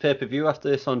the next pay-per-view after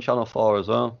this on Channel 4 as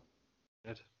well.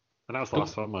 And that was the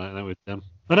last one, mate. And then we didn't.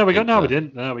 Oh, no, we got. No, we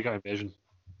didn't. No, we got Invasion.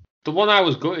 The one I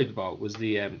was gutted about was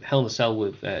the Hell in a Cell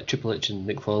with Triple H and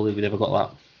Mick Foley. We never got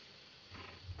that.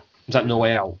 Was that No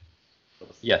Way Out?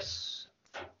 Yes.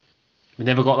 We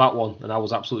never got that one, and I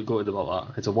was absolutely gutted about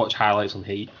that. I had to watch highlights on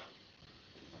Heat,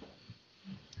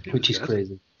 which is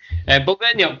crazy. But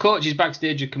then, Coach is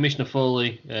backstage with Commissioner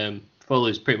Foley.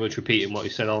 Foley's pretty much repeating what he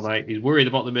said all night. He's worried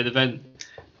about the main event,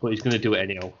 but he's going to do it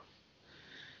anyhow.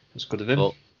 That's good of him.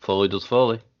 Well, Foley does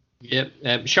Foley.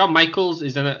 Yep. Shawn Michaels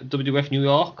is then at WWF New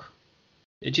York.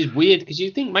 It's just weird because you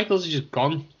think Michaels is just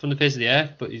gone from the face of the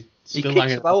earth, but he's still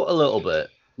kicks about a little bit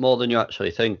more than you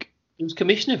actually think. He was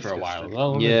commissioner for a while as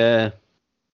well. Yeah.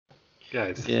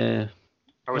 Guys. Yeah.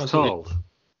 I was told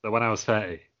that when I was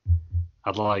 30,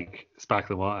 I'd like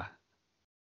sparkling water.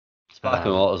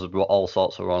 Sparkling water's all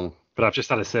sorts of wrong. But I've just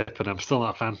had a sip and I'm still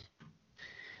not a fan.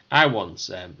 I once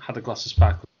had a glass of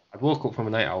sparkling. I woke up from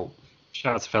a night out.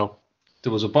 Shout out to Phil.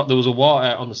 There was a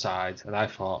water on the side, and I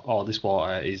thought, oh, this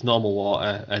water is normal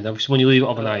water, and obviously when you leave it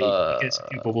overnight, it gets a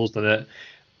few bubbles in it.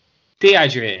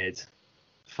 Dehydrated.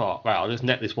 Thought, right, I'll just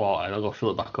net this water and I'll go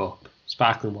fill it back up.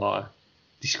 Sparkling water.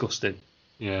 Disgusting.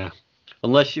 Yeah.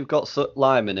 Unless you've got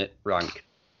lime in it, rank.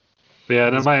 But yeah,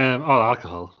 no, my all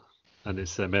alcohol, and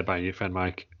it's made by your friend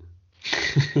Mike.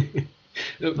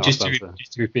 Just to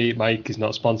repeat, Mike is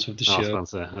not sponsored of the show. Not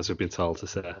sponsor, as we've been told to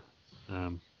say.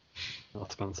 Not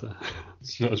sponsor.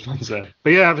 It's not a sponsor.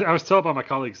 But yeah, I was told by my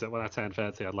colleagues that when I turn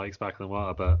 30, I'd like sparkling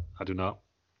water, but I do not.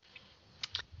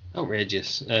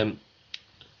 Outrageous.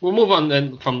 We'll move on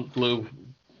then from Lou,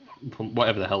 from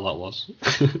whatever the hell that was.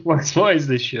 What is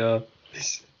this show?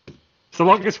 It's the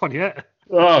longest one yet.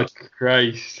 Oh,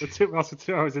 Christ. We're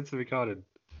 2 hours into the recording.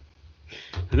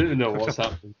 I don't even know what's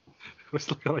happening. We've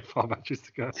still got like 4 matches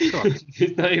to go. Come on.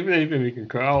 It's not even anything we can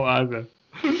cut out either.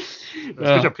 It's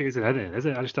good job Peter's in editing, is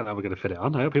it? I just don't know how we're going to fit it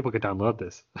on. I hope people can download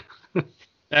this.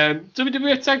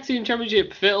 WWF Tag Team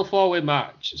Championship Fatal 4-Way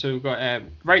match. So we've got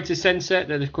Right to Censor,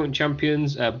 they're the current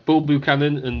champions. Bull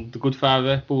Buchanan and the Good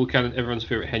Father. Bull Buchanan, everyone's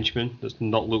favourite henchman. That's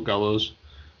not Luke Gallows.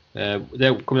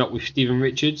 They're coming up with Stephen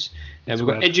Richards. We've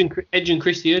got Edge and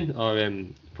Christian, or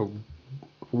for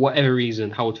whatever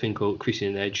reason, Howard Finkel, Christian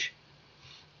and Edge.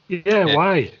 Yeah,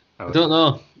 why? I don't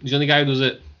know. He's the only guy who does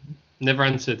it. Never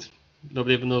answered.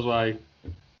 Nobody even knows why.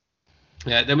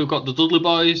 Then we've got the Dudley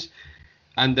Boys,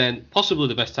 and then possibly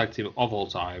the best tag team of all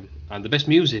time, and the best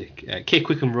music,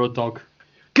 K-Quick and Road Dogg.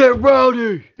 Get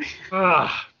rowdy!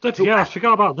 Bloody hell, I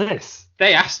forgot about this.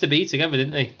 They asked to be together,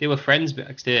 didn't they? They were friends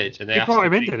backstage, and they asked brought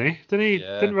him in, be. didn't he?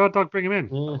 Didn't Road Dogg bring him in?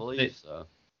 I believe so.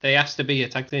 They asked to be a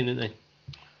tag team, didn't they?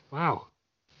 Wow.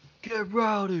 Get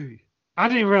rowdy! I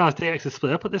didn't even realise DX had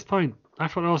split up at this point. I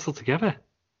thought they were still together.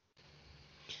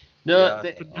 No,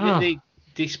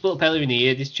 they split up earlier in the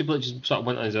year. This Triple H just sort of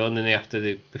went on his own,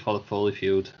 and before the Foley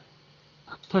feud.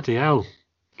 Bloody hell.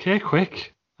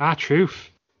 K-Quick,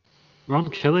 R-Truth, Ron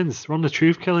the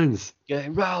Truth Killings.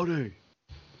 Getting rowdy!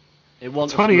 It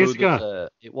wasn't 20 years ago.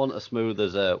 It wasn't as smooth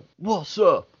as what's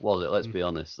up, was it? Let's be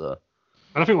honest, though.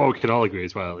 And I think what we can all agree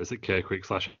as well is that K-Quick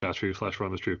 / R-Truth /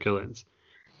 Ron the Truth Killings,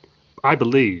 I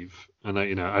believe, and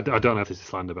I don't know if this is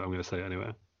slander, but I'm going to say it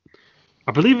anyway.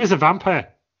 I believe he's a vampire.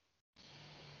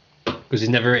 Because he's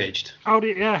never aged. How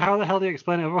the hell do you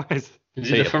explain it otherwise?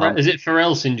 Is it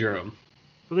Pharrell syndrome?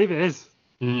 I believe it is.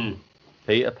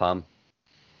 Peter Pan.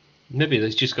 Maybe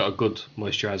he's just got a good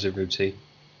moisturiser routine.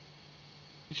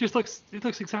 He looks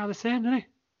exactly the same, doesn't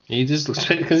he? He just looks,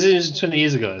 because it was 20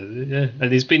 years ago, yeah.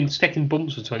 And he's been taking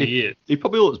bumps for 20 years. He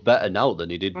probably looks better now than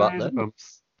he did back then.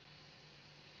 Bumps.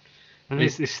 And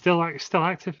he's still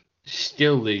active. He's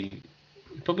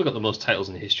probably got the most titles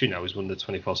in history now. He's won the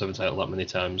 24/7 title that many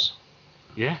times.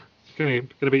 Yeah, he's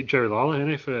gonna beat Jerry Lawler, isn't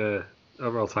he, for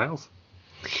overall titles?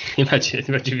 Imagine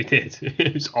if he did.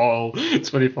 It was all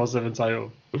 24/7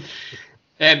 title.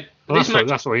 That's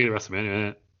what we need at WrestleMania, isn't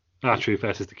it? R-Truth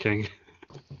versus the King.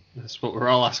 That's what we're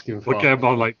all asking for. We'll get them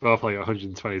on both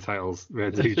 120 titles,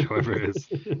 ready each, whatever it is.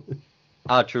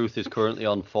 R-Truth is currently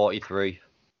on 43.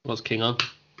 What's King on?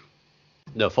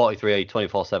 No, 43, a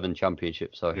 24/7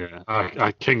 championship, sorry.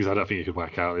 Yeah, Kings, I don't think you could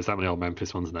work out. There's that many old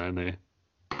Memphis ones now, isn't there?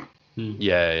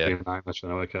 Yeah. Not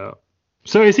trying to work out.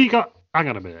 So has he got... Hang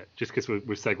on a minute, just because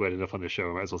we've segued enough on this show,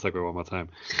 I might as well segue one more time.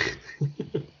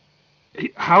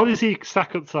 How does he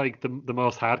stack up to like the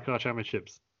most hardcore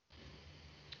championships?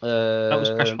 That was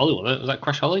Crash Holly, wasn't it? Was that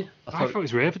Crash Holly? I thought it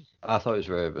was Raven. I thought it was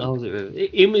Raven. Oh, was it Raven?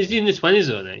 He was in the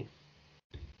 20s, wasn't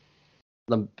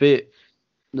he?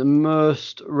 The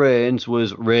most reigns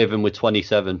was Raven with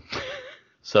 27.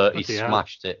 So he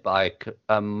smashed it by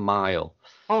a mile.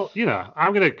 Oh,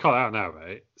 I'm going to call it out now,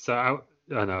 right? So I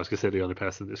was going to say the only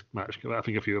person in this match, but I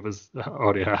think a few of us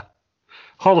already are.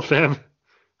 Hall of Fame,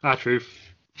 R-Truth.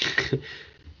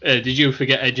 Did you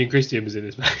forget Edge and Christian was in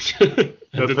this match?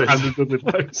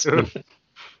 So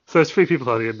there's 3 people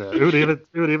already in there. Who are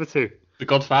the other 2? The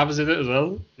Godfather's in it as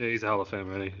well. Yeah, he's a Hall of Fame,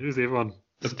 really. Who's the other one?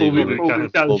 Bull Buchanan.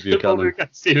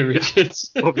 Stephen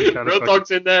Richards. Road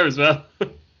Dogg's in there as well.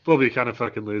 Bull Buchanan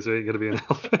fucking loser. Ain't going to be in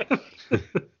Hall of Fame.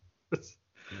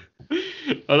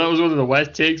 Oh, that was one of the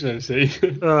worst takes I've seen.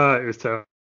 It was terrible.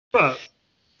 But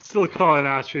still calling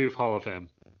R-Truth Hall of Fame.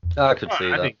 I could see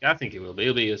that. I think it will be.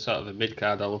 He'll be a sort of a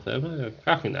mid-card Hall of Famer.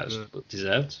 I think that's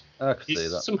deserved. I could see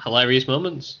that. Some hilarious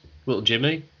moments. Little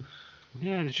Jimmy.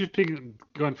 Yeah, it's just been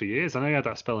going for years. I know he had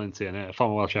that spell in TNA,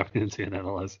 former world champion in TNA, that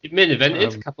was. He main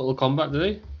evented Capital Combat, did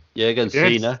he? Yeah, against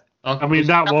Cena. I mean,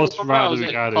 that was rather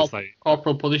regarded as like...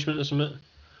 Corporal Punishment or something?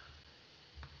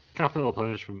 Capital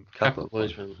Punishment.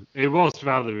 It was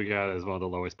rather regarded as one of the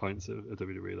lowest points of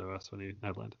WWE, though, that's when he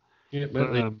headlined. Yeah,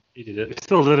 but he did it. He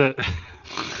still did it.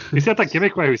 He said that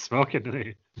gimmick where he was smoking, didn't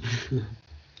he?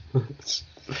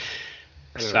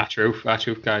 It's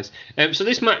R-Truth, guys. So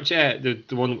this match, the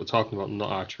one that we're talking about,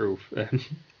 not R-Truth,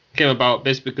 came about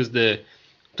basically because the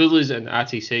Dudleys and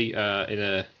RTC are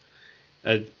in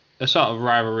a sort of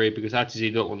rivalry because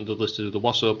RTC don't want the Dudleys to do the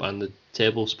what's up and the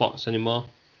table spots anymore.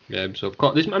 So of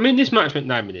course, this match went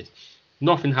 9 minutes.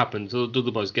 Nothing happened. So the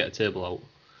Dudley boys get a table out.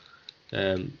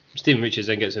 Stephen Richards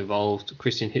then gets involved.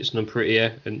 Christian hits them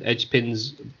prettier, and Edge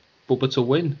pins Bubba to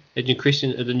win. Edge and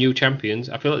Christian are the new champions.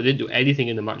 I feel like they didn't do anything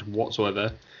in the match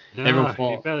whatsoever. No, Everyone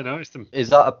thought, you barely noticed them. Is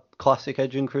that a classic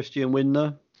Edge and Christian win,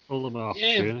 though? Pull them off,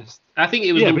 yeah, to be honest. I think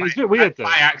it was but it's a bit weird, though.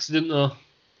 by accident, though.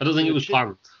 I don't think it was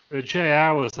planned.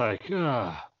 JR was like,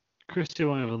 Christian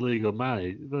won't have a legal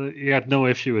man. But he had no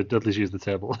issue with Dudley's using the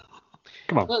table.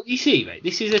 Come on. Well, you see, mate,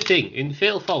 this is the thing. In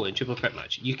fatal four in triple threat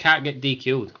match, you can't get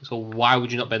DQ'd. So why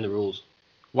would you not bend the rules?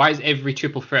 Why is every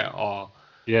triple threat or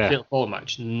fatal four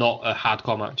match not a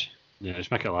hardcore match? Yeah,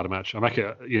 just make it a ladder match. I'll make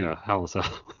it, Hell in a Cell.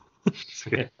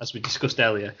 Yeah, as we discussed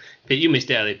earlier. Pete, you missed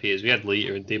it earlier, Piers. We had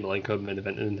Lita and Dean Malenko main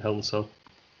event in Hell in a Cell.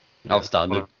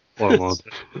 Outstanding. What a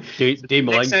Dean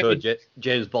Malenko,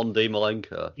 James Bond Dean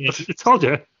Malenko. Yeah. I told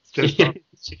you.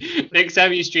 Next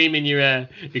time you're streaming your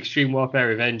Extreme Warfare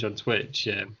Revenge on Twitch,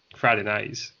 Friday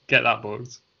nights, get that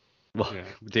booked. Well,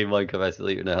 Dean Malenko versus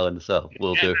Lita in a Hell in a Cell.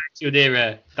 We'll do. You're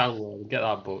there, download, get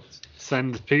that booked.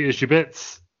 Send Peters your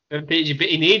bits.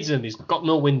 He needs them. He's got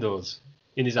no windows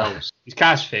in his house. His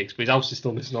car's fixed, but his house is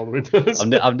still missing all the windows.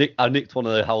 I've nicked one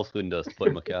of the house windows to put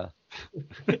in my car.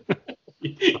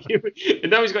 And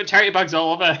now he's got charity bags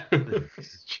all over.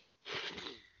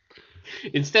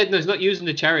 Instead, no, he's not using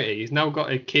the charity. He's now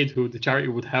got a kid who the charity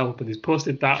would help, and he's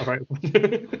posted that right.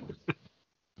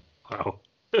 Wow.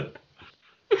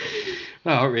 Oh,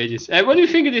 outrageous. What do you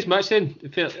think of this match then?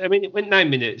 I mean, it went 9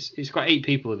 minutes. It's got 8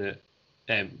 people in it.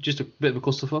 Just a bit of a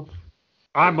clusterfuck.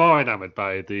 I'm more enamoured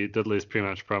by the Dudley's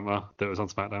pre-match promo that was on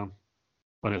SmackDown.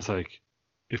 When it's like,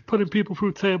 if putting people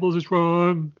through tables is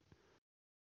wrong,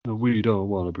 and we don't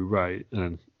want to be right, and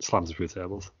then slams them through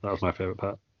tables. That was my favourite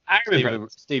part. I remember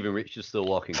Stephen Rich is still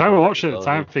walking. So I was watching it at the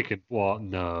time thinking, what?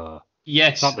 No.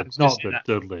 Yes. Not the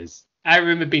Dudleys. I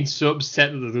remember being so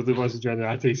upset that the Dudley wasn't joining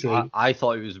RTC. I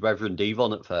thought it was Reverend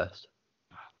Devon at first.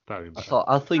 I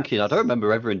was thinking, I don't remember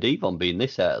Reverend Devon being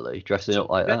this early, dressing up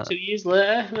like that. 2 years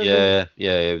later. Yeah,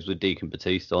 it was with Deacon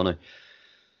Batista, wasn't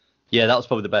he? Yeah, that was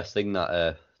probably the best thing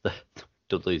that the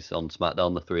Dudley's on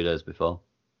SmackDown the 3 days before.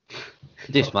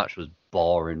 This match was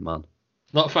boring, man.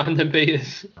 Not fan them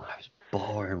Peters. It was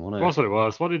boring, wasn't it? That's what it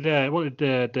was. What did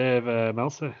Dave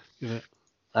Meltzer give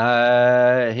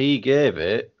it? He gave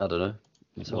it, I don't know.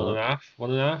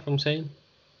 1.5, I'm saying.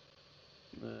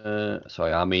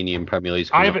 Sorry, Armenian Premier League.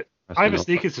 I have a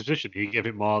sneaky suspicion he gave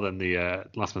it more than the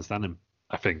Last Man Standing,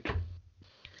 I think.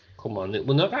 Come on, it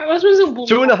will not.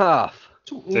 2.5.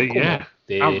 Yeah,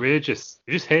 outrageous.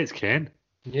 He just hates Kane.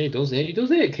 Yeah, he does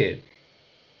hate Kane.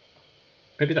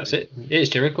 Maybe that's it. Yeah, it's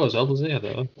Jericho as well, does he? I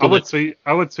don't know.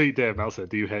 I would tweet Dave Meltzer,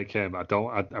 do you hate Kane?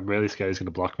 I'm really scared he's going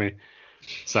to block me.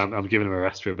 So I'm giving him a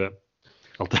rest for a bit.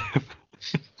 I'll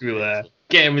do it.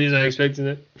 Get him when he's not expecting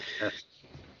it. Yeah.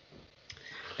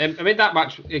 I mean, that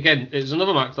match, again, it's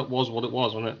another match that was what it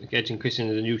was, wasn't it? Edge and Christian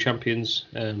are the new champions.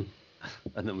 And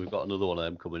then we've got another one of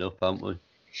them coming up, haven't we?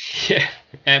 Yeah.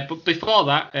 But before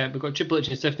that, we've got Triple H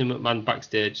and Stephanie McMahon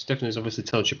backstage. Stephanie's obviously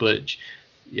telling Triple H,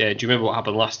 yeah, do you remember what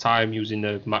happened last time using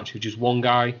the match with just one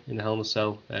guy in the Hell in a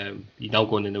Cell? You're now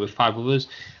going in there with 5 others.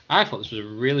 I thought this was a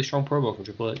really strong promo from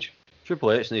Triple H.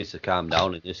 Triple H needs to calm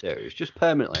down in this area. He's just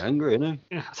permanently angry, isn't he?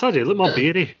 Yeah, I told you, a little more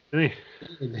beady, isn't he?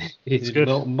 He's good.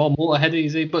 More motor-headed,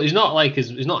 is he? But he's not like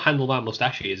he's not handled by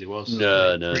mustachy as he was.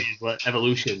 No.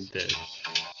 Evolution did.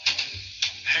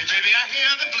 Hey baby, I hear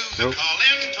the blues are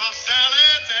calling, tossed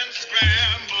salads and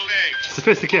scrambled eggs.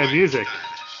 Sophisticated music.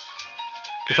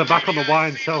 It's a back on the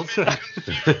wine seltzer. Yeah,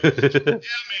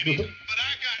 maybe, but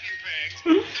I got you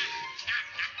pegged.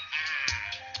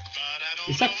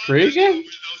 Is that Frasier?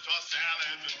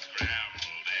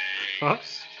 What?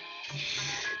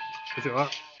 Is it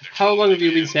what? How long have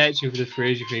you been searching for the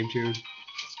Frasier theme tune?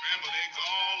 Scrambled eggs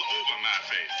all over my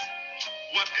face.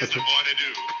 What is the boy to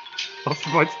do? What's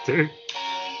the boy to do?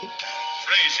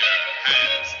 Frasier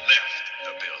has left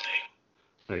the building.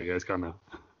 There you go, it's gone now.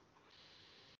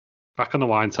 Back on the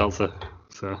wine seltzer.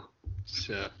 So.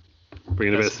 Sure.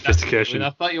 Bringing a bit of sophistication. I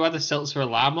thought you had a seltzer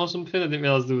alarm or something. I didn't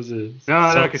realise there was a.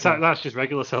 No, because that's just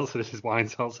regular seltzer. This is wine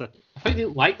seltzer. I thought you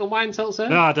didn't like the wine seltzer.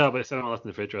 No, I don't, but it's only left in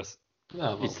the fridge dress. Oh,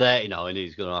 well. He's 30 now and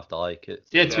he's going to have to like it.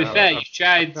 Yeah, to be fair, you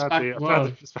tried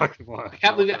sparkling water. I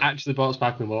can't believe you actually bought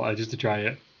sparkling water just to try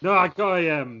it. No, I got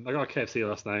a KFC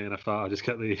last night and I thought I'd just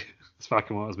get the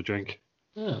sparkling water as my drink.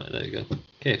 Oh, there you go.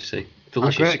 KFC.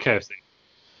 Delicious. Great KFC.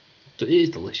 It is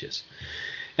delicious.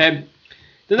 The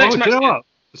next match. Do you know what?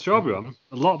 The strawberry one,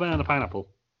 a lot better than the pineapple.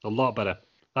 A lot better.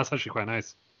 That's actually quite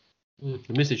nice. They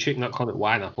missed a trick not calling it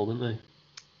wine apple, didn't they?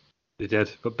 They did.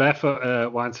 But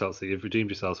Barefoot wine seltzer, you've redeemed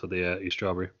yourselves for the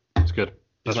strawberry. It's good.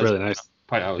 That's really nice.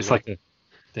 It's like a...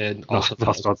 Not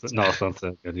a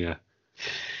sponsor. Yeah.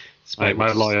 My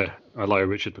lawyer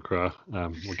Richard McCraw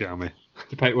will get on me.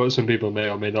 Despite what some people may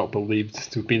or may not believe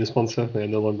to have been a sponsor, they're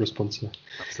no longer a sponsor.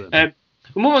 Absolutely.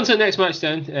 We'll move on to the next match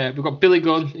then. We've got Billy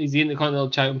Gunn. He's the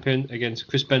Intercontinental Champion against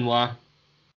Chris Benoit.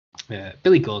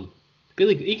 Billy Gunn.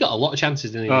 He got a lot of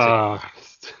chances, didn't he?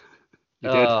 He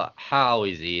did. How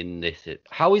is he in this?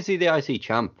 How is he the IC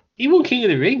champ? He won King of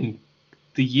the Ring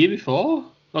the year before.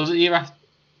 Or was it the year after?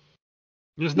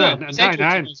 It was No,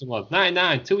 99.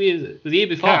 99, 2 years, the year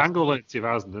before. Yeah, Angle went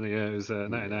 2000, didn't he? Yeah, it was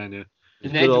 99, yeah.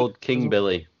 Good old King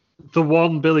Billy. The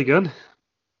one Billy Gunn.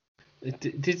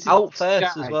 Out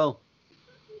first as well.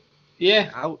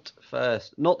 Yeah. Out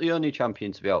first. Not the only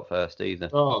champion to be out first either.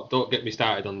 Oh, don't get me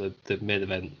started on the main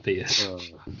event, Pierce.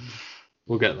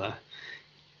 We'll get there.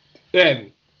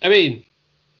 I mean,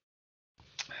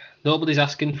 nobody's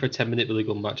asking for a 10-minute Billy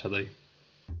Gunn match, are they?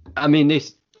 I mean,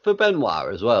 this for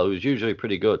Benoit as well, who was usually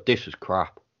pretty good. This was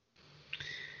crap.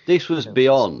 This was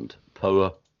beyond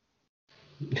poor.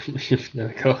 There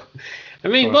we go. I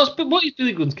mean, what is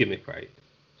Billy Gunn's gimmick, right?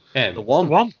 The one.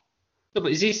 One. No,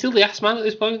 but is he still the ass man at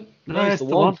this point? No, it's the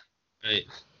one. Right.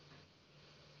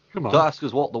 Come on. Don't ask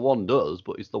us what the one does,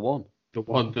 but it's the one. The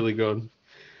one Billy Gunn.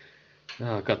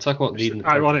 Oh, God, talk about needing.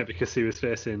 Ironic because he was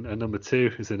facing a number 2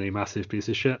 who's a massive piece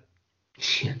of shit.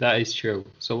 Yeah, that is true.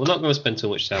 So we're not going to spend too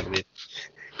much time with it.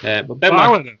 But What Benoit. I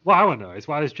want to know is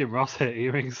why does Jim Ross hate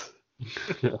earrings?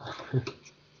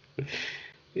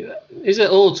 He's an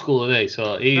old school, isn't he?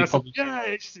 So he probably... Yeah,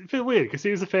 it's a bit weird because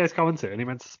he was a face commentator and he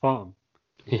meant to support him.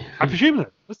 Yeah. I presume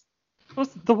that was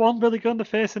the one Billy Gunn the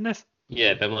face in this.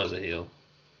 Yeah, Benoit's a heel.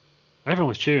 Everyone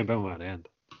was cheering Benoit at the end.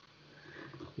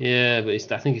 Yeah, but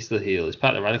I think he's still a heel. He's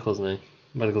part of the Radicals, isn't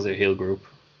he? Radicals are a heel group.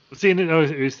 Seeing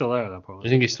it, he's still there at that point. I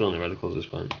think he's still in the Radicals at this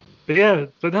point.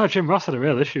 But no, Jim Ross had a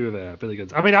real issue with Billy Gunn.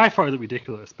 I mean, I thought it looked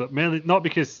ridiculous, but mainly not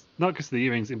because of the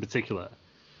earrings in particular,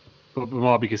 but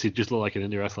more because he just looked like an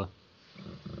indie wrestler.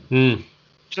 Do you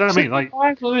know what I mean? Like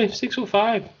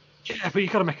 6'5". Yeah, but you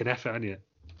got to make an effort, haven't you?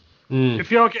 Mm.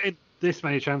 If you're getting this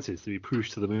many chances to be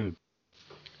pushed to the moon,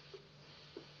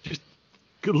 just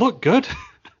look good.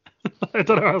 I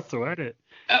don't know how else to word it.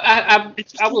 I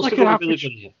will like stick an with Billy average-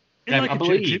 Gunn here. Like I a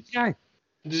believe. gym guy.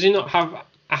 Does he not have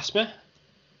asthma?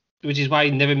 Which is why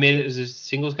he never made it as a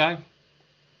singles guy? I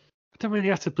don't really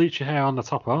have to bleach your hair on the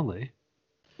top only.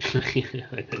 Yeah,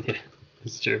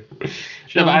 it's true.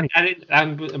 No, but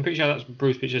I'm pretty sure that's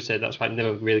Bruce Pitcher said that's why it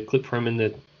never really clipped for him in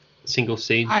the single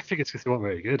scene. I think it's because he wasn't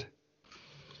very good.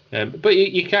 But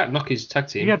you can't knock his tag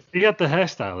team. He had the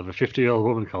hairstyle of a 50-year-old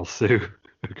woman called Sue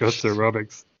who goes to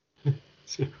aerobics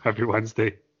every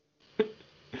Wednesday.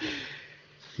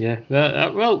 Yeah.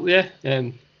 Well, yeah.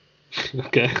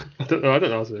 Okay. I don't know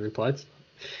how to reply to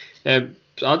that.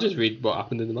 So I'll just read what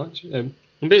happened in the match. And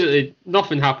basically,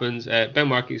 nothing happens.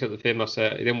 Benoit kicks out the famous.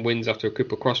 He then wins after a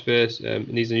cripple crossface. And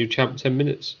he's the new champ in 10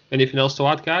 minutes. Anything else to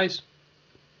add, guys?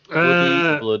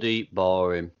 Bloody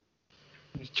boring.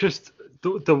 Just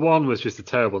the one was just a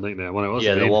terrible nickname when it was.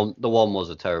 Yeah, the one was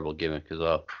a terrible gimmick as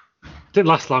well. Didn't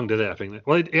last long, did it? I think.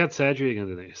 Well, he had surgery again,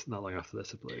 didn't he? Not long after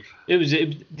this, I believe.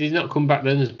 Did he not come back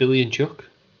then as Billy and Chuck?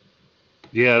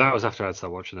 Yeah, that was after I'd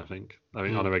stopped watching. I think. I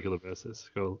mean, on a regular basis.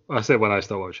 Cool. I said when I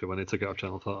stopped watching, when they took it off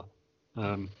Channel 4.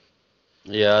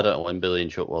 Yeah, I don't know when Billy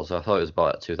and Chuck was. I thought it was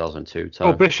about 2002 time.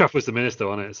 Oh, Bischoff was the minister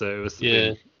on it, so it was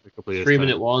Yeah. a couple of years.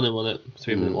 3-minute warning, wasn't it?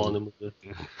 3-minute warning with the.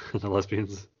 Yeah. The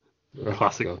lesbians. Oh,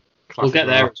 Classic. God. Classic We'll get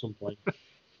there Raw. at some point.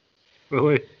 Will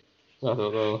we? I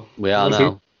don't know. We are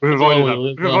now. We've Well,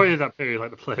 avoided that period like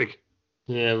the plague.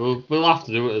 Yeah, we'll have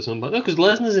to do it at some point. No, because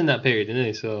Lesnar's in that period, isn't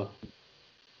he? So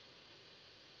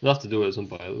we'll have to do it at some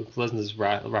point. Lesnar's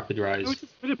rapid rise.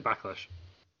 We did Backlash.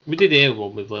 We did hear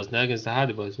one with Lesnar against the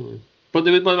Hardy Boys, didn't we? But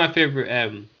there was one of my favourite.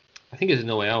 I think it's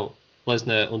No Way Out.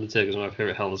 Lesnar Undertaker's one of my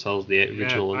favourite Hell in a Cells, the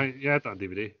original one. I had that on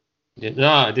DVD. Yeah,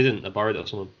 no, I didn't. I borrowed it off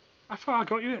someone. I thought I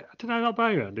got you it. Did I not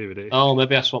buy you it on DVD? Oh,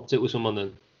 maybe I swapped it with someone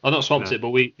then. I not swapped No. it, but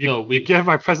we gave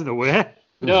my present away.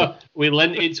 No, we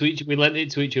lent it to each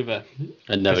other.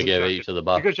 And never gave it each other It's a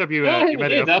back. good job you Yeah, made we it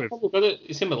did. up I've with. probably got it.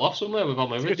 It's in my loft somewhere with all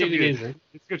my It's a DVDs.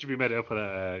 good job you made it up with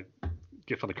a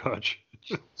gift on the couch.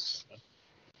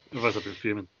 Otherwise I'd be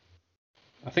fuming.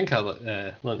 I think I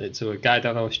lent it to a guy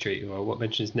down our street who I won't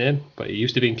mention his name, but he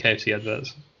used to be in KFC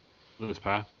adverts. Lewis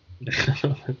Parr.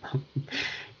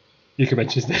 You can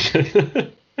mention his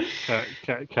name.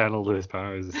 Colonel Lewis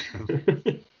Parr is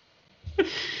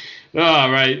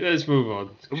All right, let's move on.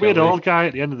 a weird old guy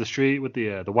at the end of the street with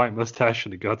the white mustache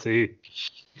and the goatee.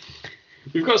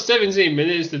 We've got 17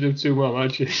 minutes to do 2 more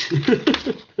matches.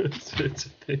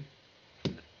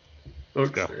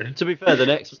 Okay. To be fair,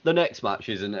 the next match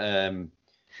isn't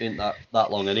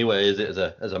that long anyway, is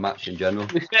it? As a match in general.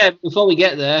 To be fair, before we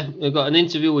get there, we've got an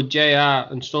interview with JR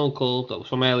and Stone Cold that was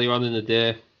from earlier on in the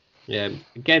day. Yeah,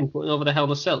 again, putting over the Hell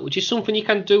in a Cell, which is something you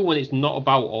can do when it's not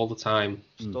about all the time.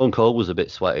 Stone Cold was a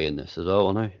bit sweaty in this as well,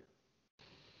 wasn't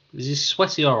he? Is he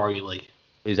sweaty or oily?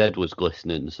 His head was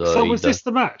glistening. So was this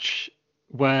the match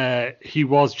where he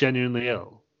was genuinely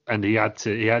ill and he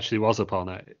actually was up all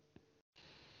night.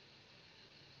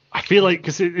 I feel like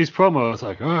because his promo was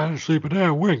like, "Oh, I didn't sleep an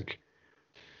hour, wink."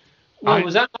 Well,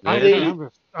 was that not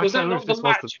the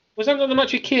match? Was that not the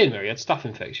match with Kane where he had staph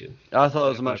infection? I thought it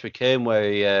was a match with Kane where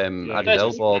he had his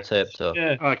elbow all taped up.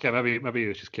 Yeah. Okay, maybe it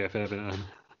was just kayfabe.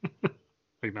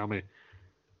 Ignore me.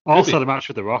 Also, the match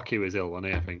with The Rock, he was ill,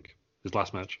 wasn't he? I think his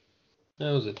last match.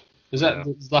 That was it. Was that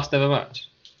his last ever match?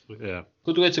 Yeah.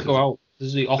 Good way to go out. This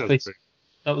is the office.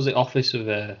 That was the office of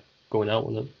going out,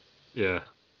 wasn't it? Yeah.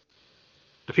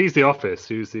 If he's the office,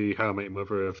 who's the How I Met Your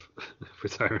Mother of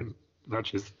retiring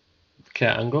matches?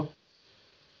 Kurt Angle.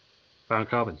 Baron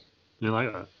Corbin. You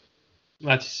like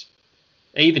that?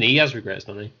 Even he has regrets,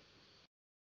 doesn't he?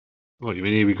 What, you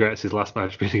mean he regrets his last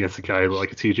match being against a guy who looked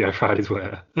like a TGI Fridays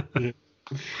wear? To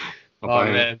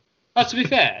be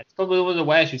fair, it's probably one of the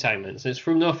worst retirements. It's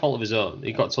through no fault of his own.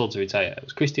 He got told to retire. It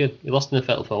was Christian. He lost in the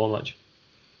Fatal 4-1 match.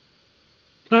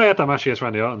 No, he had that match against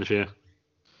Randy Orton this year.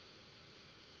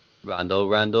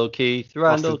 Randall Keith.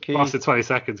 Lost in 20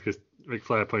 seconds because Ric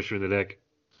Flair punched him in the dick.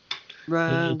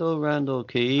 Randall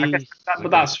Keith.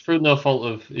 But that's through no fault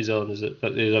of his own, is it?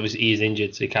 But obviously he's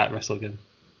injured, so he can't wrestle again.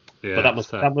 Yeah, but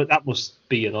that must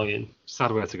be annoying.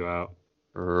 Sad way to go out.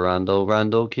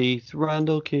 Randall Keith.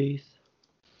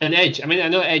 And Edge. I mean, I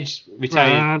know Edge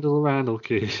retired. Randall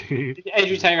Keith. Did Edge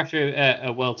retire after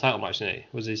a world title match? Didn't he?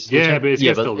 Was his? But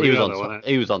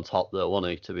he was on top though,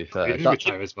 wasn't he? To be fair,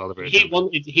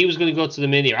 he was going to go to the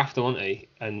Mania after, wasn't he?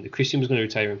 And Christian was going to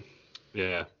retire him.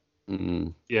 Yeah. Mm-hmm.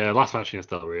 Yeah, last match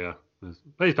against Del Rio.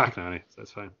 But he's back now, isn't he? So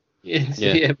it's fine.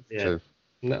 Yeah. True.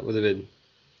 That would have been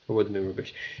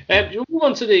rubbish. We'll move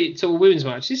on to the women's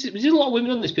match. There's a lot of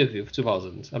women on this pay-per-view for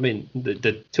 2000. I mean, the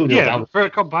 2-0 down. For a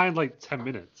combined 10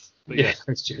 minutes. But yeah,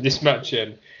 that's true. This match, I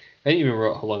didn't even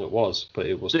wrote how long it was, but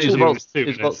it was 2 minutes. 3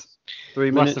 Less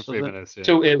minutes. than 3 minutes.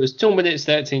 Yeah. It was 2 minutes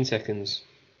 13 seconds.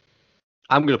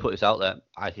 I'm going to put this out there.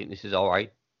 I think this is all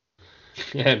right.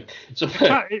 So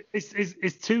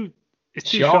it's too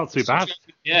short, too bad.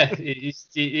 Yeah, it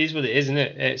is what it is, isn't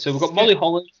it? So we've got Molly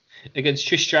Holly against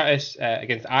Trish Stratus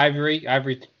against Ivory,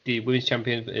 the women's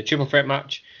champion, a triple threat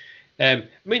match. I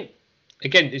mean,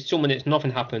 again, it's 2 minutes,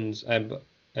 nothing happens. But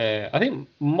I think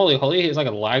Molly Holly is like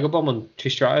a Liger bomb on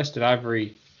Trish Stratus, and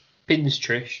Ivory pins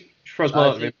Trish.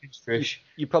 Pins Trish.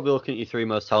 You're probably looking at your 3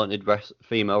 most talented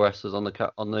female wrestlers on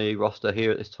the roster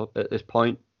here at this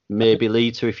point. Maybe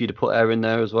Lita if you'd have put her in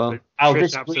there as well.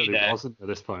 Trish absolutely wasn't at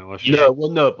this point, was she? No,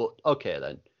 but okay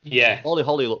then. Yeah. Molly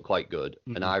Holly looked quite good,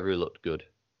 and Ivory looked good.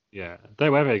 Yeah, they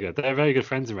were very good. They're very good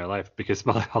friends in real life because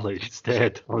Molly Holly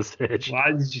stayed on the stage.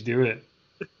 Why did you do it?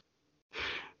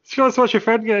 She wants to watch your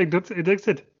friend get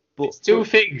inducted. There's two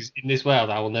things in this world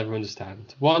I will never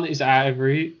understand. One is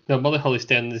Molly Holly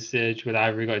staying on the stage when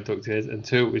Ivory got inducted, and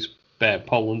 2 is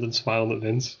Paul London smiling at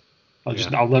Vince.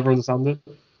 I'll never understand it.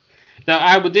 Now,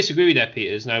 I would disagree with that,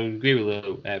 Peters, and I would agree with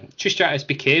Lou. Trish Stratus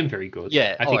became very good.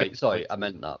 Yeah, sorry, I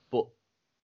meant that. But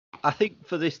I think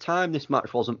for this time, this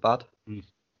match wasn't bad.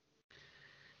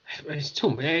 It's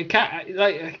 2 minutes.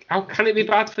 How can it be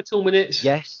bad for 2 minutes?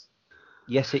 Yes,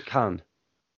 it can.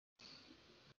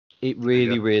 It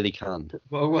really can.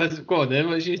 Well, go on then.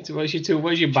 What's your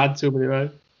bad 2 minute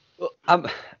man?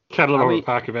 Cadillac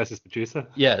Parker versus producer.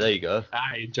 Yeah, there you go.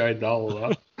 I enjoyed all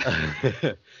of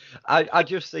that. I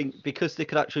just think because they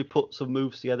could actually put some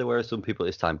moves together, whereas some people at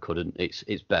this time couldn't.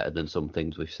 It's better than some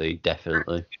things we've seen,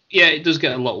 definitely. Yeah, it does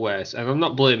get a lot worse, and I'm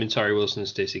not blaming Tori Wilson and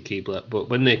Stacey Keibler, but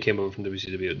when they came over from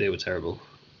WCW, they were terrible.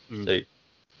 See.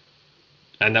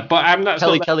 But I'm not.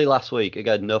 Kelly last week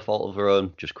again, no fault of her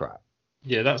own, just crap.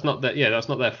 Yeah, that's not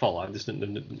their fault. I just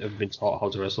didn't have been taught how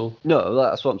to wrestle. No,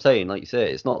 that's what I'm saying. Like you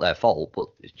say, it's not their fault, but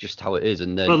it's just how it is.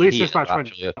 And then at least this match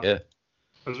went. Yeah.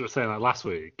 I was just saying, last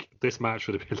week, this match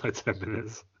would have been 10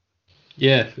 minutes.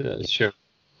 Yeah, that's true.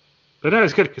 But no,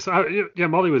 it's good because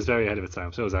Molly was very ahead of her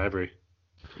time. So was Ivory.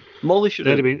 Molly should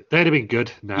have been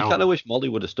good now. You kind of wish Molly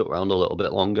would have stuck around a little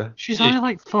bit longer. She's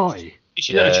only 40.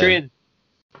 She's not a train.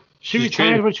 She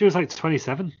retired when she was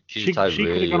 27. She could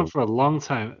have gone for a long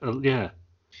time. Yeah.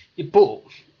 But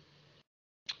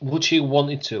would she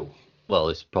wanted to? Well,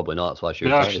 it's probably not. That's why she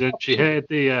retired. No, she didn't. She hated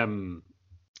the.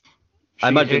 I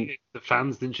imagine the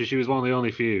fans, didn't she? She was one of the only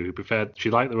few who preferred.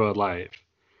 She liked the road live,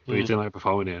 but she didn't like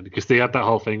performing it because they had that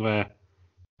whole thing where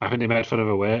I think they made fun of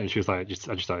her weight, and she was like, I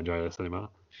just don't enjoy this anymore.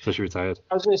 So she retired.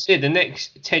 I was going to say the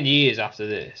next 10 years after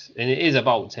this, and it is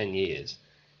about 10 years.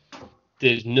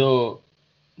 There's no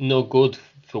good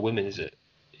for women, is it?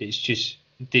 It's just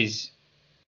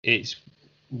it's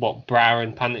what bra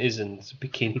and panties and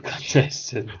bikini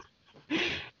contests and.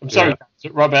 I'm sorry, So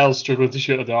Rob L's struggling to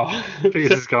shut the door.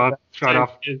 Pierce is gone. Right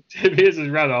off. Pierce has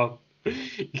ran off.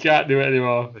 You can't do it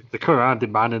anymore. The Quran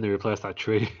demanding they replace that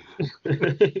tree.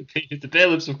 The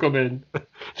bailiffs have come in.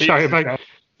 The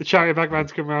charity bag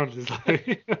man's come around. He's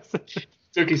like,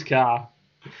 took his car.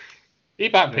 He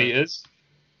back Peters.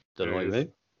 Don't know what you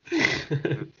mean.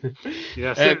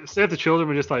 Yeah, save the children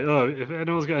were just like, oh, if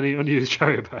anyone's got any unused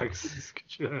charity bags,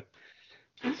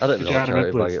 I don't know what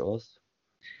charity bag it was.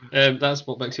 That's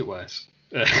what makes it worse.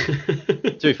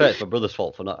 To be fair, it's my brother's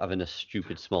fault for not having a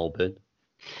stupid small bin.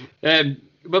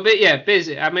 But yeah,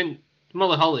 basically, I mean,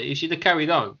 Molly Holly, if she'd have carried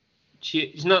on,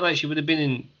 it's not like she would have been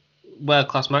in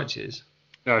world-class matches.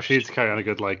 No, she'd carry on a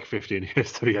good, 15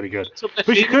 years to be any good.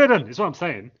 But she could have done, is what I'm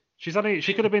saying. She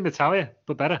could have been Natalia,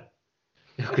 but better.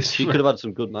 She could have had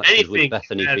some good matches with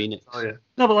Bethany Phoenix.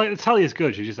 No, but Natalia's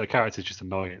good. She's just, her character's just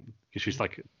annoying. Because she's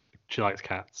she likes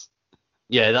cats.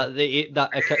 Yeah,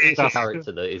 it's a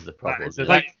character that is the problem.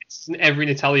 It's every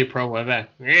Natalia promo ever.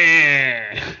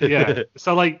 Yeah.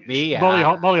 So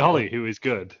Molly Holly, who is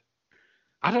good.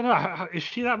 I don't know. Is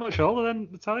she that much older than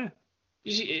Natalia?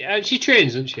 She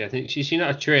trains, isn't she? I think she's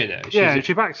not a trainer.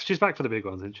 She's back for the big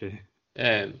ones, isn't she?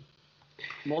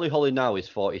 Molly Holly now is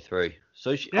 43,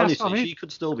 so honestly, she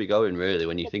could still be going. Really,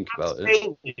 when you think about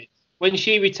it. When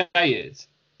she retired,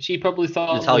 she probably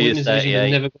thought Natalia's the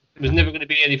division was never going to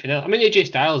be anything else. I mean, AJ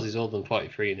Styles is older than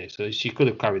 43 now, so she could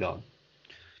have carried on.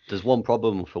 There's one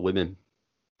problem for women.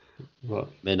 What?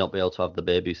 May not be able to have the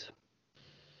babies.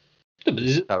 No,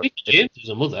 but James is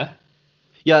a mother.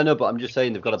 Yeah, I know, but I'm just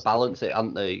saying they've got to balance it,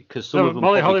 haven't they? Because some of them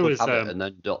Molly Holly could was have it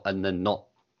and then not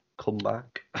come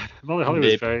back. Molly Holly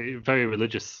was very, very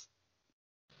religious,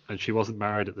 and she wasn't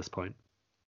married at this point.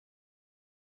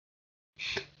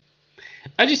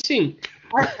 I just think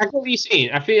I get what you're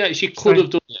saying. I feel like she could have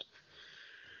done it.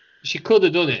 She could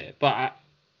have done it, but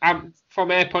I'm from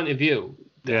her point of view.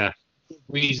 Yeah.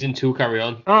 Reason to carry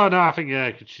on. Oh no, I think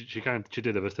she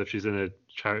did other stuff. She's in a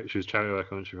charity. She was charity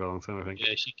worker for a long time, I think.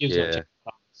 Yeah, she gives up.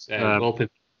 All people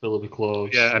will be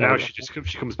close. Yeah, and now she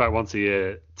comes back once a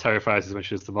year. Terrifies us when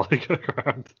she does the Molly go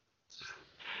around.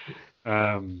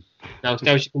 Now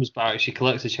she comes back. She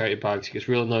collects the charity bags. She gets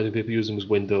real annoyed when people use them as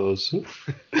windows.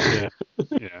 Yeah.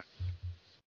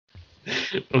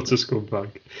 Not a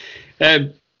scumbag.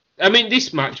 I mean,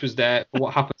 this match was there for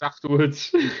what happens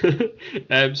afterwards.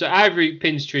 So Ivory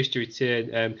pins Trish to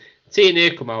return.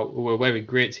 TNA come out who were wearing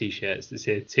great t-shirts that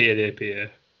say TNA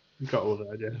here. You got all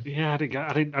that, yeah. Yeah, I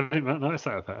didn't notice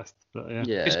that at first. But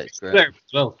yeah, it's great. As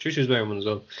well. Trish was wearing one as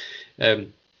well.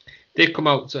 They come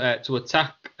out to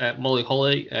attack Molly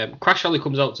Holly. Crash Holly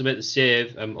comes out to make the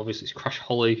save. Obviously, it's Crash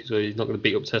Holly, so he's not going to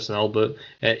beat up Tess and Albert.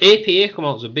 APA come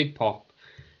out to a big pop.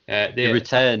 They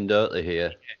return, don't they,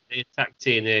 here? They attack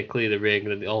TNA, clear the ring,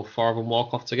 and then all four of them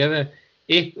walk off together.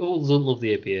 All doesn't love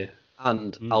the APA.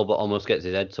 And Albert almost gets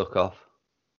his head took off.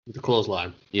 With the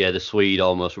clothesline. Yeah, the Swede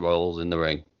almost rolls in the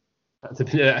ring. That's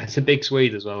a big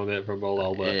Swede as well, isn't it, from old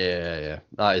Albert? Yeah.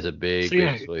 That is a big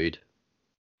Swede.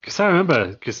 Because I remember,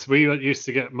 because we used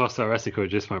to get most of our wrestling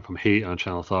coverage just from Heat on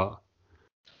Channel 4.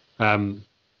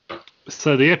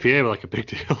 So the APA were like a big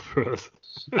deal for us.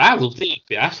 I love the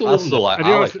APA. I still love them.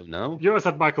 I like them now. You always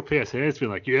had Michael P.S. Hayes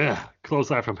being like, yeah,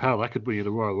 clothesline from hell, that could win you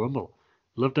the Royal Rumble.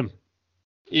 Loved him.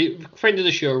 Friend of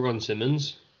the show, Ron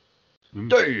Simmons.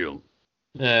 Damn.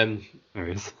 There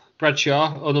he is.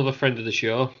 Bradshaw, another friend of the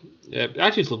show.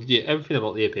 I just loved everything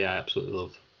about the APA. I absolutely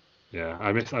loved. Yeah,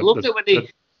 I loved it when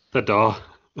the door.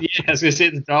 Yeah, I was going to say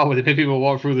the door when the people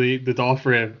walk through the door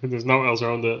frame and there's nothing else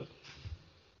around it.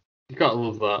 You gotta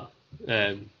love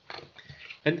that.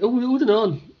 And who would have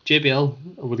known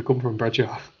JBL would have come from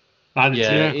Bradshaw?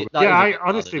 I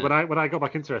honestly, when I got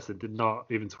back interested, did not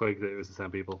even twig that it was the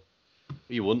same people.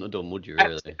 You wouldn't have done, would you?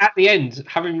 Really? At the end,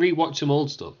 having rewatched some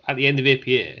old stuff, at the end of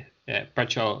APA,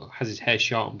 Bradshaw has his hair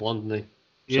short and blonde, doesn't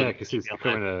he? Yeah, because he's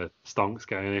becoming a stonks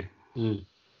guy, isn't he?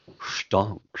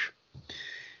 Stonks.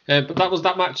 But that was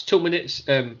that match. 2 minutes.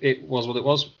 It was what it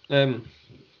was.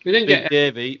 We didn't get.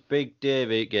 Big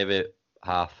Davey gave it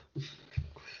half.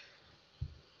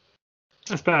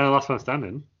 That's better than Last Man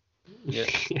Standing. Yeah.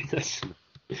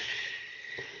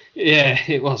 Yeah,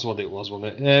 it was what it was,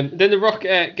 wasn't it? Then The Rock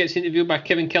gets interviewed by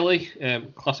Kevin Kelly.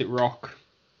 Classic Rock.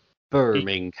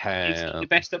 Birmingham. He's the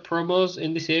best at promos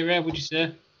in this area, would you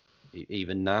say?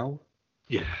 Even now?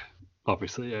 Yeah,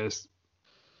 obviously, yes.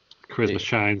 Charisma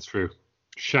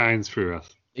shines through us.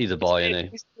 He's a boy, isn't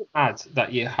he? It's mad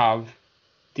that you have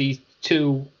these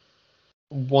two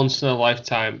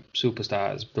once-in-a-lifetime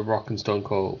superstars, The Rock and Stone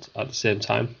Cold, at the same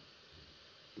time.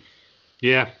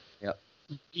 Yeah. Yep.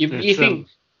 You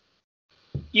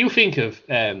think of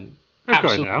I've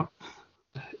got it now.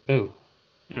 Oh,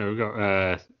 Yeah, we've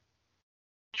got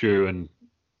Drew and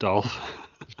Dolph.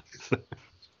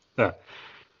 Yeah.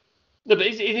 No, but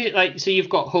is it like, so you've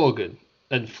got Hogan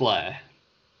and Flair,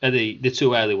 are the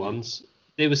two early ones.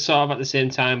 They were sort of at the same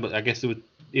time, but I guess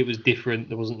it was different.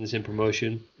 There wasn't the same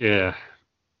promotion. Yeah.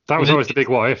 That was always the big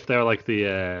what if. They were like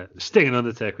the Sting and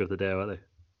Undertaker of the day, weren't they?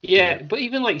 Yeah, but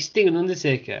even like Sting and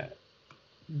Undertaker,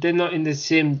 they're not in the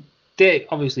same. They're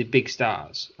obviously big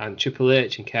stars, and Triple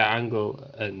H and Kurt Angle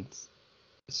and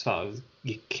sort of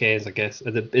your Kanes, I guess,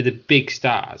 are the big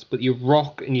stars. But your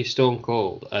Rock and your Stone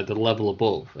Cold are the level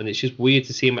above, and it's just weird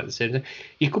to see them at the same time.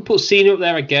 You could put Cena up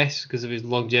there, I guess, because of his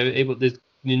longevity, but there's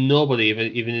nobody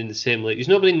even in the same league. There's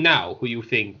nobody now who you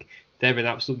think they're an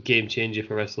absolute game changer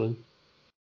for wrestling.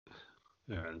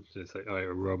 Yeah, it's like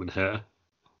Roman hair.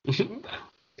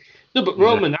 No, but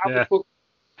Roman,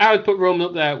 I would put Roman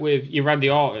up there with your Randy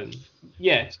Orton.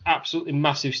 Yes, absolutely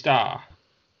massive star,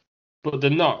 but they're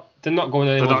not going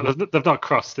anywhere. They've not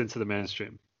crossed into the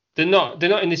mainstream. They're not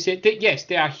in the same. Yes,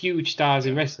 they are huge stars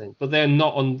in wrestling, but they're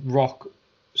not on Rock,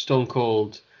 Stone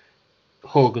Cold,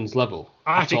 Hogan's level.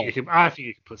 I think you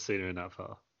can put Cena in that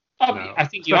far. I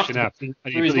think you have to.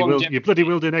 You bloody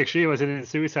will do next year, was it in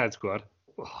Suicide Squad?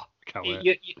 Oh, I can't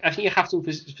wait. I think you have to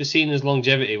for Cena's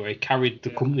longevity, where he carried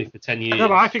the company for 10 years. No,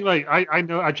 but I think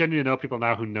I genuinely know people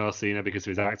now who know Cena because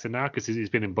of his acting now, because he's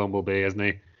been in Bumblebee, hasn't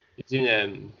he?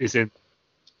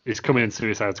 He's coming in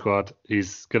Suicide Squad.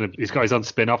 He's got his own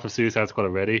spin-off of Suicide Squad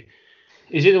already.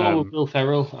 Is he the one with Will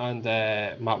Ferrell and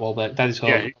Matt Wahlberg? That is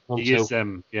he's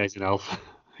an elf.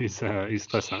 He's playing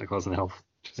Santa Claus and elf.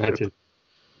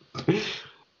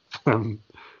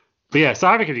 But yeah, so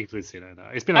I think it includes Cena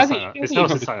now. It's been it's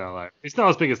not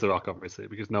as big as The Rock, obviously,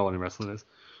 because no one in wrestling is.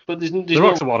 But there's The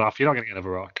Rock's a one-off. You're not going to get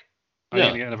another Rock. Are you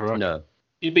going to get another Rock? No.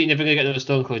 You're never going to get another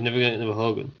Stone Cold. You're never going to get another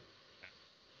Hogan.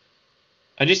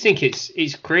 I just think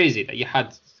it's crazy that you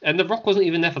had, and The Rock wasn't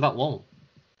even there for that long.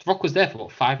 The Rock was there for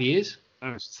 5 years?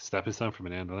 No, it's just a stepping stone from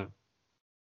an end, wasn't it?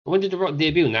 When did The Rock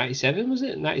debut? 97, was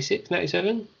it? 96,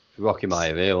 97? Rocky might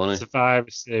have here, wasn't he?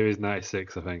 Survivor Series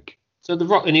 96, I think. So The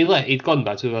Rock, and he'd gone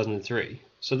by 2003.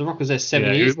 So The Rock was there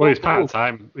 7 years. He was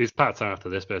part-time. He was part-time after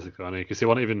this, basically, wasn't he? Because he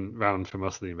wasn't even round for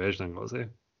most of the Invasion angle, was he?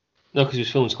 No, because he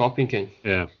was filming Scorpion King.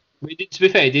 Yeah. But to be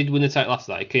fair, he did win the title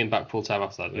after that. He came back full-time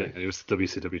after that. Yeah, he was the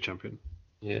WCW champion.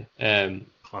 Yeah.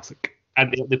 Classic.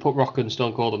 And they put Rock and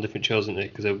Stone Cold on different shows, didn't they?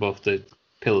 Because they were both the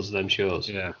pillars of them shows.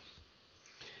 Yeah.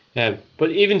 But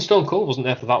even Stone Cold wasn't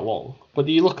there for that long. But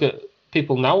you look at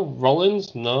people now,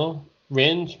 Rollins, no.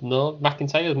 Reigns, no.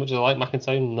 McIntyre, as much as I like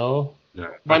McIntyre, no. Yeah,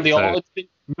 Randy Orton.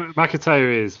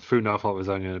 McIntyre is through no fault of his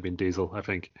own going to be Diesel, I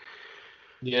think.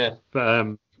 Yeah.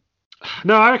 But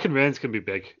no, I reckon Reigns can be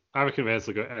big. I reckon Reigns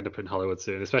will end up in Hollywood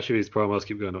soon, especially if his promos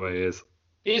keep going the way he is.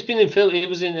 He's been in Phil. He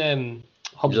was in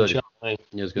Hobbs and Shaw. I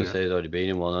was going to say he's already been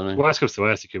in one, hasn't he? Worst comes to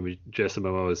worst, he can be Jason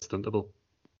Momoa as stunt double.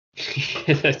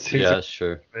 That's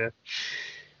true. Yeah.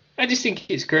 I just think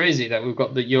it's crazy that we've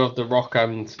got you have The Rock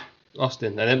and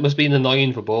Austin, and it must be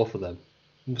annoying for both of them.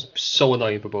 It must be so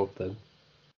annoying for both of them.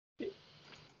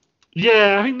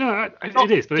 Yeah, I think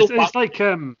it is, but it's like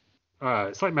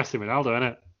Messi and Ronaldo, isn't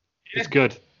it? Yeah. It's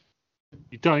good.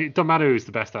 It don't matter who's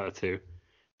the best out of two.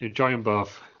 You enjoy them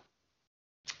both.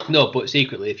 No, but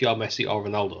secretly, if you're Messi or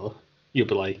Ronaldo, you'll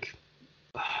be like,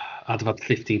 I'd have had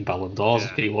 15 Ballon d'Ors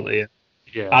if he wanted it.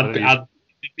 Yeah, there'd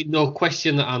be no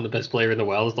question that I'm the best player in the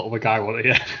world. The other guy wanted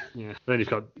it. Yeah. Then you've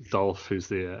got Dolph, who's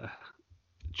the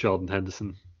Jordan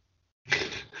Henderson.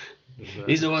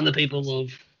 He's the one that people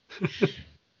love.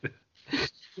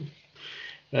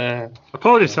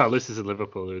 Apologies to our listeners in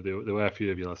Liverpool. There were a few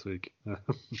of you last week.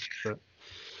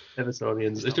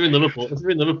 Evertonians. If they're in Liverpool,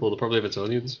 they're probably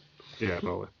Evertonians. Yeah,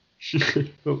 probably.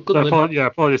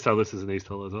 Apologies to our listeners in East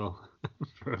Hull as well.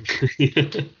 We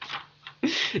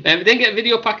didn't get a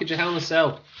video package of Hell in a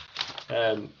Cell.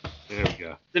 There we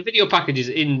go. The video packages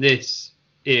in this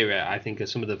era, I think, are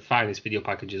some of the finest video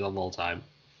packages of all time.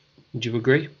 Would you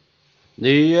agree?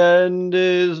 The end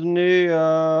is near.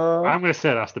 I'm going to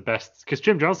say that's the best, because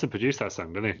Jim Johnston produced that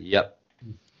song, didn't he? Yep.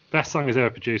 Best song he's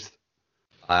ever produced.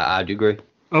 I'd agree.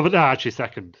 Oh, but no, actually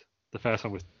second. The first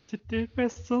one was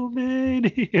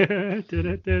WrestleMania.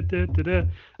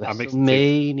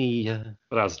 WrestleMania.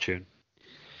 But that was a tune.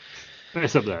 But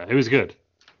it's up there. It was good.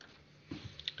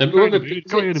 And got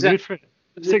you in the mood for it.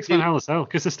 6-man Hell in a Cell.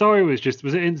 Because the story was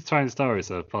it intertwined story,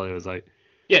 so probably was like...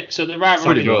 Yeah, so the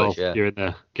rivalry... You're in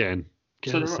there getting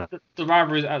so the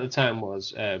rivalry at the time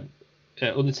was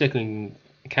Undertaker and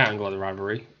Kurt Angle had a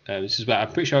rivalry. This is where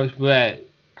I'm pretty sure it's where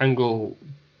Angle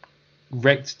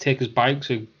wrecked Taker's bike,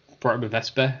 so he brought him a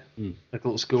Vespa, like a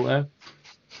little scooter.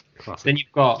 Classic. Then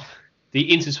you've got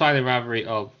the intertwining rivalry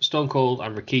of Stone Cold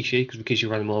and Rikishi, because Rikishi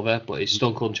ran him over, but it's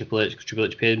Stone Cold and Triple H because Triple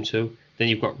H paid him to. Then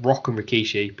you've got Rock and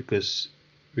Rikishi because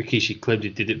Rikishi claimed he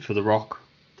did it for The Rock.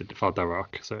 Did it for The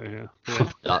Rock, so yeah.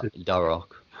 The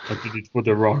Rock. I did it for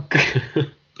The Rock.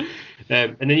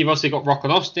 And then you've also got Rock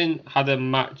and Austin, had a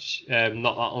match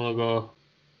not that long ago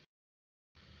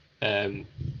at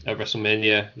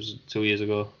WrestleMania. It was 2 years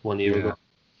ago, 1 year ago.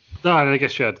 No, I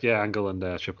guess you had Angle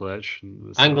and Triple H.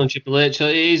 Angle and Triple H. So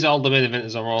it is all the main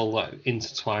eventers are all like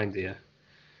intertwined here.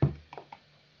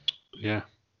 Yeah.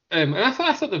 And I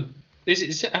thought I want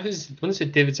to say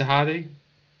David Hardy.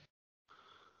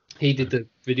 He did the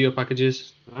video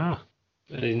packages. Ah.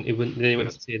 And then he went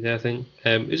to TNA, I think.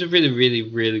 It was a really, really,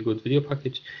 really good video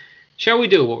package. Shall we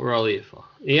do what we're all here for?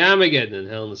 The Armageddon and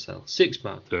Hell in a Cell,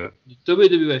 6-man,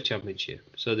 WWF Championship.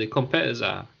 So the competitors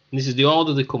are, and this is the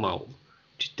order they come out,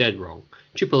 which is dead wrong.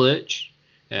 Triple H,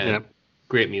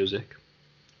 great music.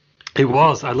 It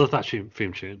was. I love that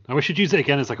theme tune. I wish you'd use it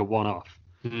again as like a one-off.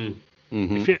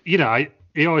 Mm-hmm.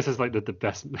 He always has like the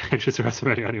best entrance to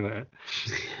WrestleMania anyway.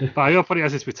 But I hope when he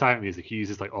has his retirement music, he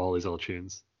uses like all his old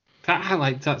tunes. I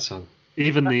like that song.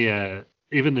 Even the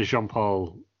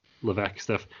Jean-Paul Levesque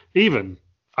stuff. Even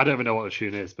I don't even know what the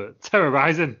tune is, but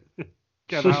Terrorizing.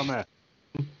 Get them out on there.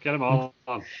 Get them all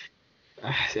on.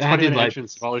 I did like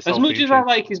as much as I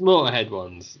like his Motorhead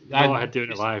ones. Motorhead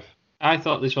doing it live. I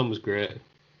thought this one was great.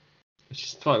 I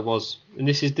just thought it was, and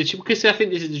this is because I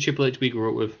think this is the Triple H we grew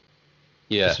up with.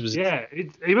 Yeah,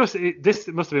 this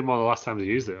must have been one of the last times he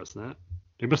used it, wasn't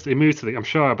it? He moved to I'm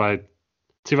sure by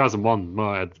 2001,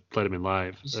 Motorhead played him in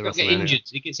live.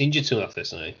 He gets injured soon after this,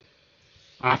 doesn't he?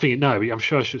 I think I'm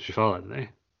sure it was before that, didn't he?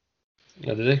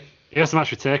 Yeah, did he? He has a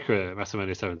match with Taker at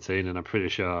WrestleMania 17, and I'm pretty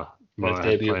sure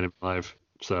Motorhead played him live.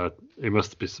 So it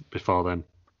must be before then.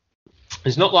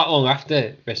 It's not that long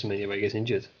after WrestleMania where he gets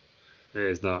injured. It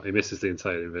is not. He misses the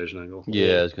entire invasion angle.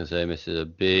 Yeah, I was going to say, he misses a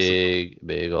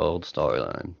big old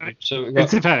storyline. So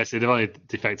it's in fairness, they've only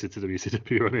defected to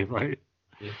WCW, I mean, like.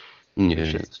 Yeah.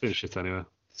 It's shit anyway.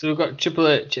 So we've got Triple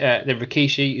H, then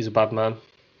Rikishi, he's a bad man.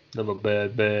 Not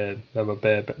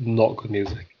good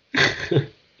music.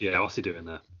 Yeah, what's he doing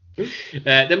there?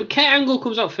 Then Kurt Angle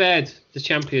comes out third, the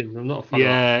champion. I'm not a fan of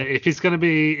that. If he ain't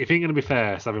gonna be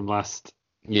first, have him last.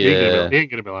 Yeah. He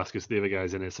ain't gonna be last because the other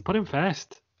guy's in it. So put him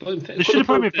first. They should have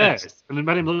put put him first and then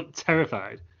made him look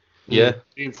terrified. Yeah.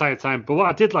 The entire time. But what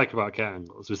I did like about Kurt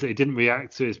Angle was that he didn't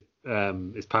react to his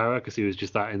power because he was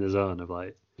just that in the zone of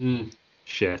like,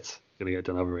 shit, gonna get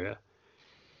done over here.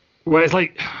 Whereas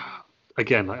like,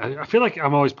 again, like, I feel like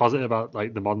I'm always positive about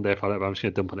like the modern day product, but I'm just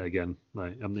gonna dump on it again.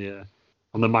 Like I'm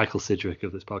the Michael Sidgwick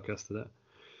of this podcast today.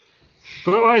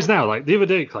 But otherwise now, like the other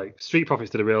day, like Street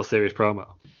Profits did a real serious promo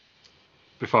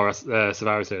before a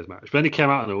Survivor Series match. But then he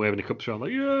came out and waving the cups around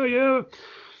like, yeah.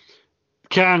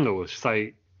 Kurt Angle was just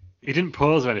like, he didn't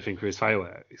pause or anything for his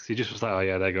fireworks. He just was like, oh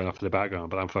yeah, they're going off in the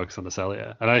background, but I'm focused on the cell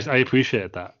here. And I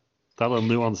appreciate that little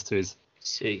nuance to his.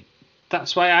 See,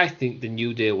 that's why I think the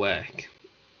New Day work.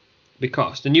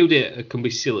 Because the New Day can be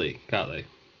silly, can't they?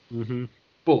 Mm-hmm.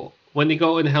 But when they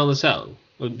go in Hell in a Cell,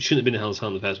 well, it shouldn't have been in Hell in a Cell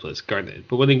in the first place, granted.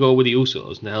 But when they go with the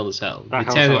Usos in Hell in a Cell, That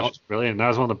they Hell in a turn Cell it was brilliant. That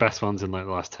was one of the best ones in like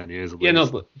the last 10 years. Yeah, no,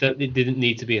 but it didn't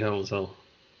need to be Hell in a Cell.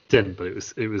 Didn't, but it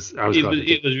was. It was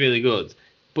really good.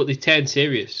 But they turned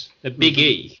serious. The Big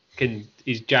E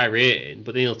is gyrating,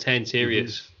 but then he'll turn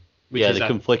serious. Yeah, they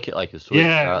can flick it like a switch.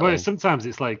 Yeah, well, sometimes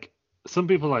it's like some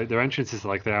people like their entrances are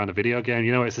like they're on a video game.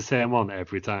 You know, it's the same one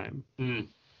every time.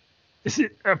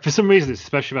 For some reason, it's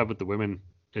especially bad with the women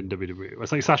in WWE.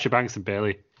 It's like Sasha Banks and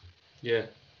Bayley. Yeah.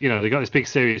 You know, they got this big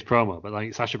serious promo, but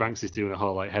like Sasha Banks is doing a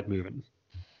whole like head movement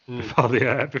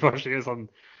before she is on.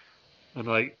 And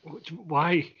like,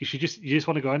 why? You just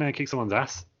want to go in there and kick someone's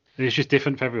ass. And it's just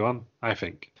different for everyone, I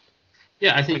think.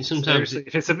 Yeah, I think sometimes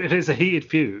if it's a heated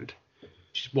feud,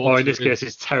 or in this case,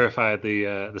 it's terrified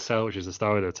the cell, which is the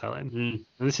story they're telling.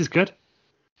 And this is good.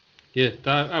 Yeah,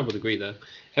 I would agree there.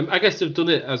 I guess they've done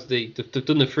it as they've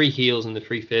done the 3 heels and the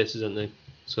 3 faces, haven't they?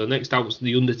 So next out was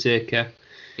the Undertaker.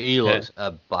 He looks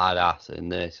a badass in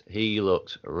this. He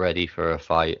looked ready for a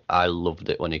fight. I loved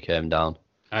it when he came down.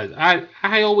 I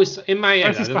always in my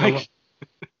head.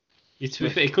 To be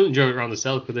fair, he couldn't drive it around the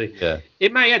cell, could he? Yeah.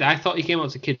 In my head, I thought he came out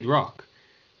to Kid Rock,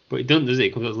 but he doesn't, does he? He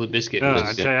comes out to Limp Bizkit. No,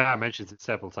 and JR mentions it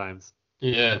several times.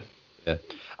 Yeah.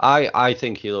 I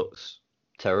think he looks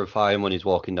terrifying when he's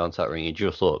walking down that ring. He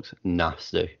just looks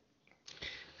nasty.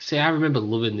 See, I remember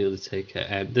loving the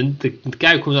Undertaker. Then the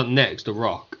guy who comes out next, The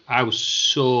Rock, I was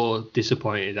so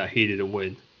disappointed that he didn't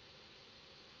win.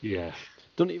 Yeah.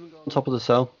 Don't even go on top of the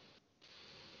cell.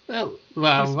 Well, It's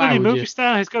why funny would movie you?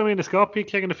 star. He's going to win the Scorpion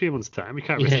King in a few months' time. You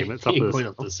can't risk him at the top he of going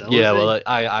the up the cell. Yeah, isn't well,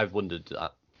 I've wondered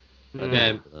that.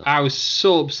 I was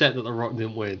so upset that The Rock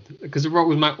didn't win because The Rock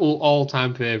was my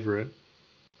all-time favourite.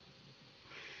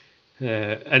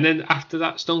 And then after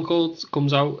that, Stone Cold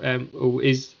comes out. Who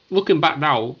is looking back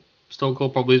now, Stone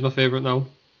Cold probably is my favourite now.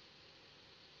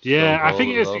 Yeah, Stone I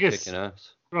think Cold it is as well, because kicking ass.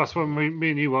 Ross, when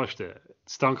me and you watched it,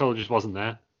 Stone Cold just wasn't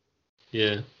there.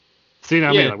 Yeah. See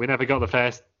what I Yeah. mean? Like, we never got the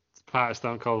first part of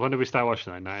Stone Cold. When did we start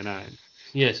watching that? 99.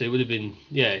 Yeah, so it would have been,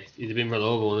 he'd have been run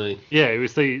over, wouldn't he? Yeah, it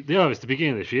was it was the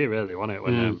beginning of this year, really, wasn't it?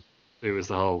 When it was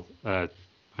the whole, I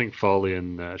think Foley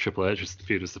and Triple H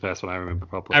feud was the first one I remember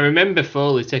properly. I remember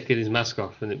Foley taking his mask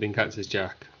off and it being Cactus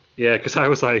Jack. Yeah, because I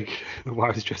was like, why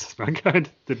was he dressed as Mankind?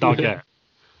 Did not get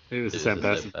it. It was the same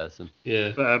person.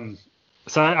 Yeah. But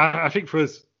so I think for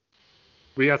us,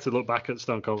 we had to look back at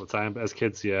Stone Cold at the time. But as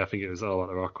kids, yeah, I think it was all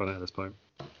about The Rock on it at this point.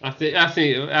 I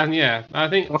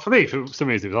think. Well, for me, for some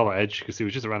reason, it was all about Edge because he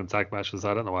was just a random tag match. So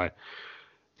I don't know why.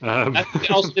 I think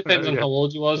it also depends on how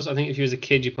old you was. I think if you was a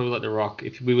kid, you probably liked The Rock.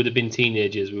 If we would have been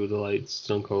teenagers, we would have liked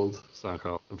Stone Cold. Stone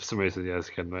Cold. And for some reason, yeah, as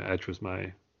a kid, Edge was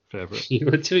my favourite.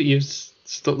 You've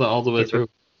stuck that all the way through.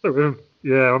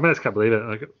 Yeah, my mates can't believe it.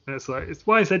 Like, it's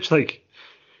why is Edge like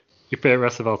your favourite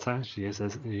wrestler of all time? He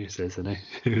says, isn't he?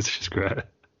 It was just great.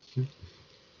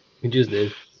 He just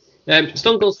did.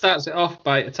 Stone Cold starts it off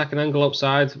by attacking Angle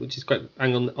outside, which is quite.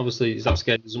 Angle obviously is that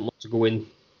scared, doesn't want to go in.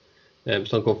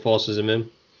 Stone Cold forces him in.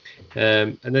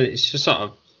 And then it's just sort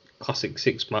of classic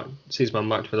six-man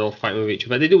match where they're all fighting with each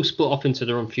other. They do split off into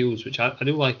their own feuds, which I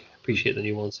do like. Appreciate the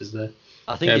nuances there.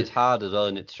 I think it's hard as well,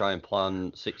 isn't it, to try and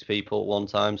plan 6 people at one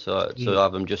time. So to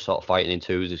have them just sort of fighting in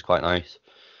twos is quite nice.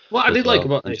 What I did like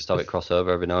about and this, just have it cross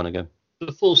over every now and again.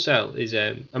 the Full Sail is.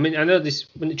 I mean, I know this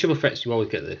when the triple threats you always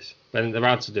get this, and they're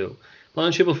hard to do. But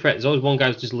on triple threat, there's always one guy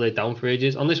who's just laid down for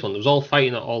ages. On this one, it was all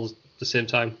fighting at all the same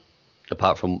time.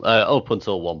 Apart from up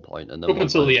until one point, and then up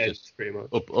until the end, pretty much.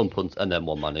 And then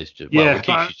one man is just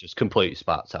Rikishi's just completely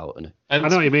spats out, and I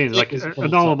know what you mean. Like a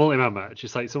normal multi-man match,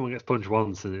 it's like someone gets punched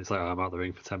once, and it's like, I'm out the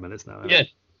ring for 10 minutes now. Yeah,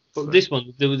 but this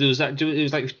one there was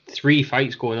like 3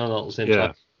 fights going on at the same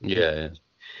time. Yeah.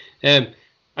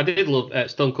 I did love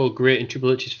Stone Cold grating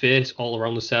Triple H's face all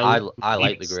around the cell. I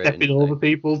like the grating. Stepping over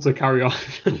people to carry on.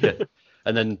 Yeah.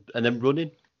 And then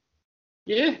running.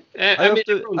 Yeah.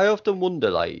 I often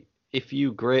wonder, like, if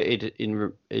you grated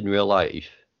in real life,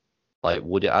 like,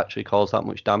 would it actually cause that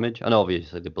much damage? I know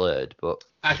obviously the blade, but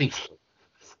I think.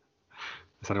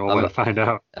 Is anyone want to find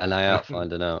out? And I am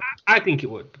finding out. I think it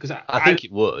would because I think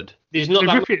it would. There's not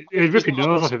it'd rip your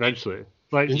nose off eventually.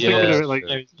 Like,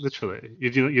 literally,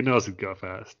 your nose would go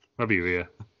fast. Maybe your ear.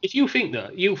 If you think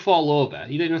that you fall over,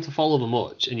 you don't have to fall over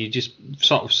much, and you just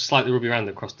sort of slightly rub your hand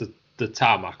across the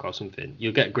tarmac or something,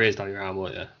 you'll get grazed on your arm,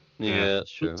 won't you? Yeah,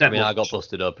 that's true. I mean, I got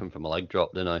busted open from a leg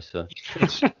drop, didn't I? So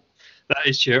that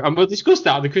is true. And we'll discuss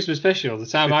that on the Christmas special. The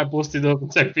time I busted open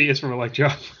 10 feet from a leg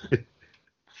drop.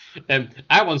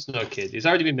 I once know a kid. It's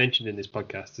already been mentioned in this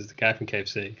podcast. There's the guy from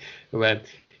KFC where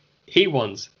he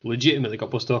once legitimately got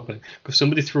busted open because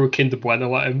somebody threw a Kinder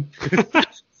Bueno at him.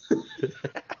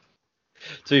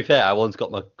 To be fair, I once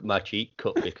got my cheek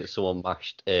cut because someone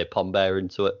mashed a Pom Bear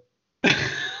into it.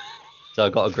 So I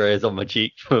got a graze on my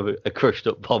cheek from a crushed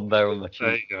up Pom Bear on my cheek.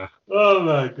 There you go. Oh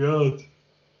my god.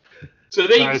 So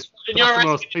then you're in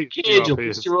a cage up,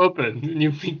 you're open, and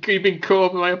you've been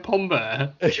caught open by a Pom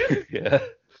Bear. Yeah.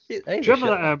 Do you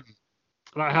remember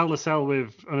that Hell in a Cell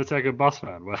with Undertaker and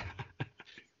Bossman where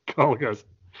Cole goes,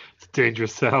 it's a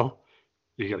dangerous cell.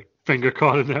 You get a finger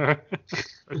caught in there.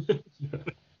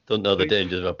 Don't know the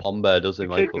dangers of a Pom Bear, does he,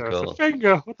 Michael Cole?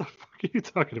 Finger? What the fuck are you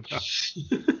talking about?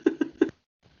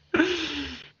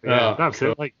 That's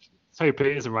it. Like Terry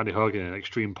Peters and Randy Hogan in an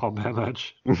extreme Pom Bear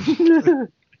match. Pom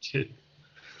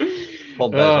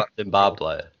Bear wrapped in barbed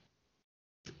wire.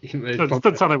 It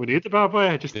doesn't sound like we need the barbed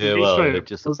wire.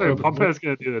 Pom Bear's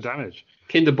going to do the damage.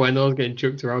 Kinder Bueno's getting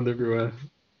chucked around everywhere.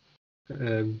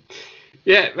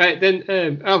 Yeah, right.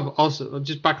 Then also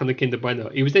just back on the Kinder Bueno,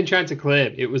 he was then trying to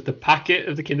claim it was the packet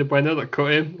of the Kinder Bueno that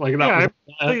cut him. Like that.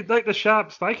 Yeah, like the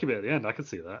sharp spiky bit at the end. I could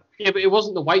see that. Yeah, but it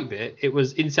wasn't the white bit. It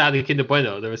was inside the Kinder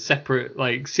Bueno. There were separate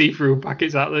like see-through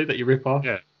packets out there that you rip off.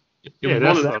 Yeah.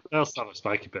 They'll still have a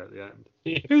spiky bit at the end.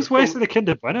 Yeah, who's wasting the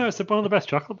Kinder Bueno? It's one of the best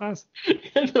chocolate bars.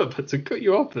 No, but to cut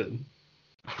you open.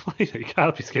 You can't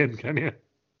help your skin, can you?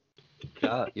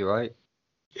 Yeah, you're right.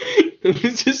 It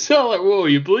was just so like, whoa,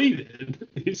 you bleeding?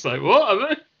 He's like, what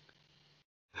am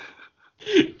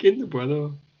I? Kinder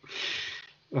Bueno.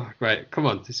 Oh, right, come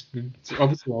on. This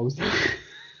obviously always.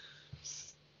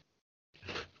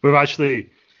 We've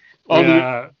actually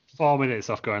 4 minutes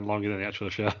off going longer than the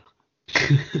actual show.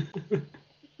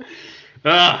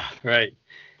 Right.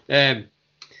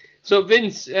 So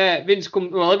Vince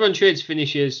comes. Well, everyone trades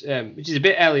finishes, which is a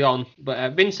bit early on.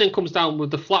 But Vincent comes down with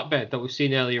the flatbed that we've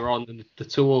seen earlier on, and the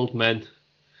two old men,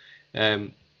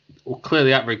 were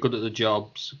clearly aren't very good at the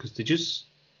jobs because they just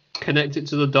connect it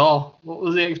to the door. What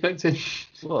was he expecting?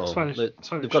 Well, Spanish- they've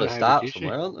Spanish got to Shine start Rikishi.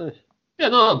 somewhere, aren't they? Yeah,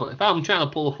 no, but if I'm trying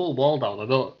to pull a full wall down, I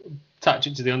don't attach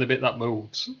it to the only bit that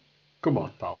moves. Come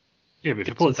on, pal. Yeah, but if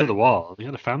you pull it to the wall, you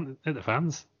hit the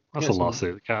fans. That's Yeah, a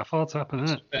lawsuit. They can't afford to happen,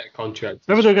 isn't it? Better contract.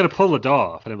 Remember, they're going to pull the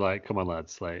door off, and I'm like, "Come on,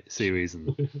 lads! Like, see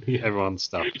reason. Yeah. Everyone,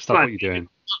 stop what you're doing.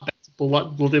 Pull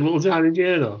that bloody little tiny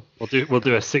though. We'll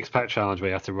do a 6-pack challenge where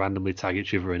you have to randomly tag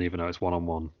each other in, even though it's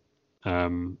 1-on-1.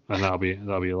 And that'll be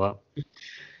a lot.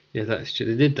 Yeah, that's true.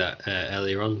 They did that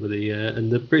earlier on with the and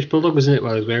the British Bulldog was in it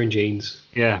while I was wearing jeans.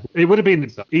 Yeah, it would have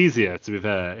been easier, to be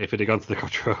fair, if it had gone to the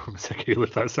control room and said, "Can you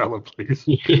lift that salad, please?"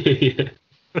 Yeah.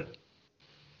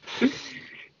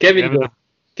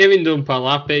 Kevin Dunn, pal,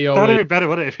 I pay your That'd way. have been better,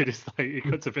 wouldn't it, if he just he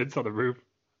cuts a Vince on the roof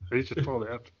and he's just pulled it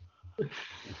up. That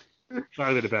would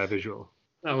have been a better visual.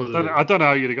 That was I don't know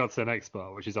how you'd have got to the next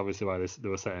spot, which is obviously why they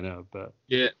were setting up. But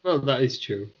yeah, well, that is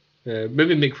true.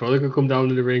 Maybe Mick Foley could come down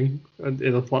to the ring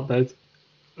in a flatbed.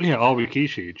 yeah, or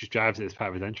Rikishi just drives it as part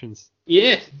of his entrance.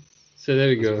 Yeah. So there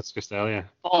we go. It's just earlier.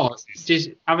 Or just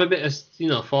have a bit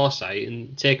of foresight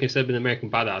and take instead of an American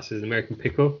badass as an American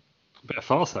pickup. A bit of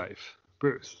Forsyth,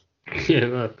 Bruce. Yeah,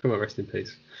 well, come on, rest in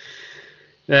peace.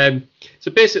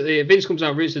 So basically, Vince comes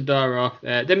out, rips the door off.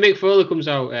 Then Mick Foley comes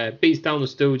out, beats down the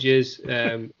Stooges,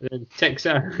 and then takes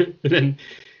out. And then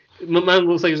my man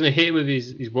looks like he's going to hit him with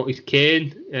his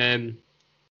cane, and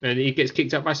he gets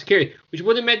kicked out by security, which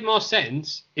would have made more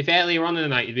sense if earlier on in the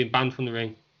night he'd been banned from the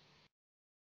ring.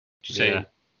 Just saying.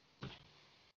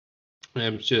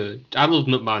 Sure. I love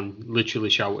McMahon literally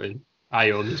shouting,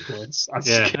 "I own this place."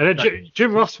 Yeah, and then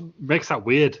Jim Ross makes that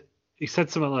weird. He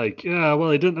said something like, "Yeah, well,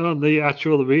 he didn't own the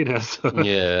actual arena." So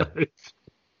Yeah.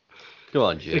 Go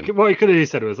on, Jim. What he could have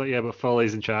said was like, "Yeah, but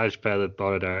Foley's in charge, pay the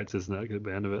board of directors, and that could be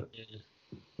the end of it." Yeah.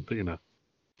 But you know,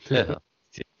 Yeah.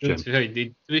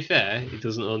 To be fair, he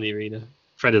doesn't own the arena.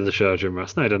 friend of the show, Jim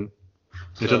Ross. No, he didn't.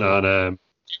 He didn't own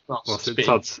what's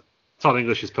it? Todd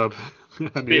English's pub.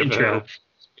 And the other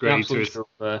great eateries.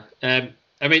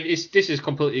 I mean, this has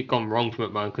completely gone wrong for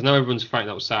McMahon because now everyone's fighting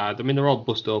outside. I mean, they're all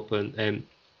bust open.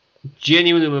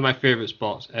 Genuinely one of my favourite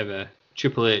spots ever.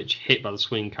 Triple H hit by the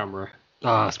swing camera.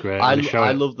 Oh, that's great.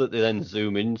 I love that they then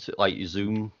zoom in, sort of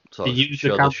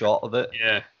show the shot of it.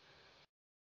 Yeah.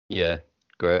 Yeah,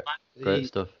 great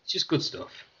stuff. It's just good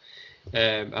stuff.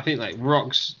 I think like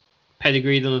Rock's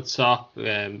pedigreed on the top.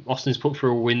 Austin's put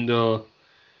through a window.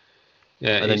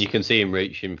 And then you can see him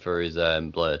reaching for his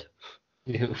blade.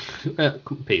 Yeah.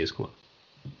 Peters, come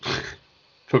on.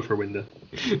 Put for a window.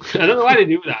 I don't know why they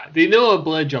do that. They know a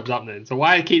blade job's happening, so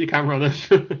why keep the camera on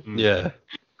them? Yeah.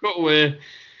 Cut away.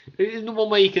 There's the one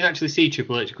way you can actually see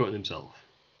Triple H cutting himself.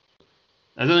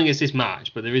 I don't think it's this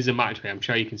match, but there is a match where I'm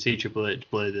sure you can see Triple H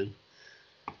blading.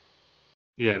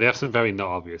 Yeah, they have some very not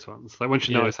obvious ones. Like once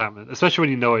you know it's happening, especially when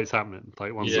you know it's happening.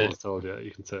 Like once someone's told you,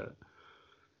 you can see it.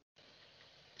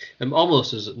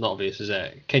 Almost as not obvious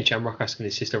as Ken Shamrock asking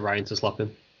his sister Ryan to slap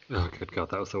him. Oh, good God,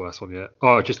 that was the worst one yet.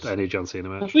 Oh, just any John Cena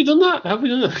match. Have we done that?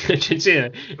 John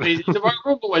Cena. The Royal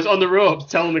Rumble was on the ropes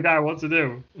telling the guy what to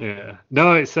do. Yeah.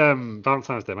 No, it's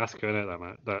Valentine's Day Massacre, isn't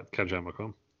it, that Ken Shamrock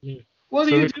one? Yeah. What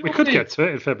are you doing? We could get to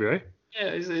it in February.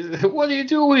 Yeah, what are you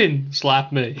doing?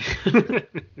 Slap me.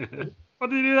 What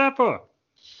did you do that for?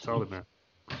 Told him that.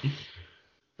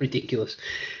 Ridiculous.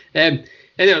 Anyway,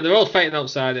 they're all fighting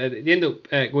outside. They end up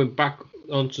going back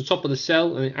onto the top of the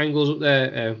cell, and Angle's up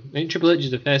there. I think Triple H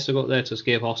is the first to go up there to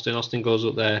escape Austin. Austin goes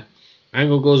up there.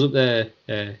 Angle goes up there.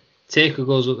 Taker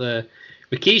goes up there.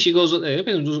 Rikishi goes up there. The only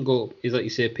person who doesn't go up is, like you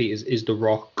say, Pete, is The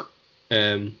Rock.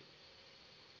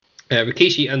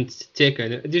 Rikishi and Taker.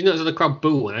 Did you notice the crowd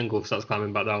boo when Angle starts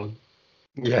climbing back down?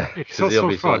 Yeah, it's also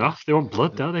far enough. They want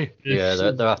blood, don't they?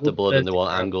 Yeah, they're after blood and they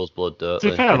want Angle's blood, don't they?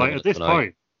 To be fair, like at this tonight.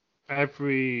 point,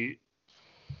 every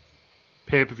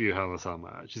pay-per-view Hell in a Cell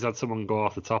match has had someone go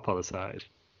off the top or the side.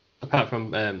 Apart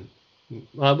from, he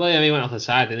went off the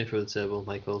side, didn't he, through the table,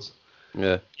 Michaels?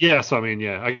 Yeah. Yeah, so I mean,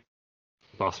 I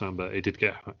boss man, but he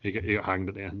got hanged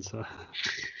at the end, so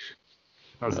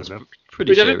that's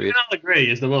pretty serious. Which I think I'll agree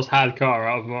is the most hardcore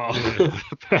out of them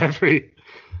all.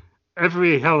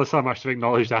 Every Hell in a Cell match they've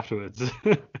acknowledged afterwards.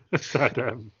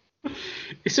 So,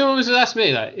 if someone was to ask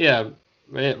me, like,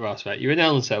 Ross, right, you're in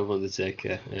Hell in a Cell with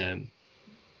Undertaker.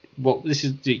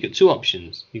 You get two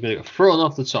options. You're going to get thrown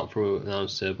off the top through an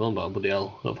announce table, but bloody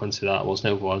hell, not fancy that. What's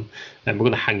another one? And we're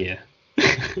going to hang you.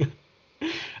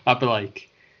 I'd be like,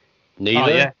 Neither. oh,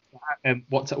 yeah.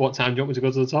 What time do you want me to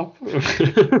go to the top?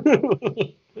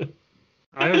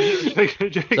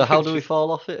 So how do we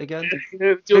fall off it again?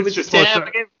 Vince just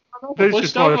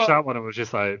watched that one and was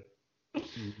just like,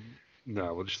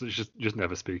 no, we'll just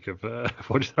never speak of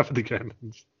what just happened again.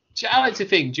 I like to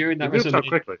think during that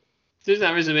quickly.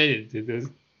 WrestleMania,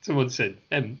 someone said,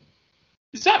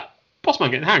 "Is that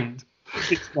Bossman getting hanged?"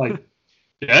 It's like,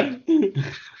 yeah.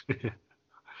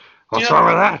 What's wrong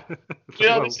with that? You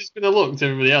know how this is going to look to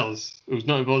everybody else who's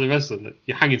not involved in wrestling, that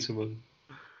you're hanging someone.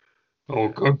 Oh,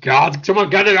 good God, someone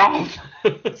get it off!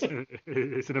 It's in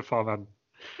a 4-man,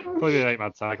 probably an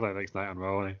 8-man tag like next night on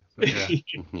Raw. Yeah.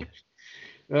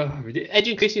 Edge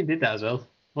and Christian did that as well.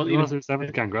 It was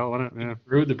 7th Gangrel, wasn't it?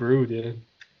 Yeah. The Brood, yeah.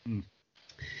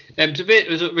 It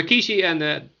was Rikishi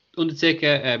and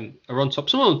Undertaker are on top.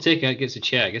 Someone Undertaker gets a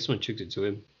chair. I guess someone chucks it to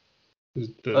him.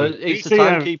 It's the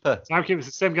timekeeper. Timekeeper's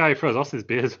the same guy who throws Austin's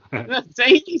beers.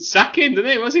 He's sacking,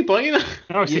 didn't he? What's he playing at?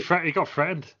 No, he got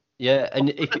threatened. Yeah, and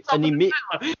if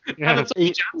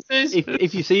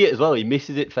you see it as well, he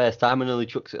misses it first time and only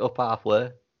chucks it up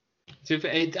halfway. So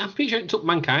I'm pretty sure it took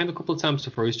Mankind a couple of times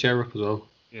to throw his chair up as well.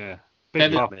 Yeah. I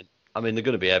mean, they're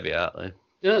going to be heavy, aren't they?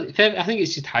 Yeah, I think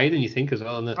it's just higher than you think as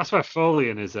well, isn't it? That's why Foley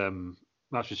in his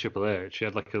match with Triple H, he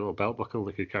had like a little belt buckle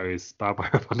that could carry his barbed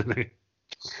wire up underneath.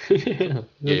 Yeah,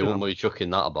 you wouldn't be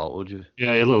chucking that about, would you?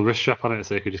 Yeah, a little wrist strap on it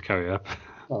so you could just carry it up.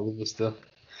 I love the stuff.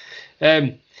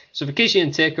 So Rikishi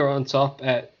and Taker are on top.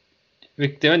 They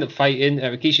end up fighting.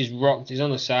 Rikishi's rocked. He's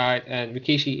on the side, and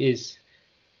Rikishi is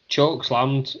choke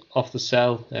slammed off the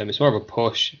cell. It's more of a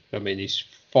push. I mean, he's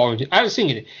 400. I was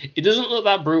thinking it doesn't look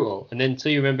that brutal, and then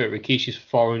until you remember, Rikishi's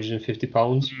 450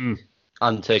 pounds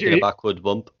and taking a backward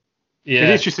bump. Yeah, it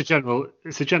is just a general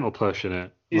push, isn't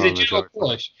it? It's a general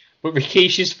push, but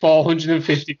Rikishi's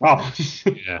 450 pounds.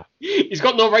 Yeah, he's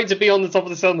got no right to be on the top of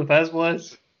the cell in the first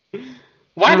place.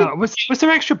 Was there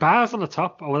extra bars on the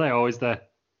top, or were they always there?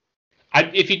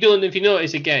 If you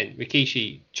notice again,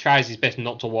 Rikishi tries his best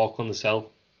not to walk on the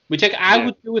cell, which I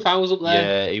would do if I was up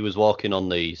there. Yeah, he was walking on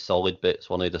the solid bits,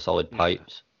 one of the solid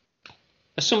pipes.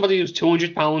 As somebody who's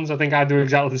 200 pounds, I think I'd do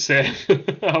exactly the same.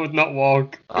 I would not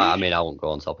walk. I mean, I wouldn't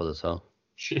go on top of the cell.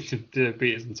 Shit,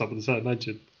 beaters on top of the cell,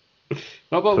 imagine.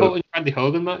 What about the Randy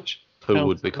Hogan match? Who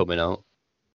would be coming out?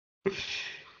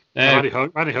 Randy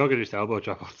Hogan just elbow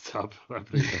drop on the top.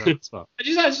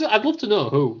 I'd love to know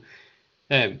who.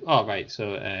 Right,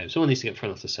 so someone needs to get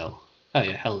thrown off the cell. Oh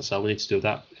yeah, Hell in a Cell, we need to do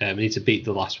that. We need to beat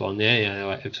the last one. Yeah,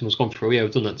 right. If someone's gone through, we've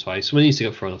done that twice. Someone needs to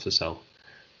get thrown off the cell.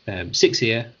 6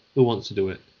 here, who wants to do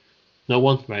it? No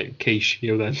one? Right, Keish,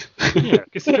 you then. Yeah,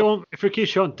 because if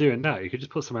Rikishi aren't doing that, you could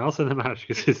just put someone else in the match,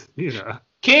 because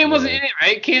Kane wasn't in it,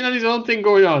 right? Kane had his own thing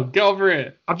going on. Get over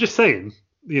it. I'm just saying,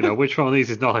 which one of these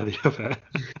is not like the other?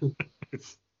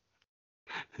 It's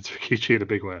Rikishi in a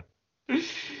big way.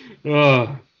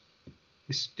 Oh.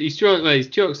 He's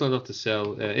choke slammed off the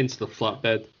cell into the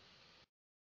flatbed.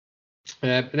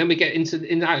 And then we get into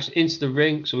the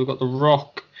ring. So we've got The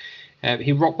Rock.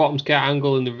 He rock bottoms Kurt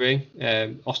Angle in the ring.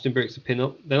 Austin breaks the pin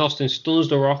up. Then Austin stuns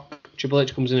The Rock. Triple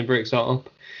H comes in and breaks that up.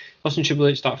 Austin and Triple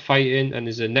H start fighting, and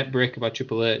there's a net breaker by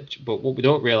Triple H. But what we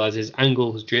don't realise is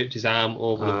Angle has draped his arm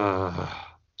over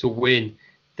to win.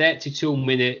 32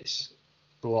 minutes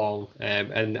long,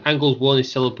 and Angle's won,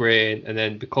 is celebrating, and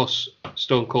then because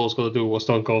Stone Cold's got to do what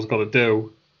Stone Cold's got to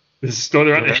do, there's a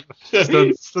stunner at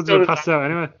it. Stunner passed out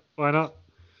anyway. Why not?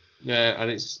 Yeah,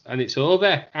 and it's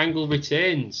over. Angle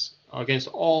retains against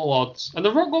all odds, and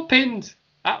The Rock got pinned.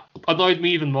 That annoyed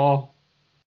me even more.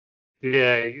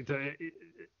 Yeah, he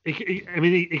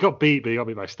got beat, but he got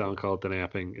beat by Stone Cold. Didn't he? I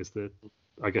think it's the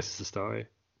story.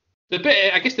 The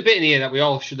bit in here that we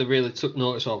all should have really took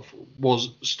notice of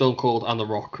was Stone Cold and The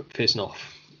Rock facing off.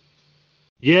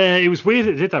 Yeah, it was weird.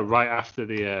 It did that right after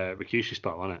the Rikishi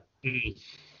spot, wasn't it? Mm.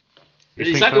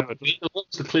 It's like the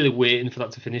Rocks are clearly waiting for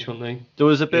that to finish, weren't they? There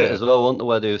was a bit as well, wasn't there,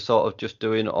 where they were sort of just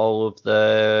doing all of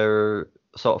their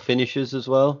sort of finishes as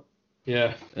well.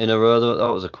 Yeah. In a row.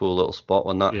 That was a cool little spot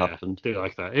when that happened. I do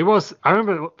like that. It was. I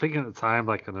remember thinking at the time,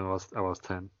 like when I was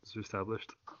 10, as we established.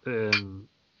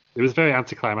 It was a very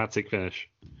anticlimactic finish.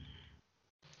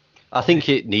 I think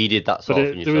it needed that sort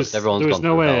of finish. There was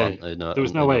no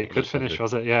way it could finish,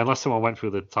 was it? Yeah, unless someone went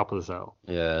through the top of the cell.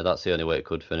 Yeah, that's the only way it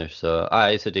could finish. So,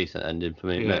 it's a decent ending for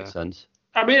me. It makes sense.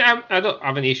 I mean, I don't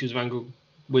have any issues with Angle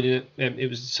winning it. It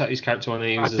was his character on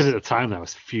it. I did at the time. I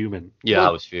was fuming. Yeah,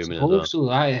 I was fuming as well.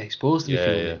 Supposed to be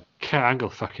fuming. Yeah. Kurt Angle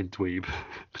fucking dweeb.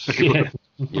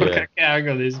 Kurt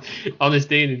Angle is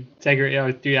honesty and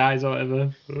integrity, 3 eyes or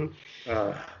whatever.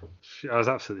 I was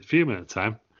absolutely fuming at the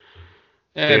time.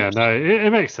 Yeah, no,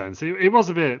 it makes sense. It was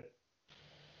a bit.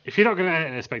 If you're not going to end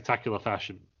it in a spectacular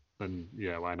fashion, then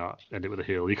yeah, why not end it with a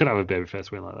heel? You could have a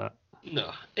babyface win like that.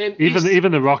 No,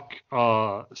 Even The Rock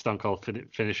or Stone Cold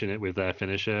finishing it with their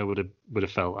finisher would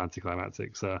have felt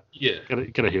anticlimactic. So yeah,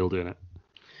 get a heel doing it.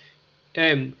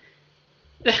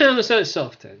 The Hell in a Cell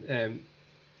itself, then.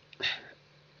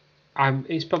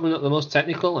 It's probably not the most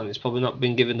technical, and it's probably not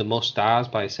been given the most stars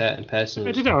by a certain person.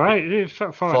 It did all right. It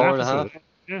felt 4.5.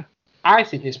 Yeah. I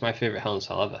think it's my favourite Hell in a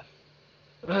Cell ever.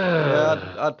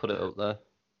 Yeah, I'd put it up there.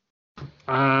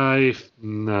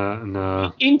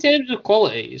 No. In terms of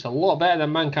quality, it's a lot better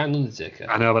than Mankind Undertaker.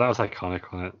 I know, but that was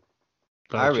iconic, wasn't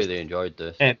it? I really enjoyed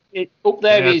this. Up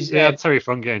there is Terry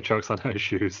Funk getting chokes on her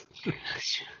shoes.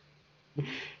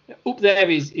 Up there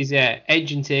is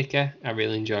Edge and Taker. I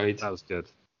really enjoyed. That was good.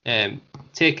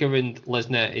 Taker and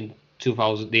Lesnar in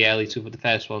 2000, the early two for the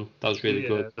first one. That was really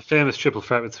good. The famous triple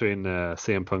threat between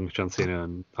CM Punk, John Cena,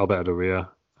 and Alberto Del Rio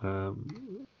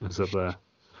was up there.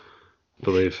 I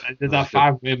believe. Did that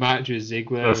 5-way match with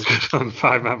Ziggler? That's good fun.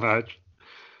 5-man match.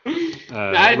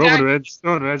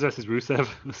 Roman Reigns versus Rusev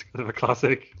was kind of a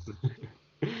classic.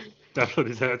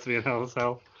 Definitely deserves to be in Hell in a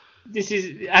Cell.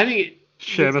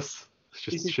 Sheamus.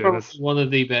 This is probably one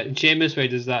of the best. Sheamus where he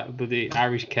does that with the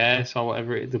Irish curse or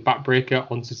whatever, the backbreaker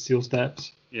onto steel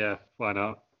steps. Yeah, why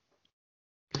not?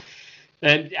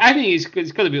 I think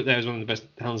it's got to be up there as one of the best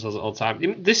Hell in a Cells of all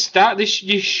time. This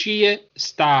sheer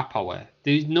star power.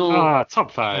 There's no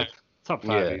top five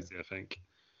easy, I think.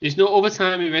 There's no other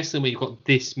time in wrestling where you've got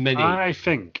this many. I'm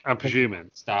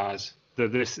presuming stars.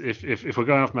 That this, if we're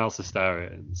going off Meltzer star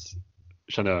ratings,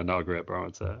 which I know are not a great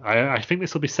barometer, I think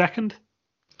this will be second.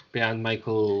 Behind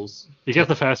Michaels. He gave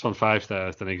the first one 5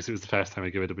 stars, didn't he? Because it was the first time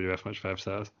he gave a WWF match 5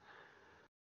 stars.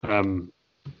 But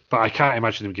I can't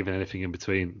imagine him giving anything in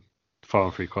between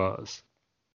 4 3/4.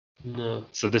 No.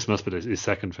 So this must be his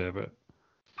second favourite.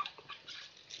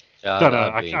 Yeah, don't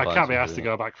know. I can't be asked to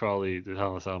go back for all the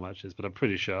Hell in a Cell matches, but I'm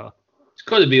pretty sure. It's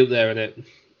got to be up there, isn't it?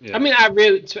 Yeah. I mean, I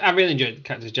really enjoyed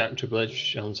Cactus Jack Triple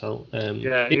H Hell in a Cell.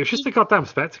 It was just a goddamn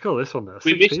spectacle, this one.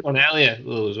 We missed one earlier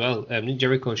as well.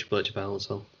 Jericho Triple H Hell in a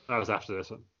Cell. That was after this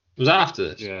one. Was that after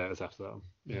this? Yeah, it was after that one.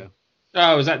 Yeah.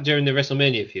 Oh, was that during the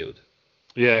WrestleMania feud?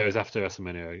 Yeah, it was after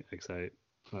WrestleMania X8.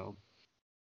 Well,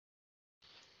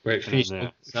 where it finished.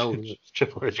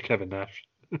 Triple H, Kevin Nash.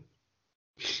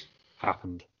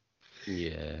 Happened.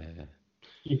 Yeah.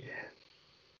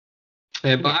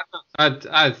 But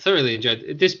I thoroughly enjoyed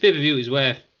it. This pay-per-view is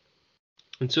worth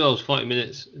 2 hours 40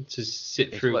 minutes to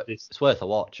sit through this. It's worth a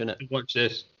watch, isn't it? Watch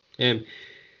this. Terry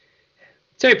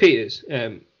Peters.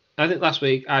 I think last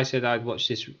week I said I'd watch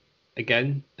this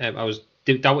again. I was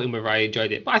doubting whether I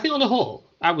enjoyed it, but I think on the whole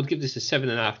I would give this a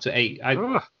 7.5 to 8. I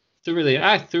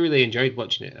thoroughly enjoyed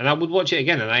watching it, and I would watch it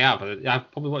again, and I have.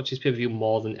 I've probably watched this pay-per-view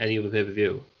more than any other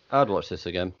pay-per-view. I'd watch this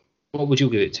again. What would you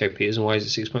give it, Terry Peters, and why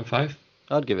is it 6.5?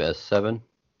 I'd give it a 7.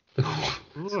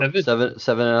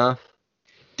 7.5.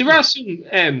 There are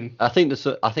some. I think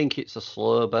it's a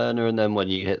slow burner, and then when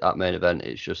you hit that main event,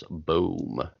 it's just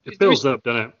boom. It builds up,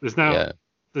 doesn't it?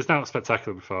 There's now a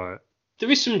spectacular before it. There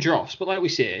is some drops, but like we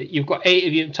say, you've got 8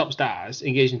 of your top stars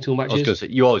engaged in 2 matches. I was going to say,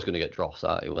 you're always going to get drops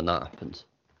out of it when that happens.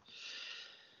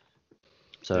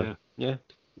 So, yeah.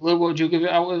 Well, what would you give it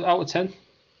out of 10?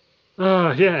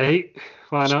 8.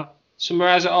 Why not?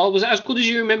 Summarise it all. Was it as good as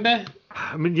you remember?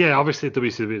 I mean, yeah, obviously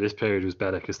WCW this period was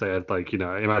better because they had,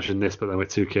 imagine this, but then with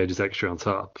 2 cages extra on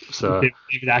top. So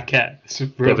David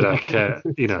Arquette. David Arquette,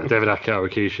 David Arquette or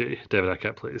Rikishi. David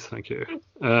Arquette, please. Thank you.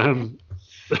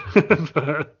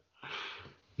 But,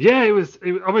 yeah, it was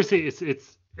obviously it's a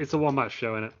 1-match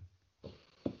show, isn't it?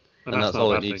 And that's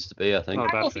all it needs to be, I think. I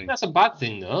don't think that's a bad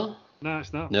thing, though. No,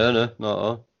 it's not. No, not at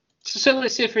all. So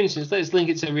let's say, for instance, let's link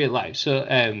it to real life. So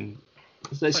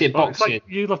let's say boxing.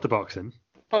 You love the boxing.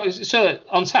 So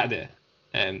on Saturday,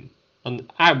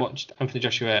 I watched Anthony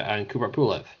Joshua and Kubrat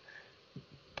Pulev.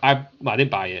 I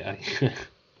didn't buy it. I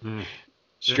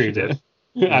streamed it.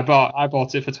 I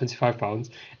bought it for £25,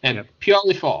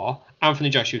 purely for Anthony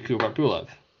Joshua, Kubrat Pulev.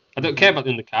 I don't care about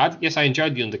the undercard. Yes, I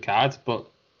enjoyed the undercard, but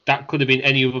that could have been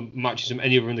any other matches from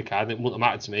any other undercard. It wouldn't have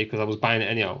mattered to me because I was buying it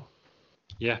anyhow.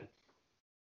 Yeah.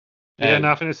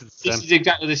 I think this is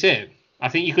exactly the same. I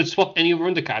think you could swap any other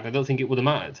undercard. I don't think it would have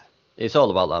mattered. It's all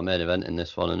about that main event in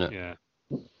this one, isn't it? Yeah.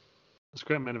 It's a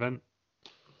great main event.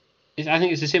 I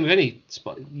think it's the same with any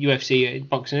UFC,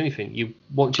 boxing, anything. You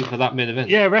watch it for that main event.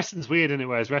 Yeah, wrestling's weird, isn't it?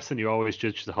 Whereas wrestling, you always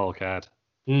judge the whole card.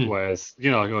 Whereas,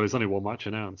 there's only 1 match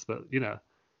announced. But,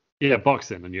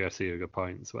 boxing and UFC are good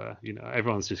points where,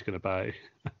 everyone's just going to buy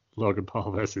Logan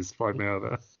Paul versus Floyd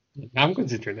Mayweather. I'm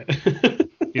considering it.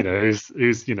 you know, who's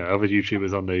other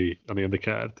YouTubers on the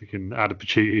undercard. You can add a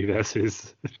Pachuti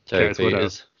versus Terry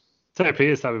Peters. Terry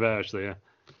Peters, that'd be better actually. Yeah.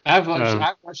 I've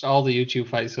watched all the YouTube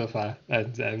fights so far,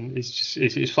 and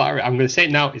it's flat. I'm going to say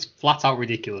it now. It's flat out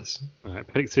ridiculous. All right,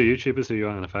 pick 2 YouTubers who you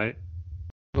want in a fight.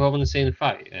 Who I want to see in a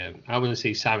fight? I want to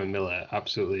see Simon Miller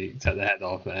absolutely take the head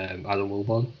off Adam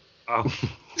Wilborn. Oh.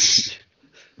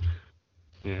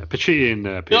 Yeah, Pachuti and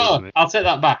Peters. No, I'll take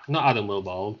that back. Not Adam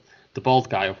Wilborn, the bald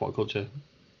guy of What Culture.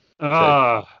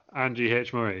 Angie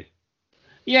H. Murray.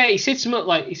 Yeah, he said something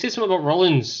about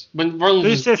Rollins when Rollins.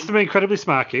 He said something incredibly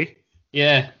smarky.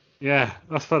 Yeah. Yeah,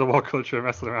 that's for the What Culture and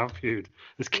Wrestling Around feud.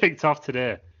 It's kicked off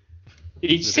today.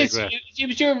 He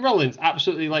was doing Rollins,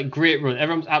 absolutely like great run.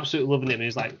 Everyone's absolutely loving him. And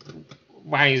he's like,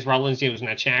 why is Rollins using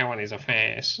a chair when he's a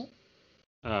face?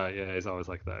 Yeah, he's always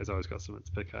like that. He's always got something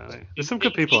to pick at. There's some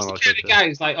good people on What Culture. The guy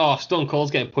who's like, oh, Stone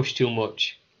Cold's getting pushed too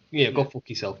much. Yeah, go fuck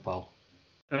yourself, pal.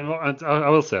 And I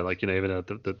will say, like, even though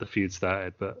the feud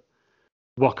started, but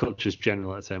What Culture's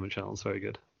general entertainment channel is very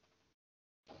good.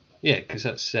 Yeah, because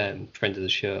that's friend of the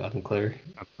show, Adam Cleary.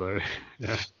 Absolutely,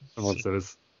 yeah. Amongst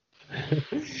those.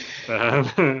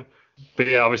 But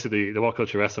yeah, obviously the What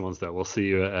Culture Wrestling ones though. We'll see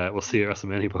you at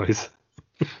WrestleMania, boys.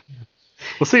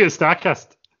 We'll see you at StarCast.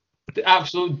 The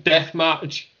absolute death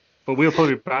match. But we'll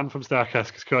probably be banned from StarCast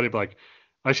because Cody will be like,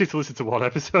 I actually have to listen to one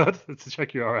episode to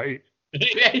check you're alright.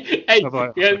 Hey,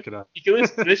 like, you can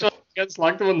listen to this one. You get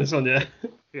slagged on this one, yeah.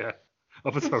 Yeah,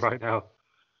 up until right now.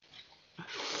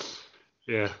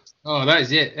 Yeah. Oh, that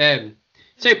is it.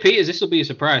 So, Peters, this will be a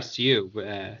surprise to you,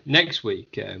 but next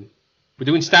week we're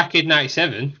doing Starcade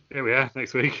 97. Here we are,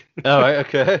 next week. All right,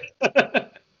 okay.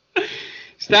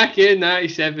 Starcade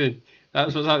 97.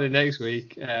 That's what's happening next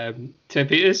week. Tim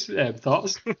Peters,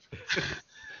 thoughts?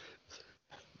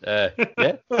 Yeah.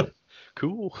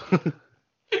 Cool.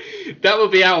 That will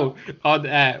be out on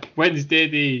Wednesday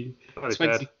the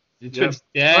 20th.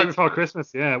 Right before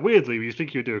Christmas, yeah. Weirdly, we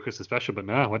think you would do a Christmas special, but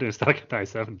no, we're doing Starcade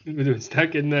 97. We're doing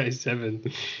Starcade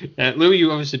 97. Lou,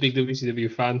 you're obviously a big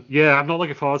WCW fan. Yeah, I'm not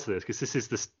looking forward to this because this is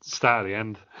the start of the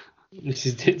end. This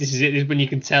is it. This is when you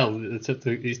can tell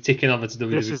it's ticking over to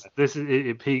WWE.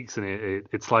 It peaks and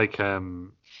it's like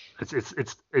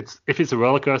it's if it's a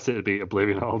roller coaster, it'd be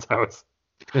Oblivion Hall Towers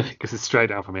because it's straight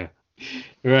down from here.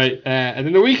 Right, and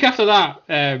then the week after that,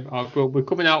 we're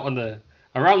coming out on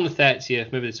around the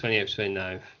 30th, maybe the 28th,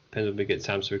 29th, depends when we get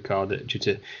time to record it due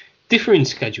to differing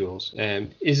schedules.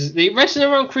 Is the Wrestling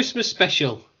Around Christmas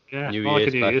special? Yeah, New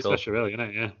Year special, really, isn't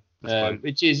it? Yeah.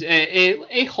 Which is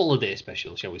a holiday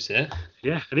special, shall we say?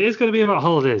 Yeah, and it is going to be about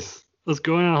holidays. Let's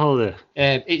go on a holiday.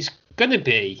 It's going to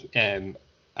be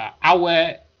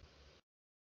our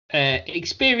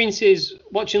experiences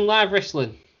watching live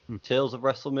wrestling. Tales of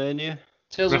WrestleMania.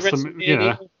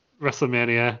 Yeah,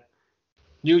 WrestleMania.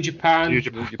 New Japan.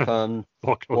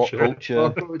 What Culture.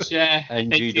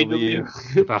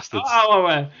 NGW. Bastards.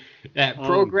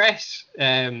 Progress.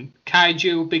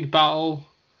 Kaiju, Big Battle.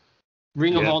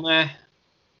 Ring of Honor.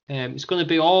 It's going to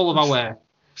be all of our...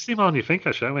 See more than you think,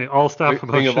 actually, haven't we? All-Star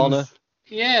Promotions. Ring of Honor.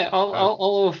 Yeah,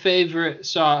 all our favourite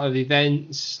sort of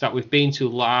events that we've been to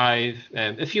live.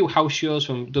 A few house shows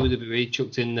from WWE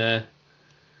chucked in there.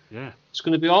 Yeah. It's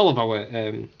going to be all of our...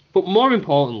 but more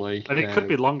importantly... And it could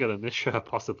be longer than this show,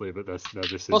 possibly, but this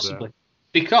is... Possibly.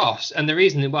 Because, and the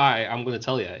reason why I'm going to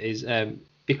tell you is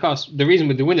because the reason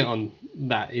we're doing it on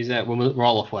that is when we're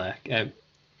all off work.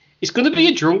 It's going to be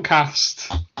a drunk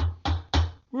cast.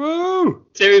 Woo!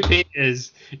 Terry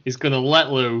Peters is going to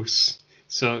let loose.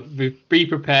 So be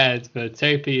prepared for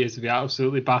Terry Peters to be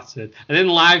absolutely battered. And then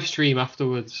live stream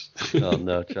afterwards. Oh,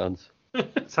 no chance.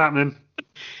 It's happening.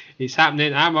 It's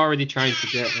happening. I'm already trying to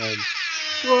get...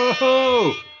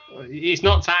 Whoa! It's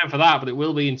not time for that, but it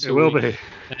will be in 2 weeks. It will be.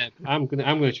 I'm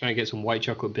gonna try and get some white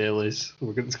chocolate Baileys.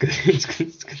 It's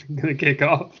gonna kick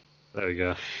off. There we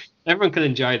go. Everyone can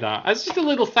enjoy that. It's just a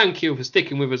little thank you for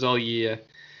sticking with us all year.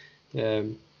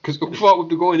 Because we thought we'd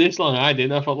be going this long. I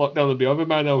didn't. I thought lockdown would be over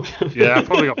by now. Yeah, I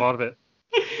probably got bored of it.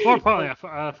 More importantly,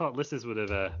 I thought listeners would have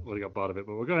got bored of it,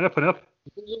 but we're going up and up. Up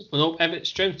and up, Everett,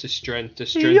 strength to strength to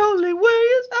strength. The only way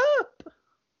is up.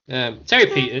 Terry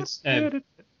Peters,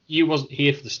 you wasn't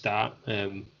here for the start.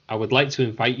 I would like to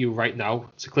invite you right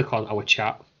now to click on our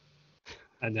chat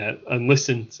and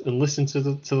listen to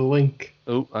the link.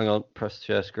 Oh, hang on, press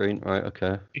share screen. Right,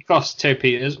 okay. Because Terry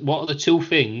Peters, what are the 2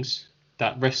 things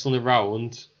that Wrestling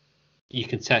Around you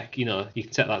can take? You can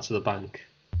take that to the bank.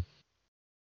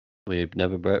 We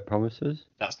never break promises.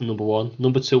 That's number 1.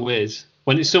 Number 2 is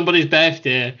when it's somebody's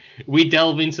birthday, we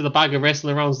delve into the bag of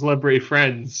Wrestling Around celebrity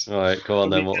friends. All right, come on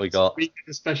then. What we got?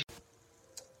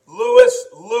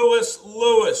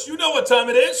 Lewis, you know what time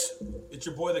it is. It's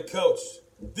your boy, the coach,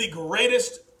 the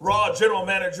greatest Raw general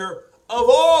manager of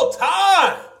all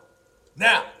time.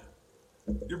 Now,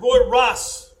 your boy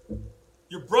Ross,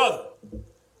 your brother,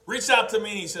 reached out to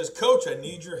me and he says, Coach, I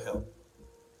need your help.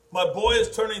 My boy is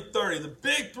turning 30, the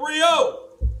big 3-0.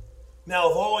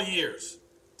 Now, of all years,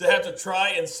 to have to try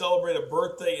and celebrate a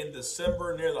birthday in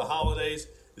December near the holidays,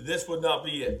 this would not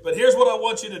be it. But here's what I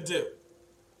want you to do.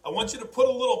 I want you to put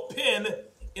a little pin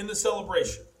in the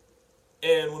celebration.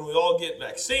 And when we all get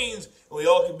vaccines, and we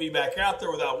all can be back out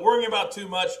there without worrying about too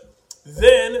much,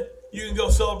 then you can go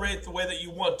celebrate the way that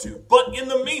you want to. But in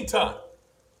the meantime,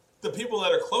 the people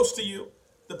that are close to you,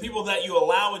 the people that you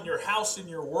allow in your house, in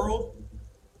your world,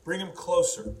 bring them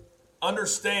closer.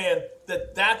 Understand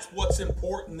that that's what's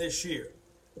important this year.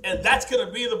 And that's going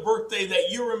to be the birthday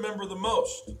that you remember the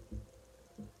most.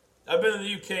 I've been to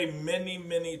the UK many,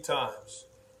 many times.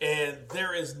 And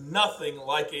there is nothing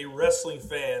like a wrestling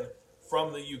fan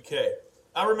from the UK.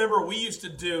 I remember we used to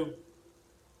do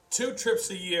 2 trips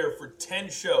a year for 10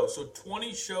 shows, so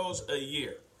 20 shows a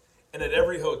year. And at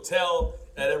every hotel,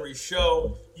 at every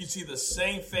show, you'd see the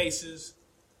same faces,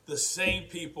 the same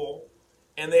people,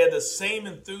 and they had the same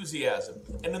enthusiasm.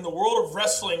 And in the world of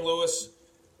wrestling, Lewis,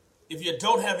 if you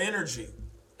don't have energy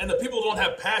and the people don't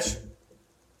have passion,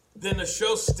 then the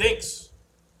show stinks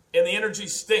and the energy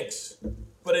stinks.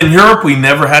 But in Europe, we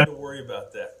never had to worry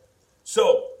about that.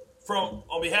 So,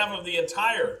 on behalf of the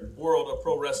entire world of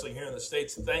pro wrestling here in the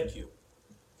States, thank you.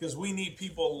 Because we need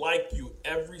people like you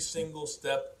every single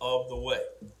step of the way.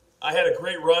 I had a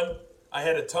great run. I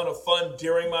had a ton of fun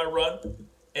during my run.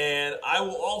 And I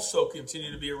will also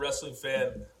continue to be a wrestling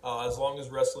fan as long as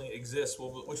wrestling exists,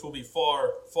 which will be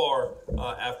far, far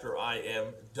after I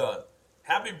am done.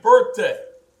 Happy birthday.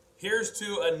 Here's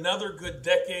to another good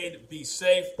decade. Be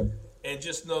safe. And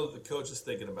just know that the coach is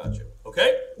thinking about you.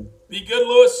 Okay? Be good,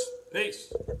 Lewis.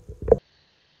 Peace.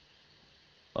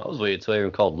 That was weird to hear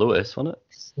him called Lewis, wasn't it?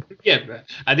 Yeah, but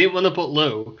I didn't want to put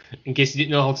Lou in case you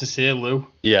didn't know how to say Lou.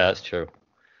 Yeah, that's true.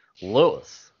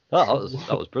 Lewis. That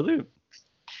was brilliant.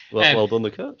 Well done, the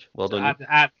coach. Well done. At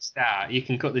the start, you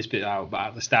can cut this bit out, but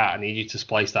at the start, I need you to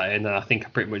splice that in, and I think I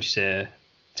pretty much say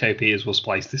Terry Peters will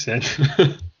splice this in.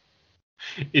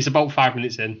 It's about 5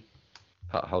 minutes in.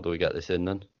 How do we get this in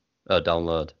then?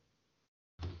 Download.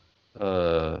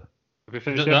 Have we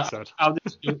finished the episode?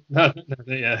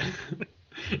 Yeah.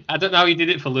 I don't know how you did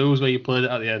it for Lou's where you played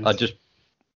it at the end. I just...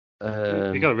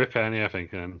 you got to rip it any, I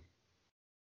think.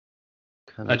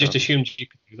 I just assumed you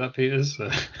could do that, Peters. So.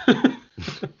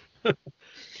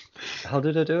 How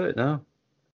did I do it now?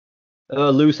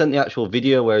 Lou sent the actual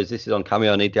video, whereas this is on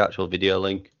Cameo. I need the actual video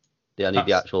link. Yeah, I need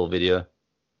the actual video.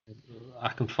 I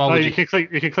can follow you. You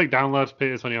can click download,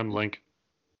 Peters, when you're on the link.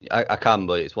 I can,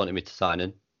 but it's wanting me to sign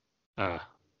in.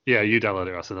 Yeah, you download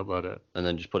it, Ross, and upload it. And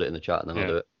then just put it in the chat, and then I'll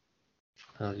do it.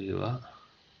 How do you do that?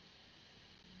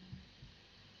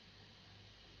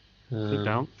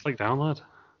 Click download.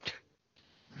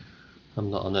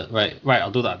 I'm not on it. Right,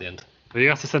 I'll do that at the end. But you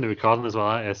have to send a recording as well,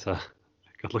 aren't you? So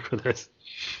good luck with this.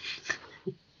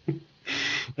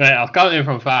 Right, I'll count in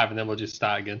from 5 and then we'll just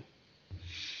start again.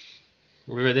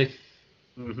 Are we ready?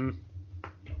 Mm-hmm.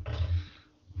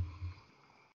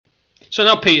 So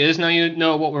now, Peters, now you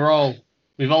know what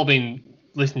we've all been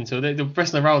listening to. They're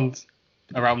wrestling around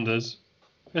us.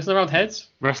 Wrestling around heads?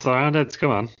 Wrestling around heads,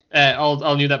 come on.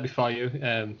 All knew that before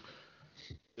you.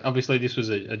 Obviously, this was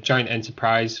a giant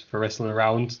enterprise for Wrestling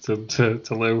Around to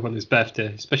Lou on his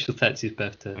birthday, special Tetsy's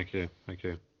birthday. Thank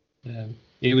you.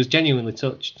 He was genuinely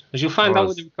touched, as you'll find out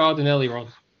with the recording earlier on.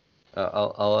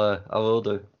 I will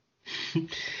do.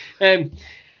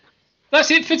 That's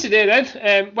it for today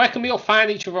then. Where can we all find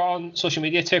each other on social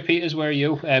media? Terry Peters, where are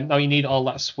you? Now you need all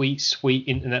that sweet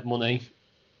internet money.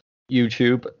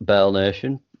 YouTube, Bell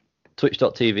Nation.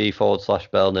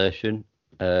 Twitch.tv/Bell Nation.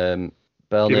 Bell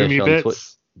Give Nation me on Twitter.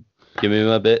 Give me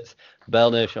my bits.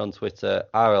 Bell Nation on Twitter.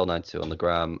 RL92 on the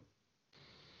gram.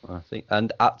 I think.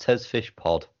 And at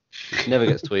TesFishPod. It never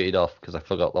gets tweeted off because I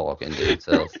forgot the login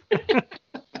details.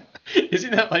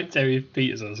 Isn't that like Terry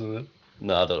Peters or something?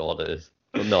 No, I don't know what it is.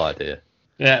 I've no idea.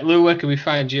 Yeah, Lou, where can we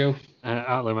find you?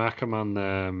 At Lou Markham on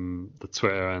the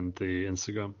Twitter and the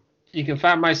Instagram. You can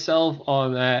find myself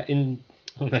on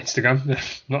Instagram,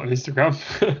 not on Instagram,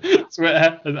 Twitter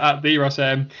at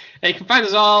TheRossM. You can find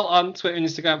us all on Twitter and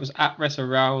Instagram as at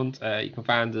WrestleAround. You can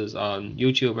find us on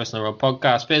YouTube, Wrestling Around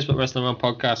Podcast, Facebook, Wrestling Around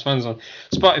Podcast, find us on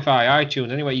Spotify,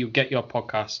 iTunes, anywhere you get your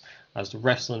podcasts as the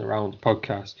Wrestling Around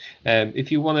Podcast. If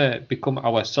you want to become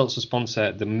our seltzer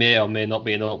sponsor, there may or may not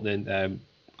be an opening.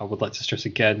 I would like to stress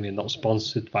again, we're not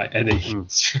sponsored by any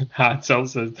hard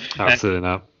seltzers. Absolutely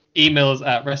not. Email us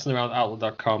at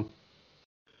wrestlingaroundoutlook.com.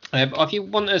 If you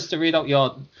want us to read out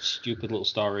your stupid little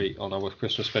story on our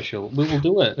Christmas special, we will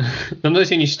do it. I'm not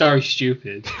saying your story's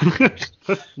stupid. That's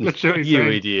what he's You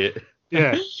saying. idiot.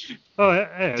 Yeah. Oh,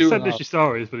 yeah. Do Send it us your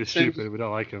stories, but it's stupid. We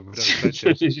don't like them. We don't expect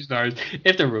Send you. us your stories.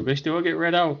 If they're rubbish, they will get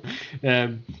read out.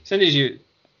 Send us your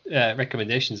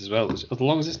recommendations as well, as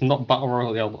long as it's not Battle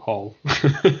Royale Hall.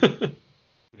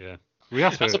 Yeah. We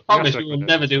have to. That's a promise. We will recommend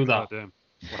never it. do that.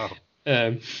 Wow.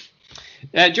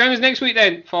 Join us next week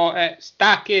then for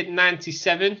Starcade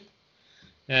 97.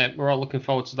 We're all looking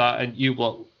forward to that, and you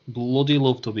bloody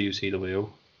love WCW.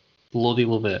 Bloody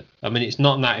love it. I mean, it's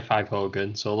not 95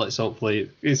 Hogan, so let's hopefully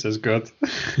it's as good,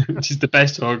 which is the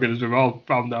best Hogan as we've all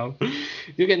found out.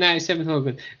 You get 97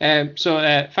 Hogan.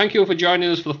 So thank you all for joining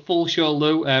us for the full show,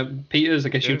 Lou. Peters, I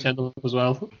guess you turned up as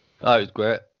well. Oh, it was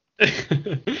great.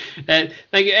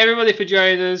 Thank you everybody for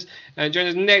joining us, and join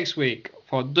us next week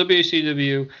for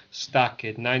WCW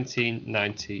Starcade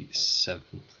 1997.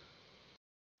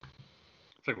 I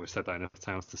think we've said that enough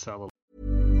times to settle.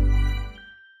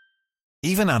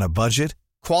 Even on a budget,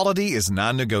 quality is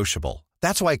non-negotiable.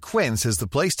 That's why Quince is the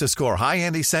place to score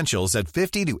high-end essentials at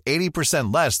 50 to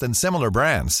 80% less than similar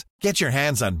brands. Get your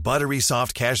hands on buttery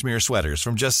soft cashmere sweaters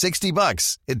from just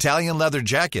 $60, Italian leather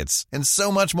jackets, and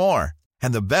so much more.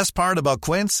 And the best part about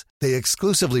Quince, they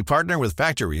exclusively partner with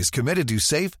factories committed to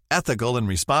safe, ethical, and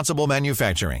responsible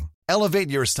manufacturing. Elevate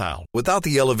your style without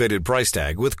the elevated price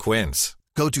tag with Quince.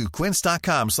 Go to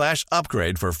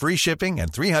quince.com/upgrade for free shipping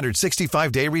and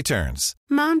 365-day returns.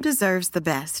 Mom deserves the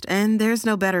best, and there's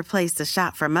no better place to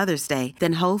shop for Mother's Day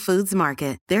than Whole Foods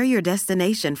Market. They're your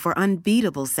destination for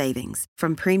unbeatable savings,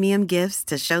 from premium gifts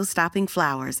to show-stopping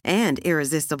flowers and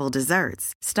irresistible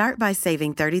desserts. Start by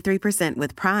saving 33%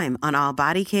 with Prime on all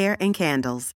body care and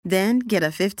candles. Then get a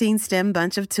 15-stem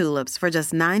bunch of tulips for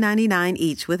just $9.99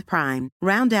 each with Prime.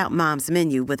 Round out Mom's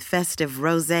menu with festive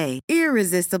rosé,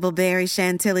 irresistible berry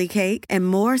chantilly cake, and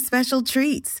more special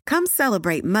treats. Come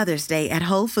celebrate Mother's Day at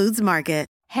Whole Foods Market.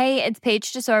 Hey, it's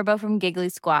Paige DeSorbo from Giggly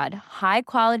Squad. High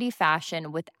quality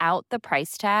fashion without the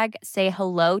price tag. Say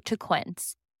hello to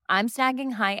Quince. I'm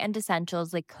snagging high-end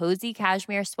essentials like cozy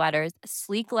cashmere sweaters,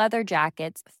 sleek leather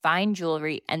jackets, fine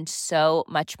jewelry, and so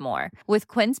much more. With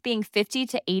Quince being 50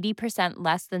 to 80%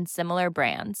 less than similar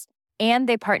brands. And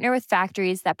they partner with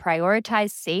factories that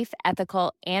prioritize safe,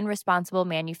 ethical, and responsible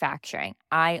manufacturing.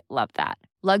 I love that.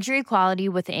 Luxury quality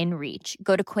within reach.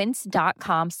 Go to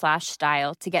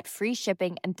quince.com/style to get free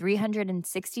shipping and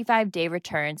 365-day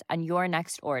returns on your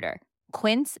next order.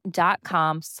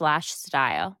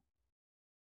 Quince.com/style.